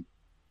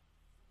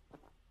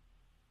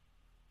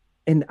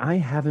 And I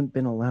haven't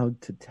been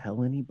allowed to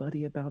tell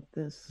anybody about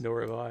this.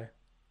 Nor have I.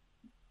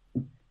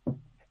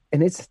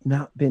 And it's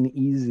not been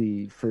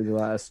easy for the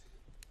last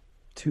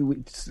 2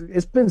 weeks.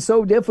 It's been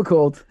so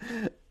difficult.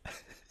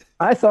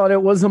 I thought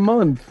it was a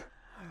month.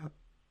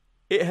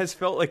 It has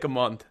felt like a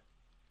month.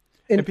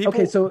 And people-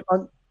 okay, so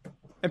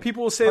And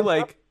people will say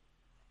like,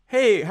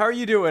 "Hey, how are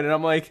you doing?" And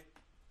I'm like,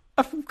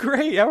 "I'm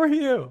great. How are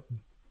you?"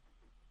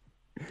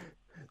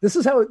 this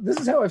is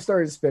how I've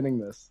started spinning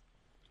this.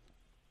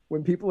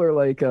 When people are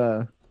like,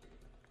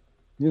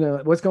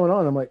 what's going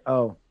on? I'm like,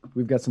 oh,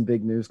 we've got some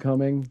big news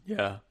coming,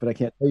 Yeah. but I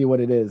can't tell you what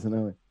it is. And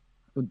I'm like,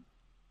 well,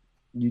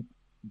 you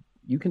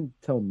can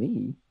tell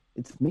me.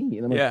 It's me.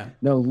 And I'm like, Yeah.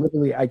 no,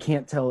 literally, I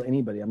can't tell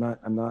anybody. I'm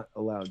not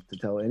allowed to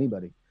tell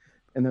anybody.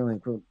 And they're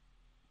like, well,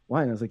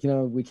 why? And I was like,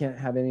 we can't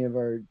have any of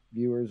our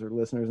viewers or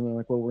listeners. And they're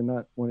like, well, we're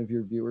not one of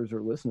your viewers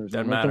or listeners.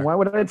 Doesn't I'm like, matter. then why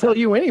would I tell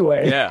you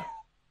anyway? Yeah.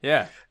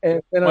 Yeah.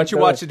 And Why don't you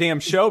watch the damn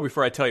show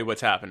before I tell you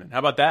what's happening? How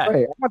about that?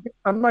 Right.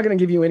 I'm not going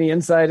to give you any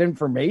inside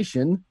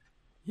information.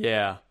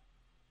 Yeah.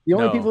 The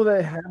only No. people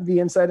that have the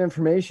inside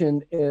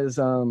information is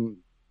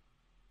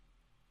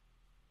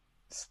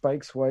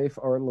Spike's wife,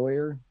 our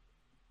lawyer.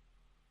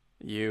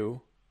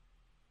 You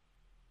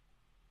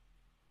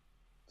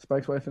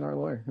Spike's wife and our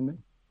lawyer, and me.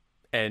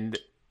 and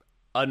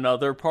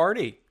another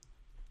party.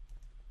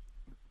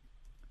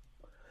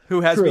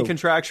 who has me True.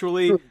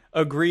 contractually True.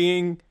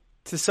 agreeing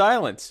to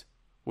silence,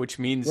 which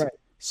means Right.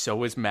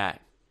 so is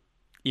Matt.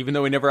 Even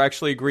though he never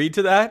actually agreed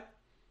to that,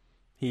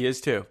 he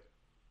is too.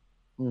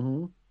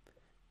 Mm-hmm.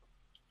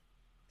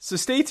 So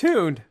stay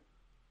tuned.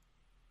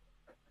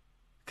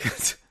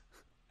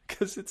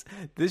 Because it's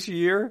this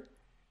year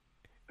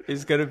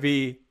is going to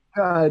be.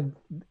 God,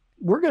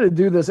 we're gonna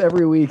do this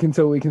every week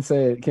until we can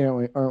say it, can't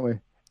we? Aren't we?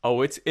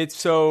 Oh, it's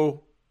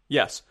so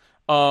yes.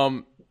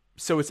 So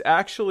it's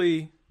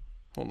actually.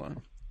 Hold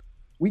on.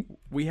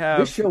 We have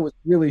This show was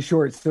really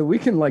short, so we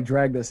can like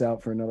drag this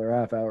out for another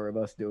half hour of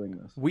us doing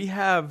this. we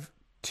have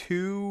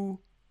two.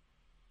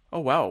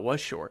 Oh wow, it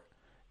was short.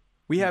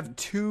 We have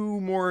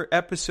 2 more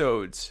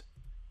episodes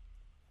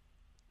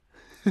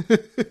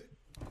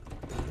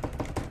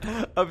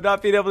of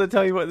not being able to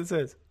tell you what this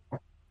is.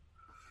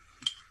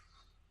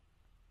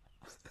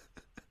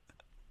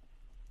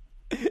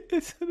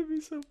 It's gonna be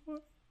so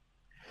fun.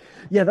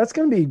 Yeah, that's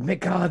gonna be.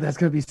 God, that's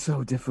gonna be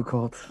so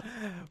difficult.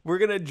 We're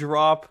gonna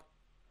drop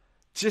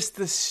just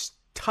the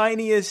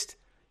tiniest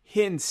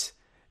hints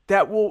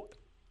that will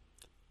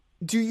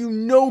do you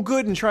no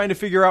good in trying to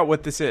figure out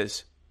what this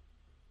is.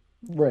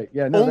 Right?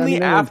 Yeah. No, Only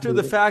no one's after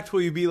the doing it. fact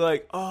will you be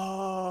like,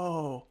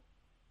 oh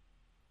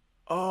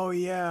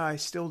yeah, I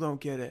still don't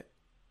get it.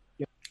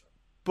 Yeah.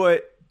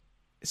 But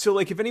so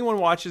like if anyone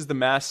watches The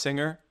Masked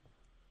Singer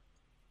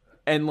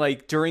and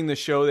like during the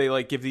show they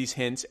like give these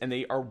hints and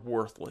they are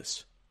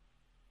worthless.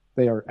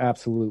 They are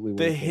absolutely.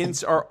 The worthless.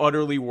 hints are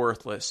utterly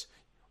worthless.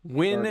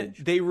 When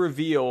Garbage. they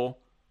reveal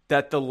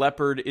that the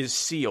leopard is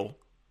Seal,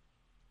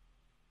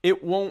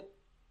 it won't.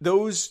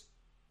 Those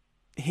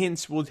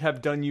hints will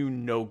have done you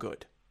no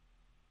good.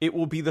 It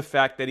will be the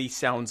fact that he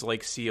sounds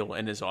like Seal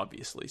and is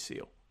obviously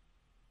Seal.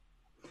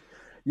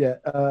 Yeah,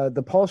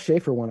 the Paul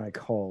Schaefer one I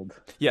called.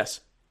 Yes.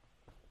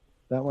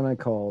 That one I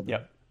called.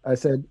 Yep. I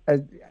said,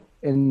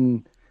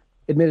 and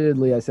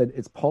admittedly, I said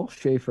it's Paul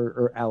Schaefer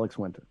or Alex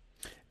Winter.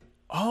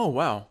 Oh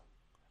wow.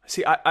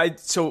 See, I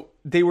so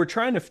they were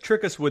trying to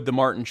trick us with the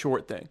Martin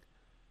Short thing,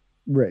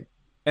 Right.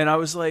 and I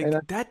was like,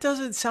 And that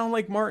doesn't sound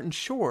like Martin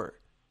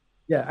Short.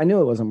 Yeah, I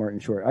knew it wasn't Martin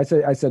Short. I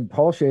said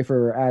Paul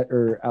Schaefer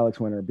or Alex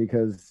Winter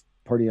because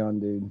Party On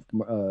Dude,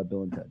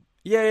 Bill and Ted.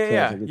 Yeah, So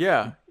I was like,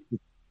 yeah.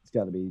 It's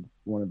got to be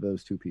one of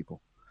those two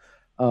people.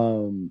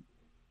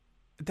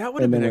 That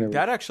would have And then been when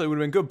that actually would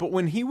have been good. But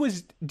when he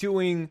was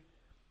doing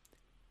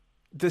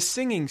the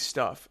singing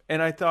stuff,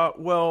 and I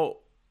thought, well,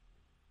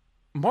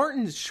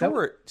 Martin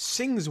Short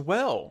sings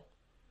well.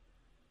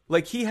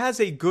 Like he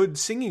has a good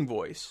singing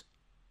voice,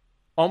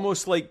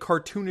 almost like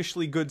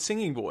cartoonishly good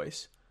singing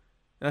voice.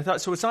 And I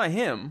thought, so it's not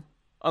him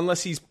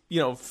unless he's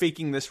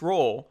faking this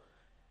role.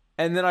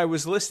 And then I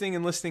was listening,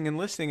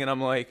 and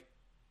I'm like,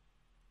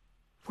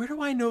 where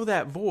do I know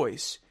that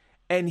voice?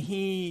 And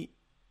he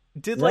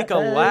did like a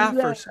laugh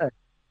or something.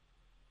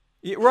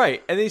 Yeah,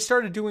 right. And they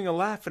started doing a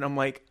laugh, and I'm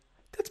like,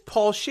 that's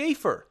Paul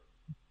Schaefer.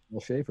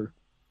 Paul Schaefer.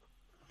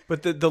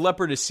 But the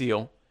leopard is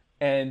Seal.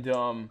 And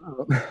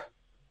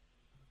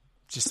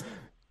just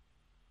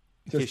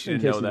in case you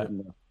didn't know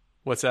that.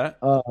 What's that?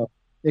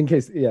 In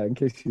case you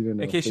didn't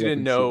know. In case you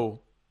didn't know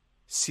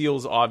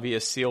Seal's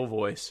obvious Seal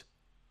voice.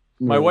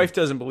 My wife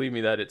doesn't believe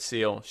me that it's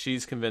Seal.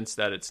 She's convinced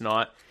that it's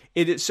not.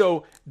 It is,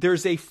 so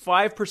there's a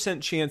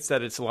 5% chance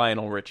that it's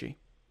Lionel Richie.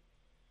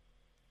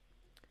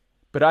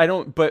 But I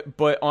don't.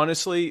 But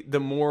honestly, the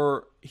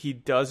more he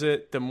does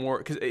it, the more,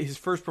 because his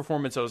first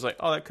performance, I was like,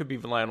 oh, that could be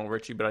Lionel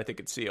Richie, but I think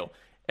it's Seal.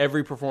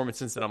 Every performance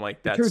since then, I'm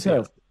like, that's Truth Seal.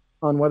 test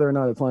on whether or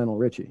not it's Lionel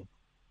Richie.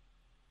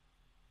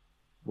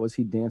 Was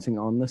he dancing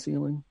on the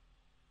ceiling?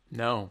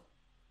 No,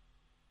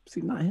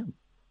 See, not him.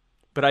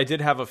 but I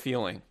did have a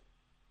feeling.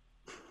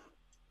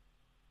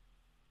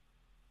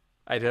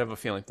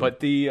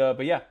 But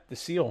yeah, the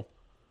Seal,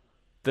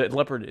 the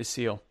leopard is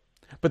Seal.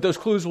 But those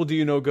clues will do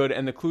you no good,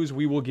 and the clues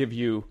we will give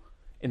you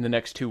in the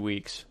next 2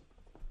 weeks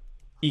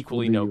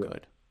equally no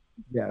good.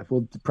 Yeah,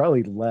 well,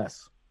 probably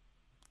less.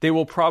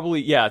 They'll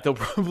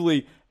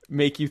probably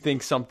make you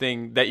think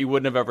something that you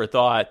wouldn't have ever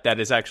thought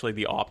that is actually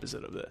the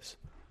opposite of this.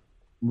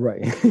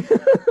 Right.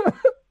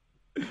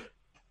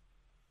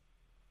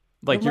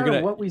 Like no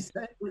matter what we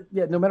say.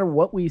 Yeah, no matter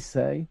what we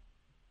say,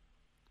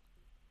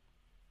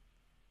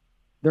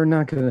 they're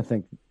not going to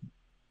think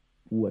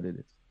what it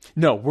is.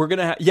 No, we're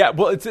gonna.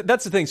 Well,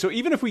 that's the thing. So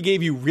even if we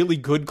gave you really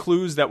good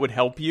clues that would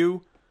help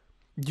you,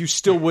 you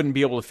still wouldn't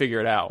be able to figure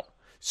it out.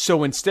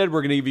 So instead,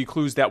 we're gonna give you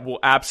clues that will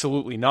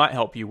absolutely not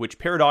help you, which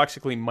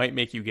paradoxically might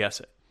make you guess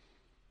it.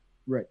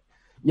 Right.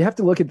 You have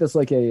to look at this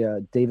like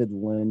a David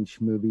Lynch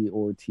movie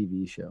or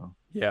TV show.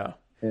 Yeah.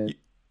 And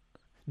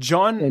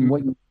John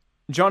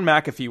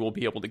McAfee will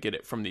be able to get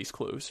it from these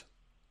clues.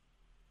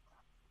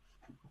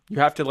 You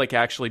have to like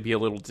actually be a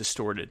little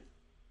distorted.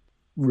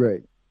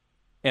 Right.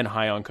 And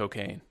high on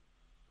cocaine.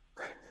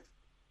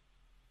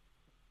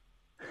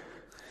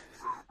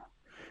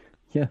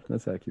 Yeah,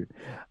 that's accurate.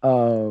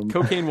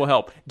 Cocaine will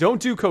help.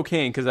 Don't do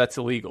cocaine because that's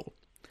illegal.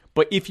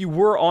 But if you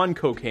were on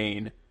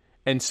cocaine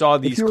and saw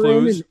these if you're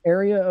clues, in an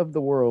area of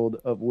the world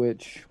of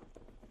which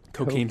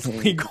cocaine's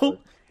legal.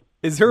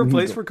 Is there a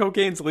place where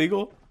cocaine's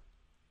legal?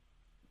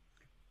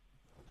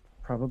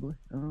 Probably.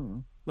 I don't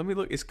know. Let me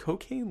look. Is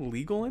cocaine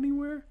legal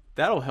anywhere?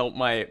 That'll help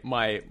my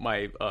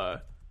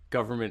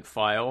government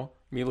file.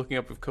 Me looking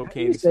up if How do you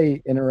cocaine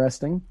say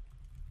interesting?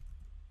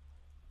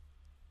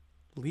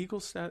 legal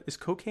stat. Is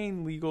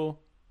cocaine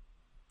legal?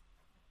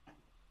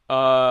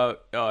 Czechia.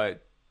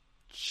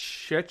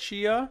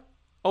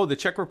 Oh, the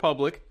Czech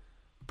Republic,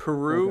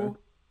 Peru, Okay.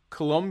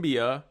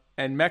 Colombia,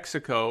 and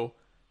Mexico.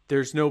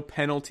 There's no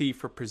penalty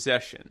for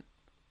possession.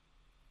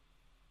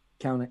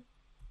 Count it.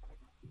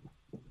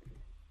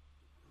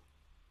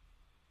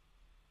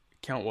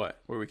 Count what?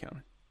 Where are we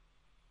counting?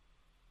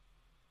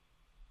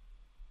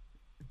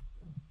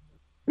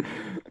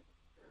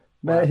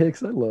 Matt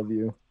Hicks, I love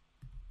you.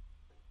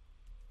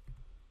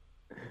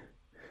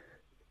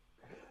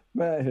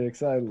 Matt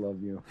Hicks, I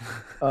love you.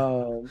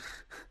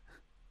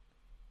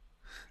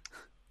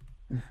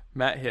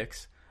 Matt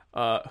Hicks,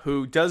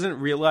 who doesn't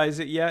realize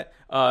it yet.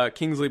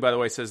 Kingsley, by the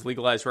way, says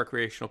legalize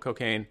recreational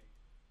cocaine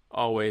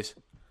always.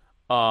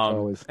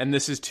 Always. And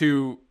this is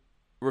two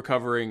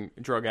recovering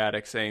drug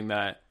addicts saying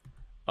that.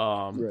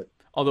 Right.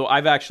 Although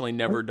I've actually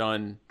never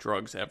done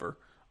drugs ever.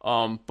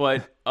 In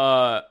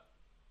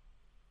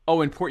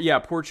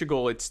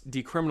Portugal it's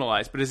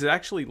decriminalized, but is it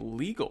actually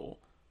legal?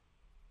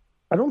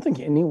 I don't think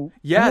any.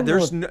 Yeah, I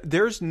don't know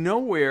there's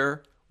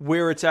nowhere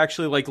where it's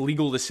actually like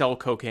legal to sell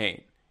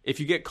cocaine.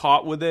 If you get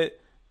caught with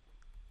it,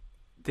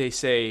 they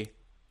say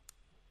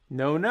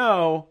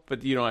no,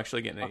 but you don't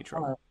actually get in any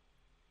trouble.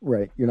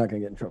 Right, you're not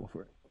going to get in trouble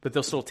for it. But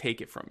they'll still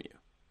take it from you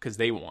because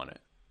they want it.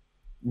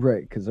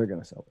 Right, because they're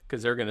going to sell it.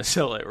 Because they're going to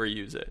sell it or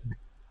use it.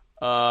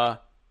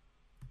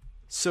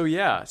 So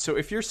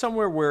if you're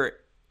somewhere where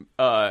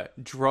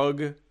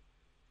drug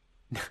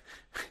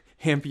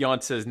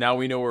Hampion says, now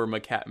we know where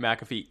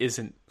McAfee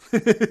isn't.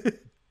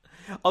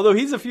 Although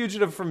he's a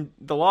fugitive from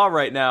the law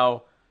right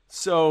now.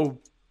 So,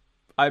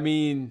 I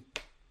mean,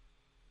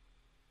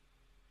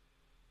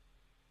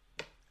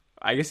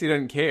 I guess he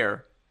doesn't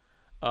care.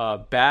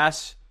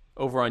 Bass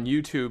over on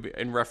YouTube,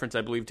 in reference,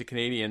 I believe, to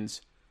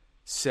Canadians,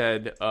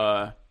 said,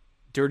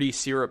 dirty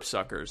syrup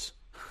suckers.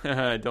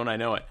 Don't I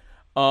know it?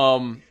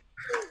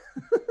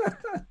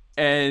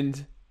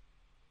 And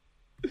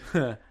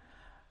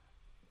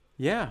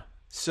yeah.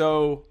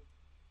 So,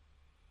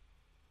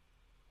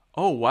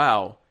 oh,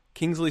 wow.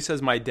 Kingsley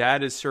says, my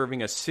dad is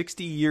serving a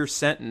 60-year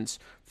sentence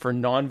for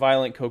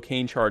nonviolent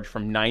cocaine charge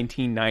from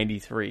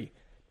 1993.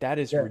 That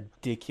is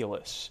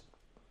ridiculous.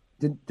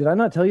 Did I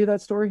not tell you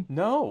that story?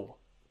 No.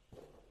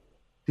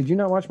 Did you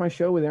not watch my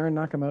show with Aaron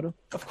Nakamoto?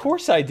 Of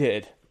course I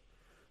did.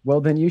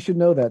 Well, then you should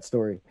know that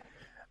story.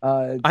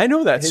 I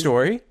know that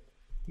story.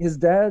 His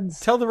dad's...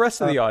 Tell the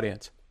rest of the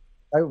audience.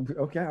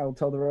 Okay, I'll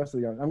tell the rest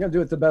of the audience. I'm going to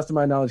do it to the best of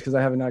my knowledge because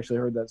I haven't actually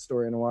heard that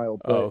story in a while.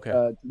 But, okay.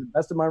 To the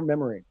best of my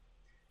memory,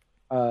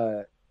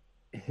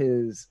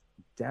 his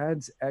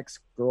dad's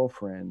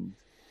ex-girlfriend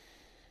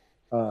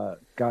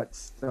got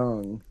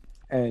stung,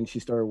 and she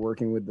started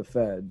working with the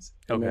feds.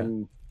 And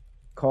then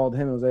called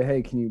him and was like,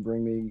 hey, can you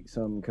bring me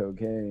some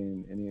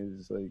cocaine? And he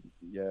was like,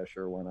 yeah,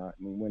 sure, why not?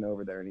 And he went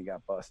over there and he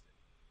got busted.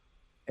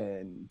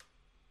 And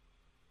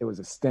it was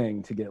a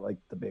sting to get like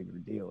the bigger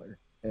dealer.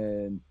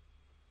 And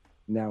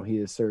now he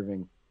is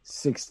serving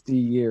 60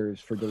 years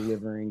for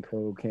delivering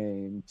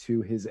cocaine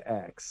to his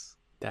ex.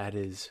 That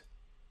is...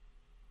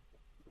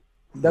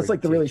 That's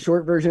like the really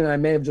short version. I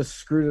may have just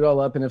screwed it all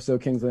up, and if so,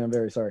 Kingsley, I'm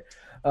very sorry.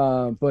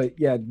 But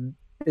yeah,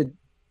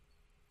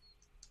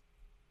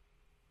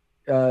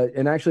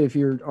 and actually, if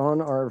you're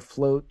on our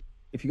Float,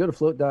 if you go to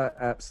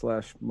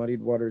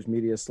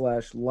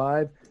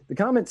float.app/muddiedwatersmedia/live, the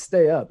comments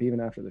stay up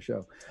even after the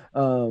show.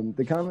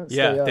 The comments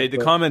stay up. The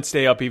comments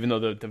stay up even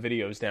though the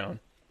video's down.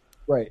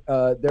 Right.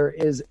 There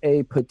is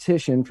a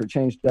petition for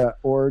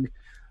change.org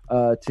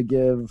to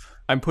give...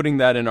 I'm putting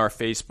that in our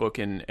Facebook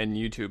and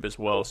YouTube as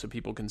well so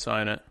people can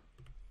sign it.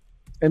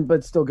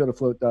 But still go to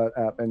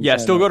float.app. And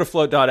still go to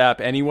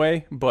float.app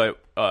anyway, but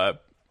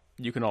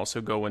you can also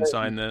go and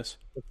sign this.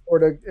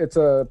 It's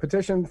a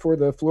petition for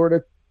the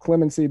Florida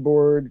Clemency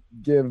Board,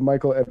 give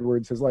Michael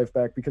Edwards his life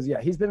back, because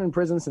he's been in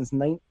prison since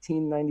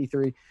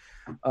 1993.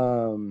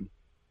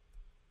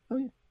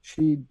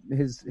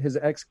 His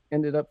ex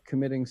ended up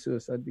committing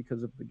suicide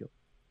because of the guilt.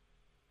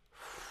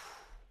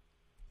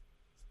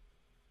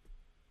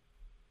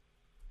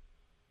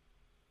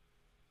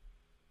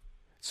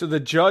 So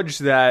the judge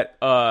that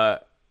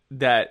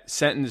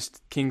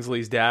sentenced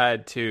Kingsley's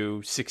dad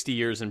to 60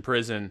 years in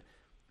prison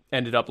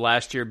ended up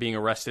last year being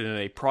arrested in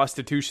a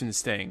prostitution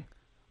sting,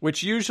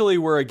 which usually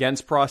we're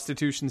against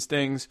prostitution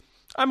stings.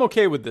 I'm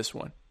okay with this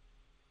one.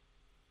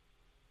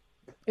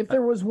 If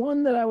there was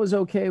one that I was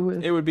okay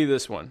with, it would be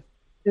this one.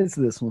 It's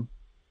this one.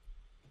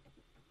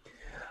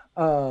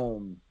 But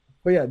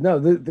yeah, no,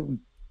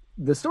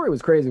 the story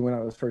was crazy when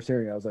I was first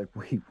hearing it. I was like,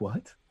 wait,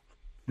 what?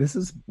 This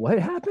is what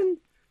happened?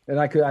 And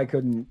I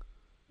couldn't,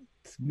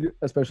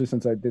 especially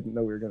since I didn't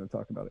know we were going to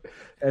talk about it.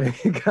 And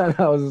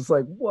I was just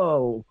like,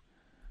 whoa,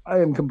 I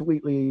am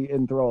completely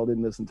enthralled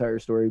in this entire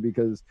story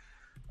because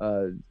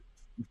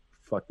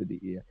fuck the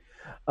DEA.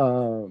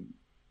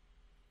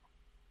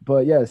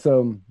 but yeah,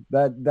 so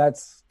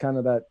that's kind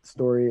of that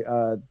story.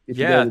 If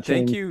you Yeah, go to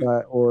thank you.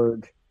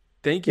 change.org,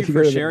 Thank you if you for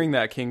go to the, sharing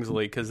that,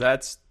 Kingsley, because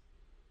that's,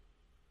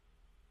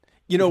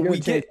 if you go we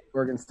to get,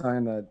 change.org, it's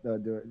time to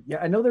do it. Yeah,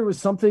 I know there was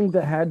something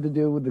that had to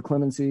do with the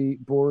clemency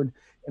board,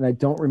 and I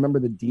don't remember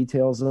the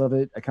details of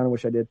it. I kind of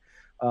wish I did,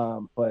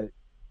 but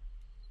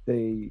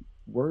they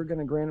were going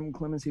to grant him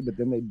clemency, but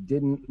then they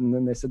didn't, and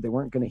then they said they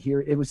weren't going to hear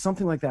it. It was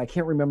something like that. I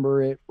can't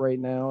remember it right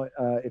now.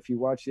 If you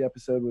watch the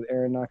episode with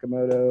Aaron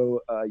Nakamoto,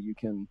 you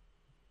can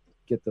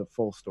get the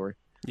full story.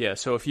 yeah,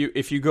 so if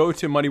you go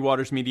to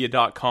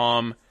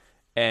muddywatersmedia.com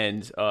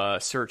and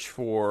search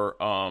for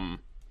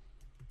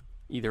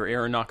either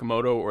Aaron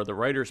Nakamoto or the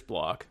writer's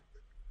block.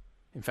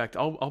 In fact,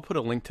 I'll put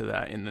a link to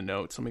that in the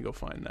notes. Let me go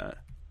find that.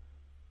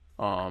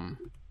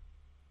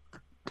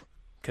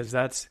 Because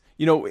that's,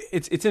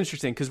 it's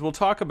interesting because we'll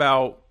talk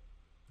about,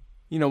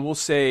 we'll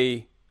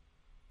say,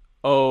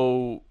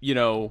 oh,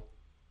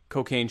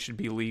 cocaine should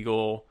be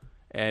legal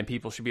and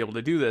people should be able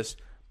to do this.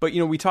 But,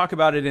 we talk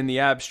about it in the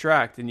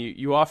abstract, and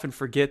you often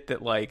forget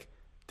that, like,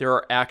 there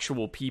are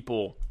actual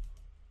people.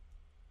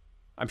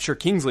 I'm sure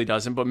Kingsley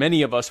doesn't, but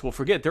many of us will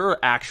forget there are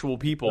actual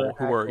people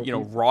who are,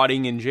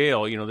 rotting in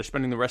jail. They're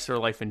spending the rest of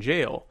their life in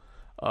jail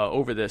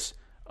over this.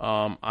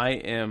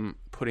 I am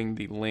putting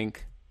the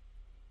link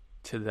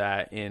to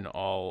that in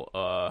all.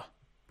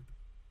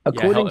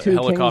 According to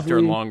helicopter Kingsley,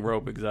 and long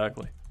rope,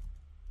 exactly.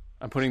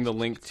 I'm putting the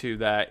link to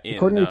that in.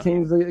 According to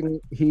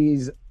Kingsley,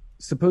 he's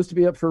supposed to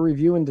be up for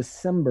review in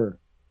December.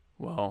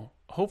 Well,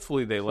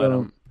 hopefully they let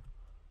him.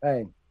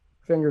 Hey,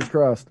 fingers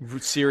crossed.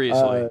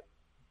 Seriously.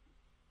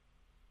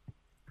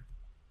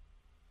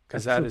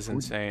 Because that is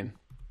insane.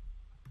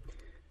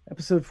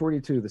 Episode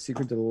 42, The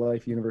Secret to the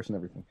Life, Universe, and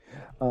Everything.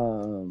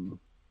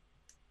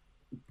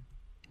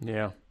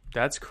 Yeah,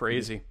 that's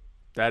crazy.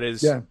 That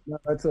is. Yeah,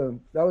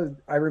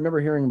 I remember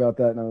hearing about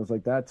that, and I was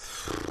like, that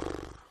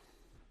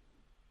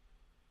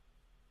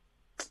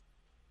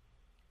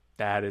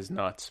is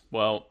nuts.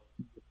 Well,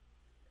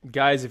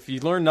 guys, if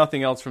you learn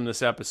nothing else from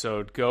this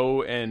episode,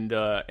 go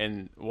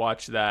and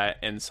watch that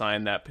and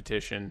sign that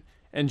petition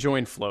and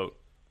join Float.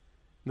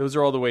 Those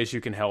are all the ways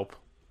you can help.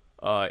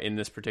 In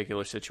this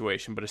particular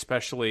situation, but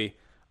especially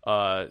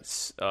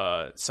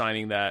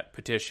signing that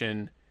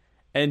petition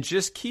and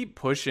just keep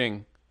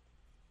pushing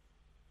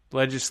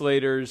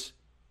legislators,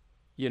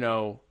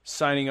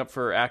 signing up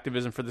for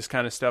activism for this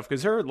kind of stuff,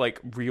 because they're like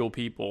real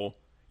people.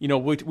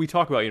 We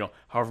talk about,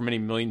 however many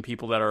million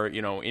people that are,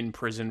 in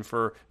prison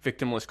for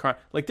victimless crime.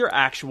 Like, they're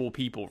actual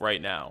people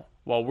right now.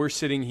 While we're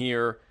sitting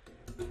here,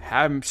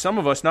 some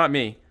of us, not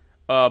me,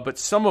 but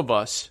some of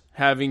us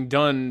having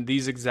done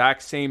these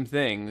exact same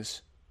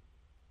things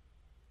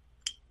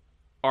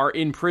are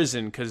in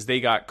prison because they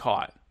got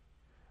caught,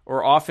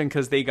 or often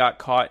because they got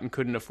caught and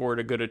couldn't afford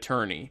a good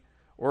attorney,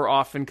 or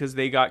often because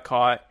they got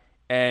caught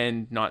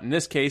and, not in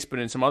this case, but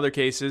in some other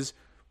cases,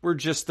 were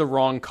just the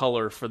wrong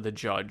color for the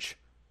judge.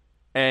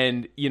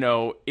 And,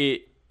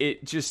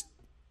 it just,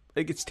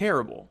 like, it's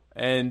terrible.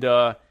 And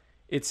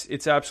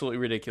it's absolutely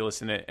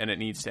ridiculous, and it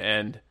needs to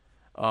end.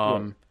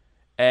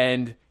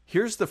 And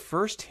here's the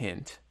first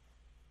hint.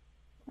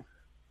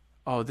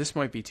 Oh, this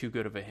might be too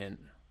good of a hint.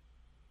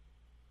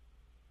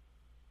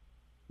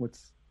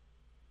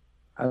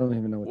 I don't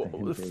even know what the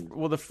hint is.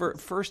 Well, the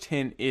first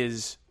hint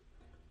is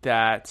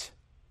that.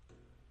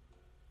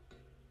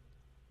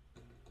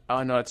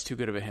 Oh, no, it's too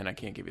good of a hint. I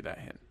can't give you that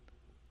hint.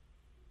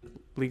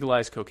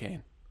 Legalize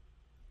cocaine.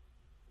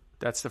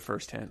 That's the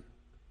first hint.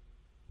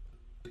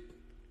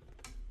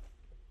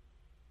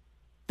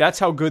 That's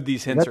how good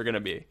these hints are going to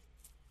be.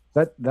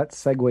 That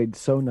segued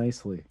so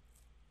nicely.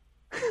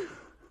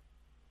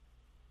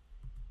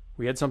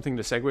 We had something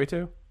to segue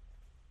to?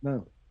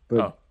 No,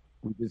 but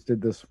we just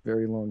did this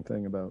very long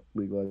thing about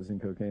legalizing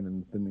cocaine,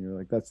 and then you're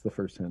like, that's the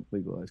first hint,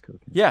 legalize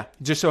cocaine. Yeah,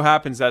 just so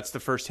happens that's the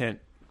first hint.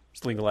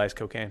 It's legalize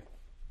cocaine.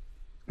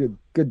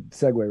 Good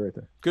segue right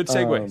there. Good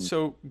segue.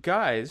 So,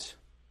 guys,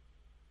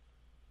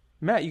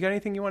 Matt, you got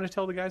anything you want to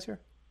tell the guys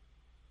here?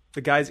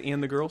 The guys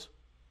and the girls?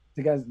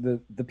 The guys, the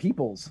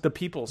peoples. The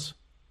peoples.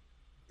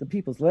 The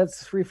peoples.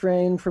 Let's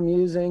refrain from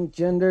using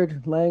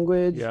gendered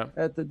language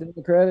at the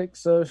Democratic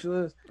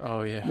Socialist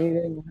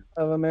Meeting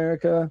of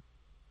America.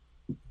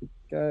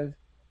 Guys.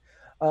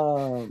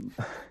 You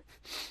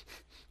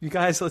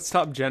guys, let's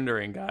stop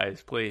gendering,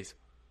 guys, please.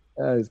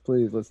 Guys,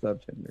 please, let's stop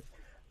gendering.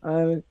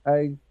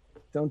 I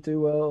don't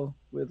do well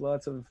with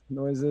lots of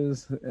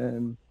noises,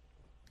 and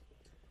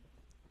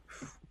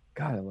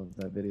God, I love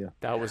that video.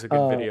 That was a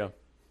good video.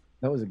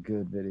 That was a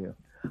good video.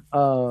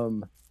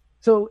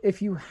 So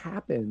if you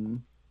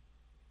happen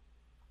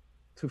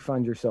to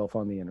find yourself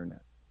on the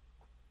internet,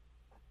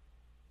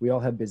 we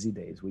all have busy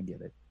days, we get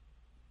it.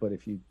 But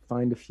if you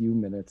find a few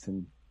minutes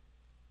and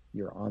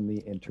you're on the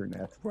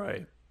internet,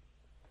 right?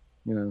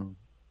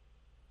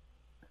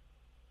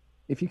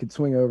 If you could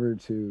swing over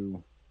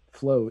to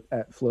Float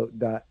at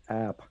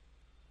float.app,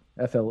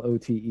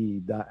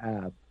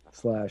 FLOTE.app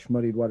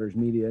 /Muddied Waters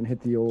Media, and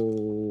hit the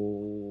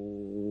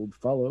old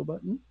follow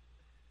button.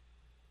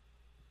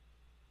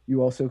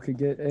 You also could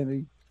get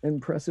an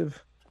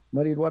impressive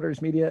Muddied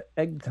Waters Media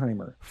Egg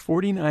Timer.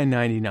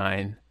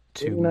 $49.99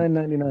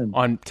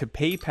 to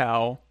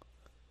PayPal.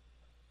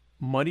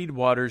 Muddied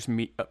Waters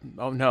the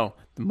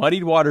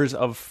Muddied Waters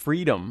of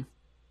Freedom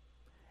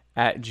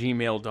at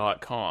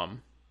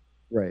gmail.com.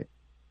 Right.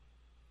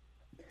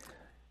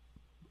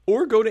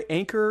 Or go to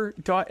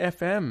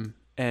anchor.fm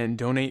and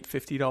donate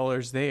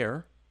 $50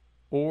 there,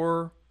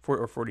 or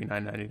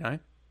 $49.99.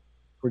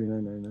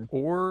 $49.99.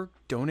 Or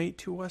donate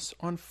to us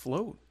on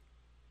Float.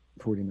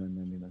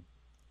 $49.99.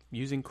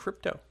 Using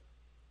crypto.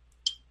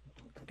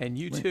 And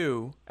you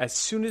too, as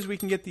soon as we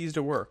can get these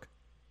to work,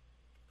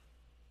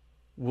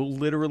 we'll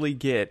literally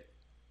get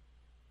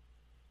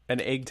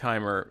an egg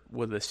timer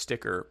with a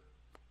sticker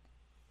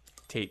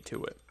taped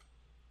to it.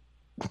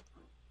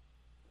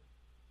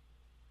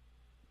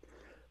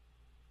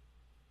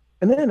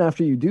 And then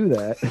after you do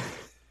that,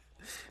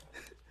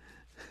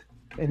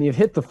 and you've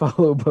hit the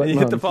follow button,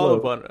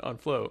 button on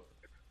Float.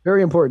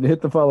 Very important to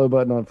hit the follow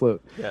button on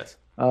Float. Yes.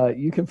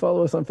 You can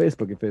follow us on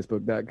Facebook at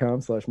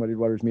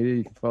facebook.com/muddiedwatersmedia.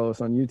 You can follow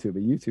us on YouTube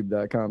at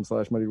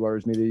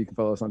youtube.com/muddiedwatersmedia. You can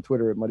follow us on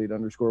Twitter at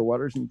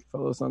muddied_waters. And you can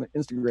follow us on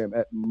Instagram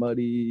at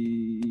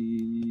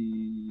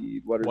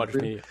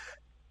muddiedwatersmedia.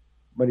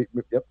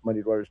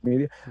 Muddied Waters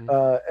Media.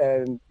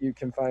 And you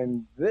can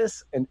find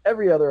this and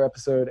every other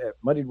episode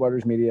at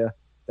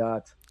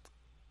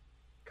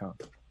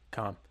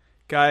muddiedwatersmedia.com.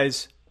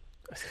 Guys,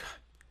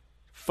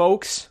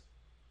 folks,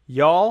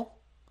 y'all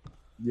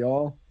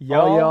all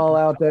y'all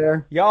out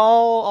there.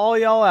 All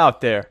y'all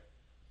out there.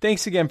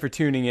 Thanks again for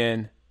tuning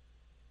in.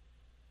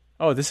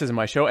 Oh, this isn't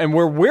my show. And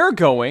where we're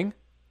going.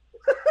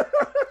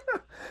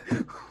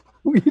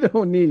 We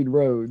don't need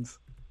roads.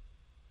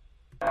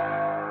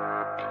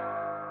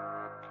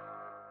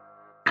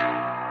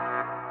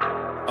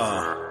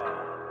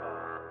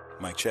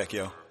 Mic check,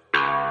 yo.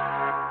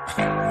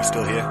 We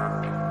still here?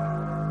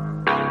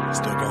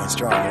 Still going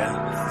strong,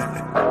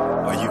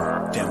 yeah? Are you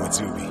down with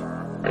Zuby?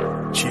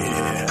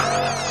 Yeah.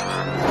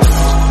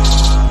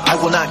 I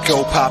will not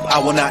go pop, I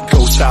will not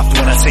go soft.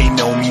 When I say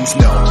no means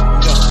no.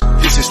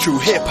 This is true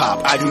hip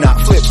hop, I do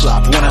not flip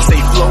flop. When I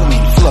say flow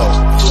mean flow.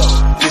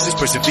 This is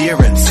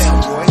perseverance.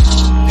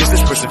 This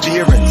is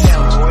perseverance.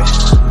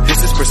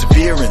 This is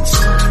perseverance.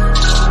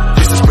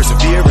 This is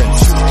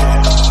perseverance.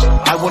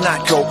 I will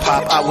not go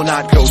pop, I will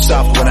not go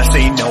soft. When I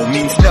say no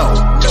means no.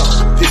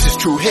 This is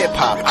true hip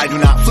hop, I do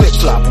not flip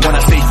flop. When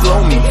I say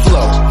flow mean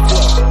flow.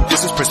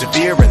 This is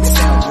perseverance.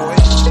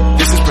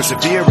 This is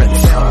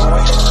perseverance.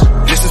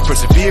 This is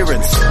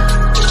perseverance.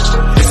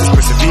 This is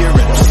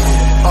perseverance.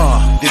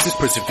 This is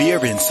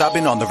perseverance. I've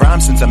been on the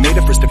rhyme since I made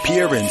a first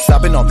appearance.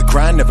 I've been on the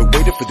grind, never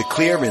waited for the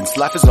clearance.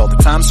 Life is all the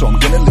time, so I'm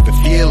gonna live it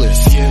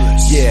fearless.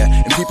 Yeah,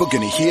 and people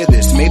gonna hear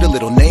this. Made a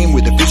little name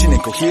with a vision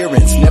and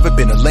coherence. Never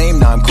been a lame,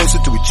 now I'm closer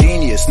to a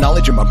genius.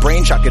 Knowledge in my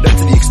brain, chalk it up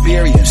to the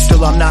experience.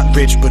 Still I'm not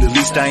rich, but at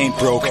least I ain't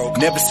broke.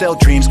 Never sell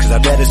dreams, cause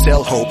I'd rather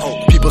sell hope.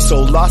 People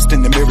so lost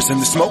in the mirrors and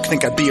the smoke,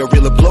 think I'd be a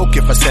realer bloke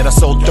if I said I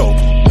sold dope.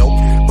 Nope.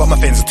 But my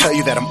fans will tell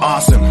you that I'm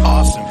awesome.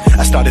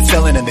 I started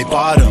selling and they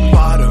bought them.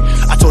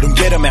 I told them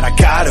get them and I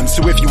got them.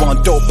 So if you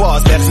want dope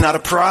bars, that's not a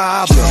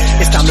problem.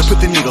 It's time to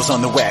put the needles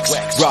on the wax.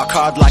 Rock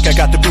hard like I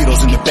got the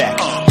Beatles in the back.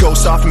 Go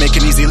soft, make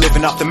it easy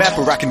living off the map.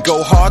 Where I can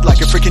go hard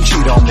like a freaking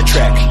cheetah on the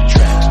track.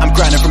 I'm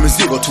grinding from a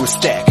zero to a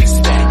stack.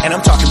 And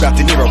I'm talking about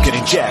De Niro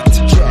getting jacked.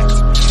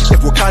 If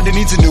Wakanda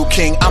needs a new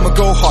king, I'ma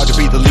go hard to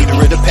be the leader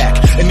of the pack.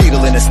 A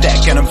needle in a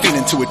stack, and I'm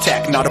feeling to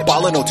attack. Not a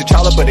baller, no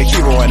T'Challa, but a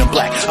hero and I'm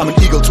black. I'm an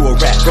eagle to a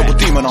rat, rebel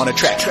demon on a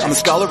track. I'm a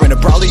scholar and a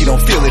brawler, you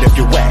don't feel it if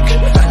you're whack.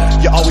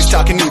 You're always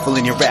talking evil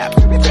in your rap,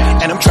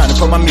 and I'm trying to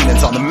put my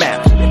meanings on the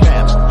map.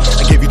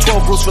 I gave you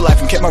 12 rules for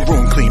life and kept my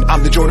room clean.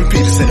 I'm the Jordan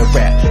Peterson of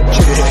rap. Yeah.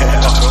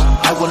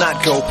 I will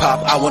not go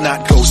pop, I will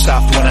not go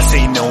soft. When I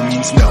say no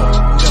means no.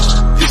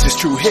 This is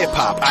true hip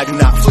hop, I do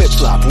not flip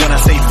flop. When I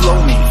say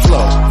flow mean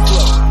flow.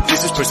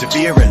 This is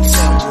perseverance.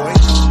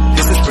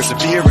 This is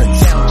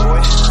perseverance.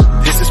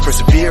 This is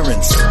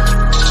perseverance.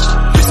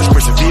 This is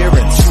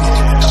perseverance.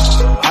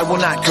 I will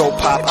not go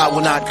pop, I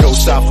will not go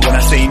soft. When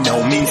I say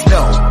no means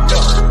no.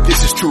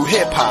 This is true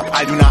hip hop,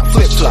 I do not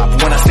flip flop.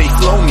 When I say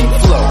flow mean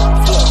flow.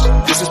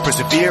 This is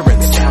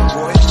perseverance.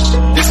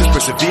 This is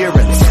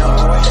perseverance.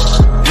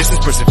 This is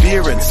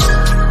perseverance.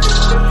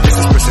 This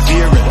is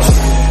perseverance.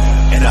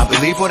 And I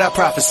believe what I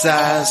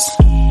prophesize,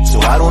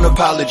 so I don't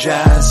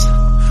apologize.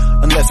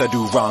 Unless I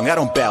do wrong, I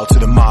don't bow to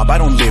the mob, I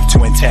don't live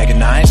to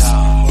antagonize.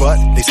 But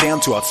they say I'm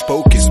too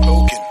outspoken.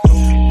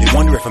 They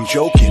wonder if I'm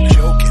joking.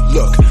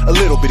 Look, a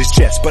little bit is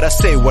jest, but I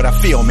say what I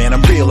feel, man,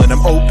 I'm real and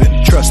I'm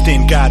open. Trust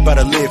in God, but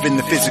I live in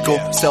the physical.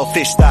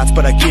 Selfish thoughts,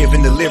 but I give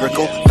in the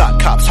lyrical. Thought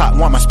cops hot,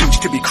 want my speech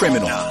to be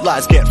criminal.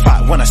 Lies get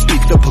fought when I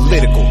speak the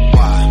political.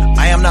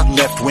 I am not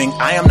left wing,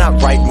 I am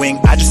not right wing.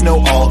 I just know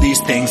all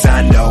these things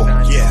I know.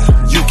 Yeah,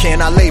 you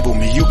cannot label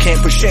me, you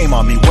can't put shame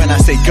on me. When I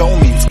say go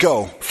means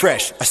go.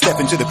 Fresh, I step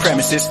into the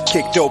premises,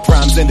 kick dope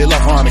rhymes and they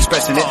love how I'm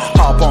expressing it.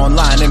 Hop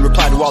online and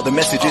reply to all the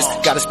messages.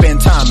 Gotta spend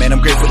time, man,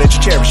 I'm grateful that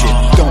you cherish it.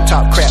 Don't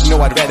talk crap, no,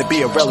 I'd rather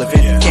be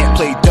irrelevant. Can't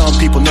play dumb,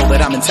 people know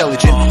that I'm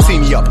intelligent. See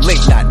me up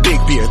late night, big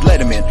beard,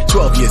 Letterman.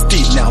 12 years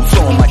deep now, I'm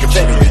flowing like a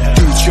veteran.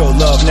 Dudes show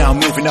love, now I'm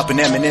moving up in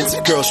eminence.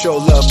 Girls show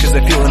love cause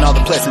they're feeling all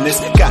the pleasantness.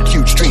 Got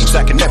huge dreams,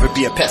 I can never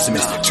be a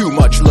pessimist. Too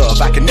much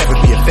love, I can never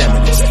be a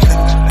feminist.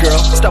 Girl,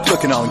 stop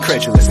looking all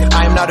incredulous.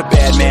 I am not a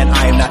bad man,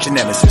 I am not your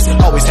nemesis.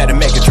 Always had a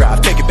mega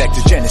drive, take it back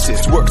to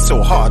Genesis. Worked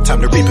so hard,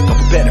 time to reap a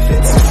couple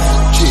benefits.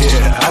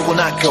 Yeah, I will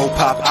not go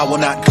pop, I will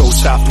not go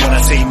soft. When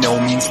I say no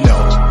means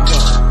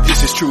no.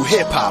 This is true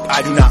hip hop,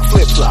 I do not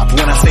flip flop.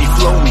 When I say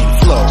flow mean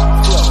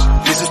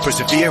flow. This is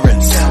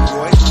perseverance.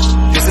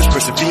 This is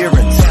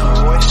perseverance.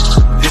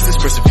 This is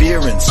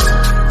perseverance.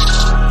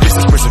 This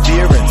is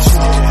perseverance.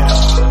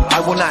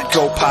 I will not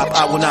go pop,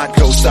 I will not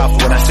go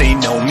soft. When I say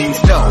no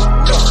means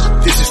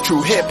no. This is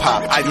true hip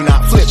hop, I do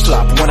not flip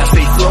flop. When I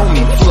say flow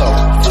mean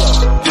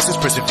flow. This is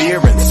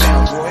perseverance.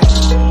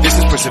 This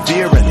is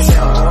perseverance.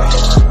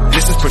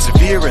 This is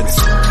perseverance.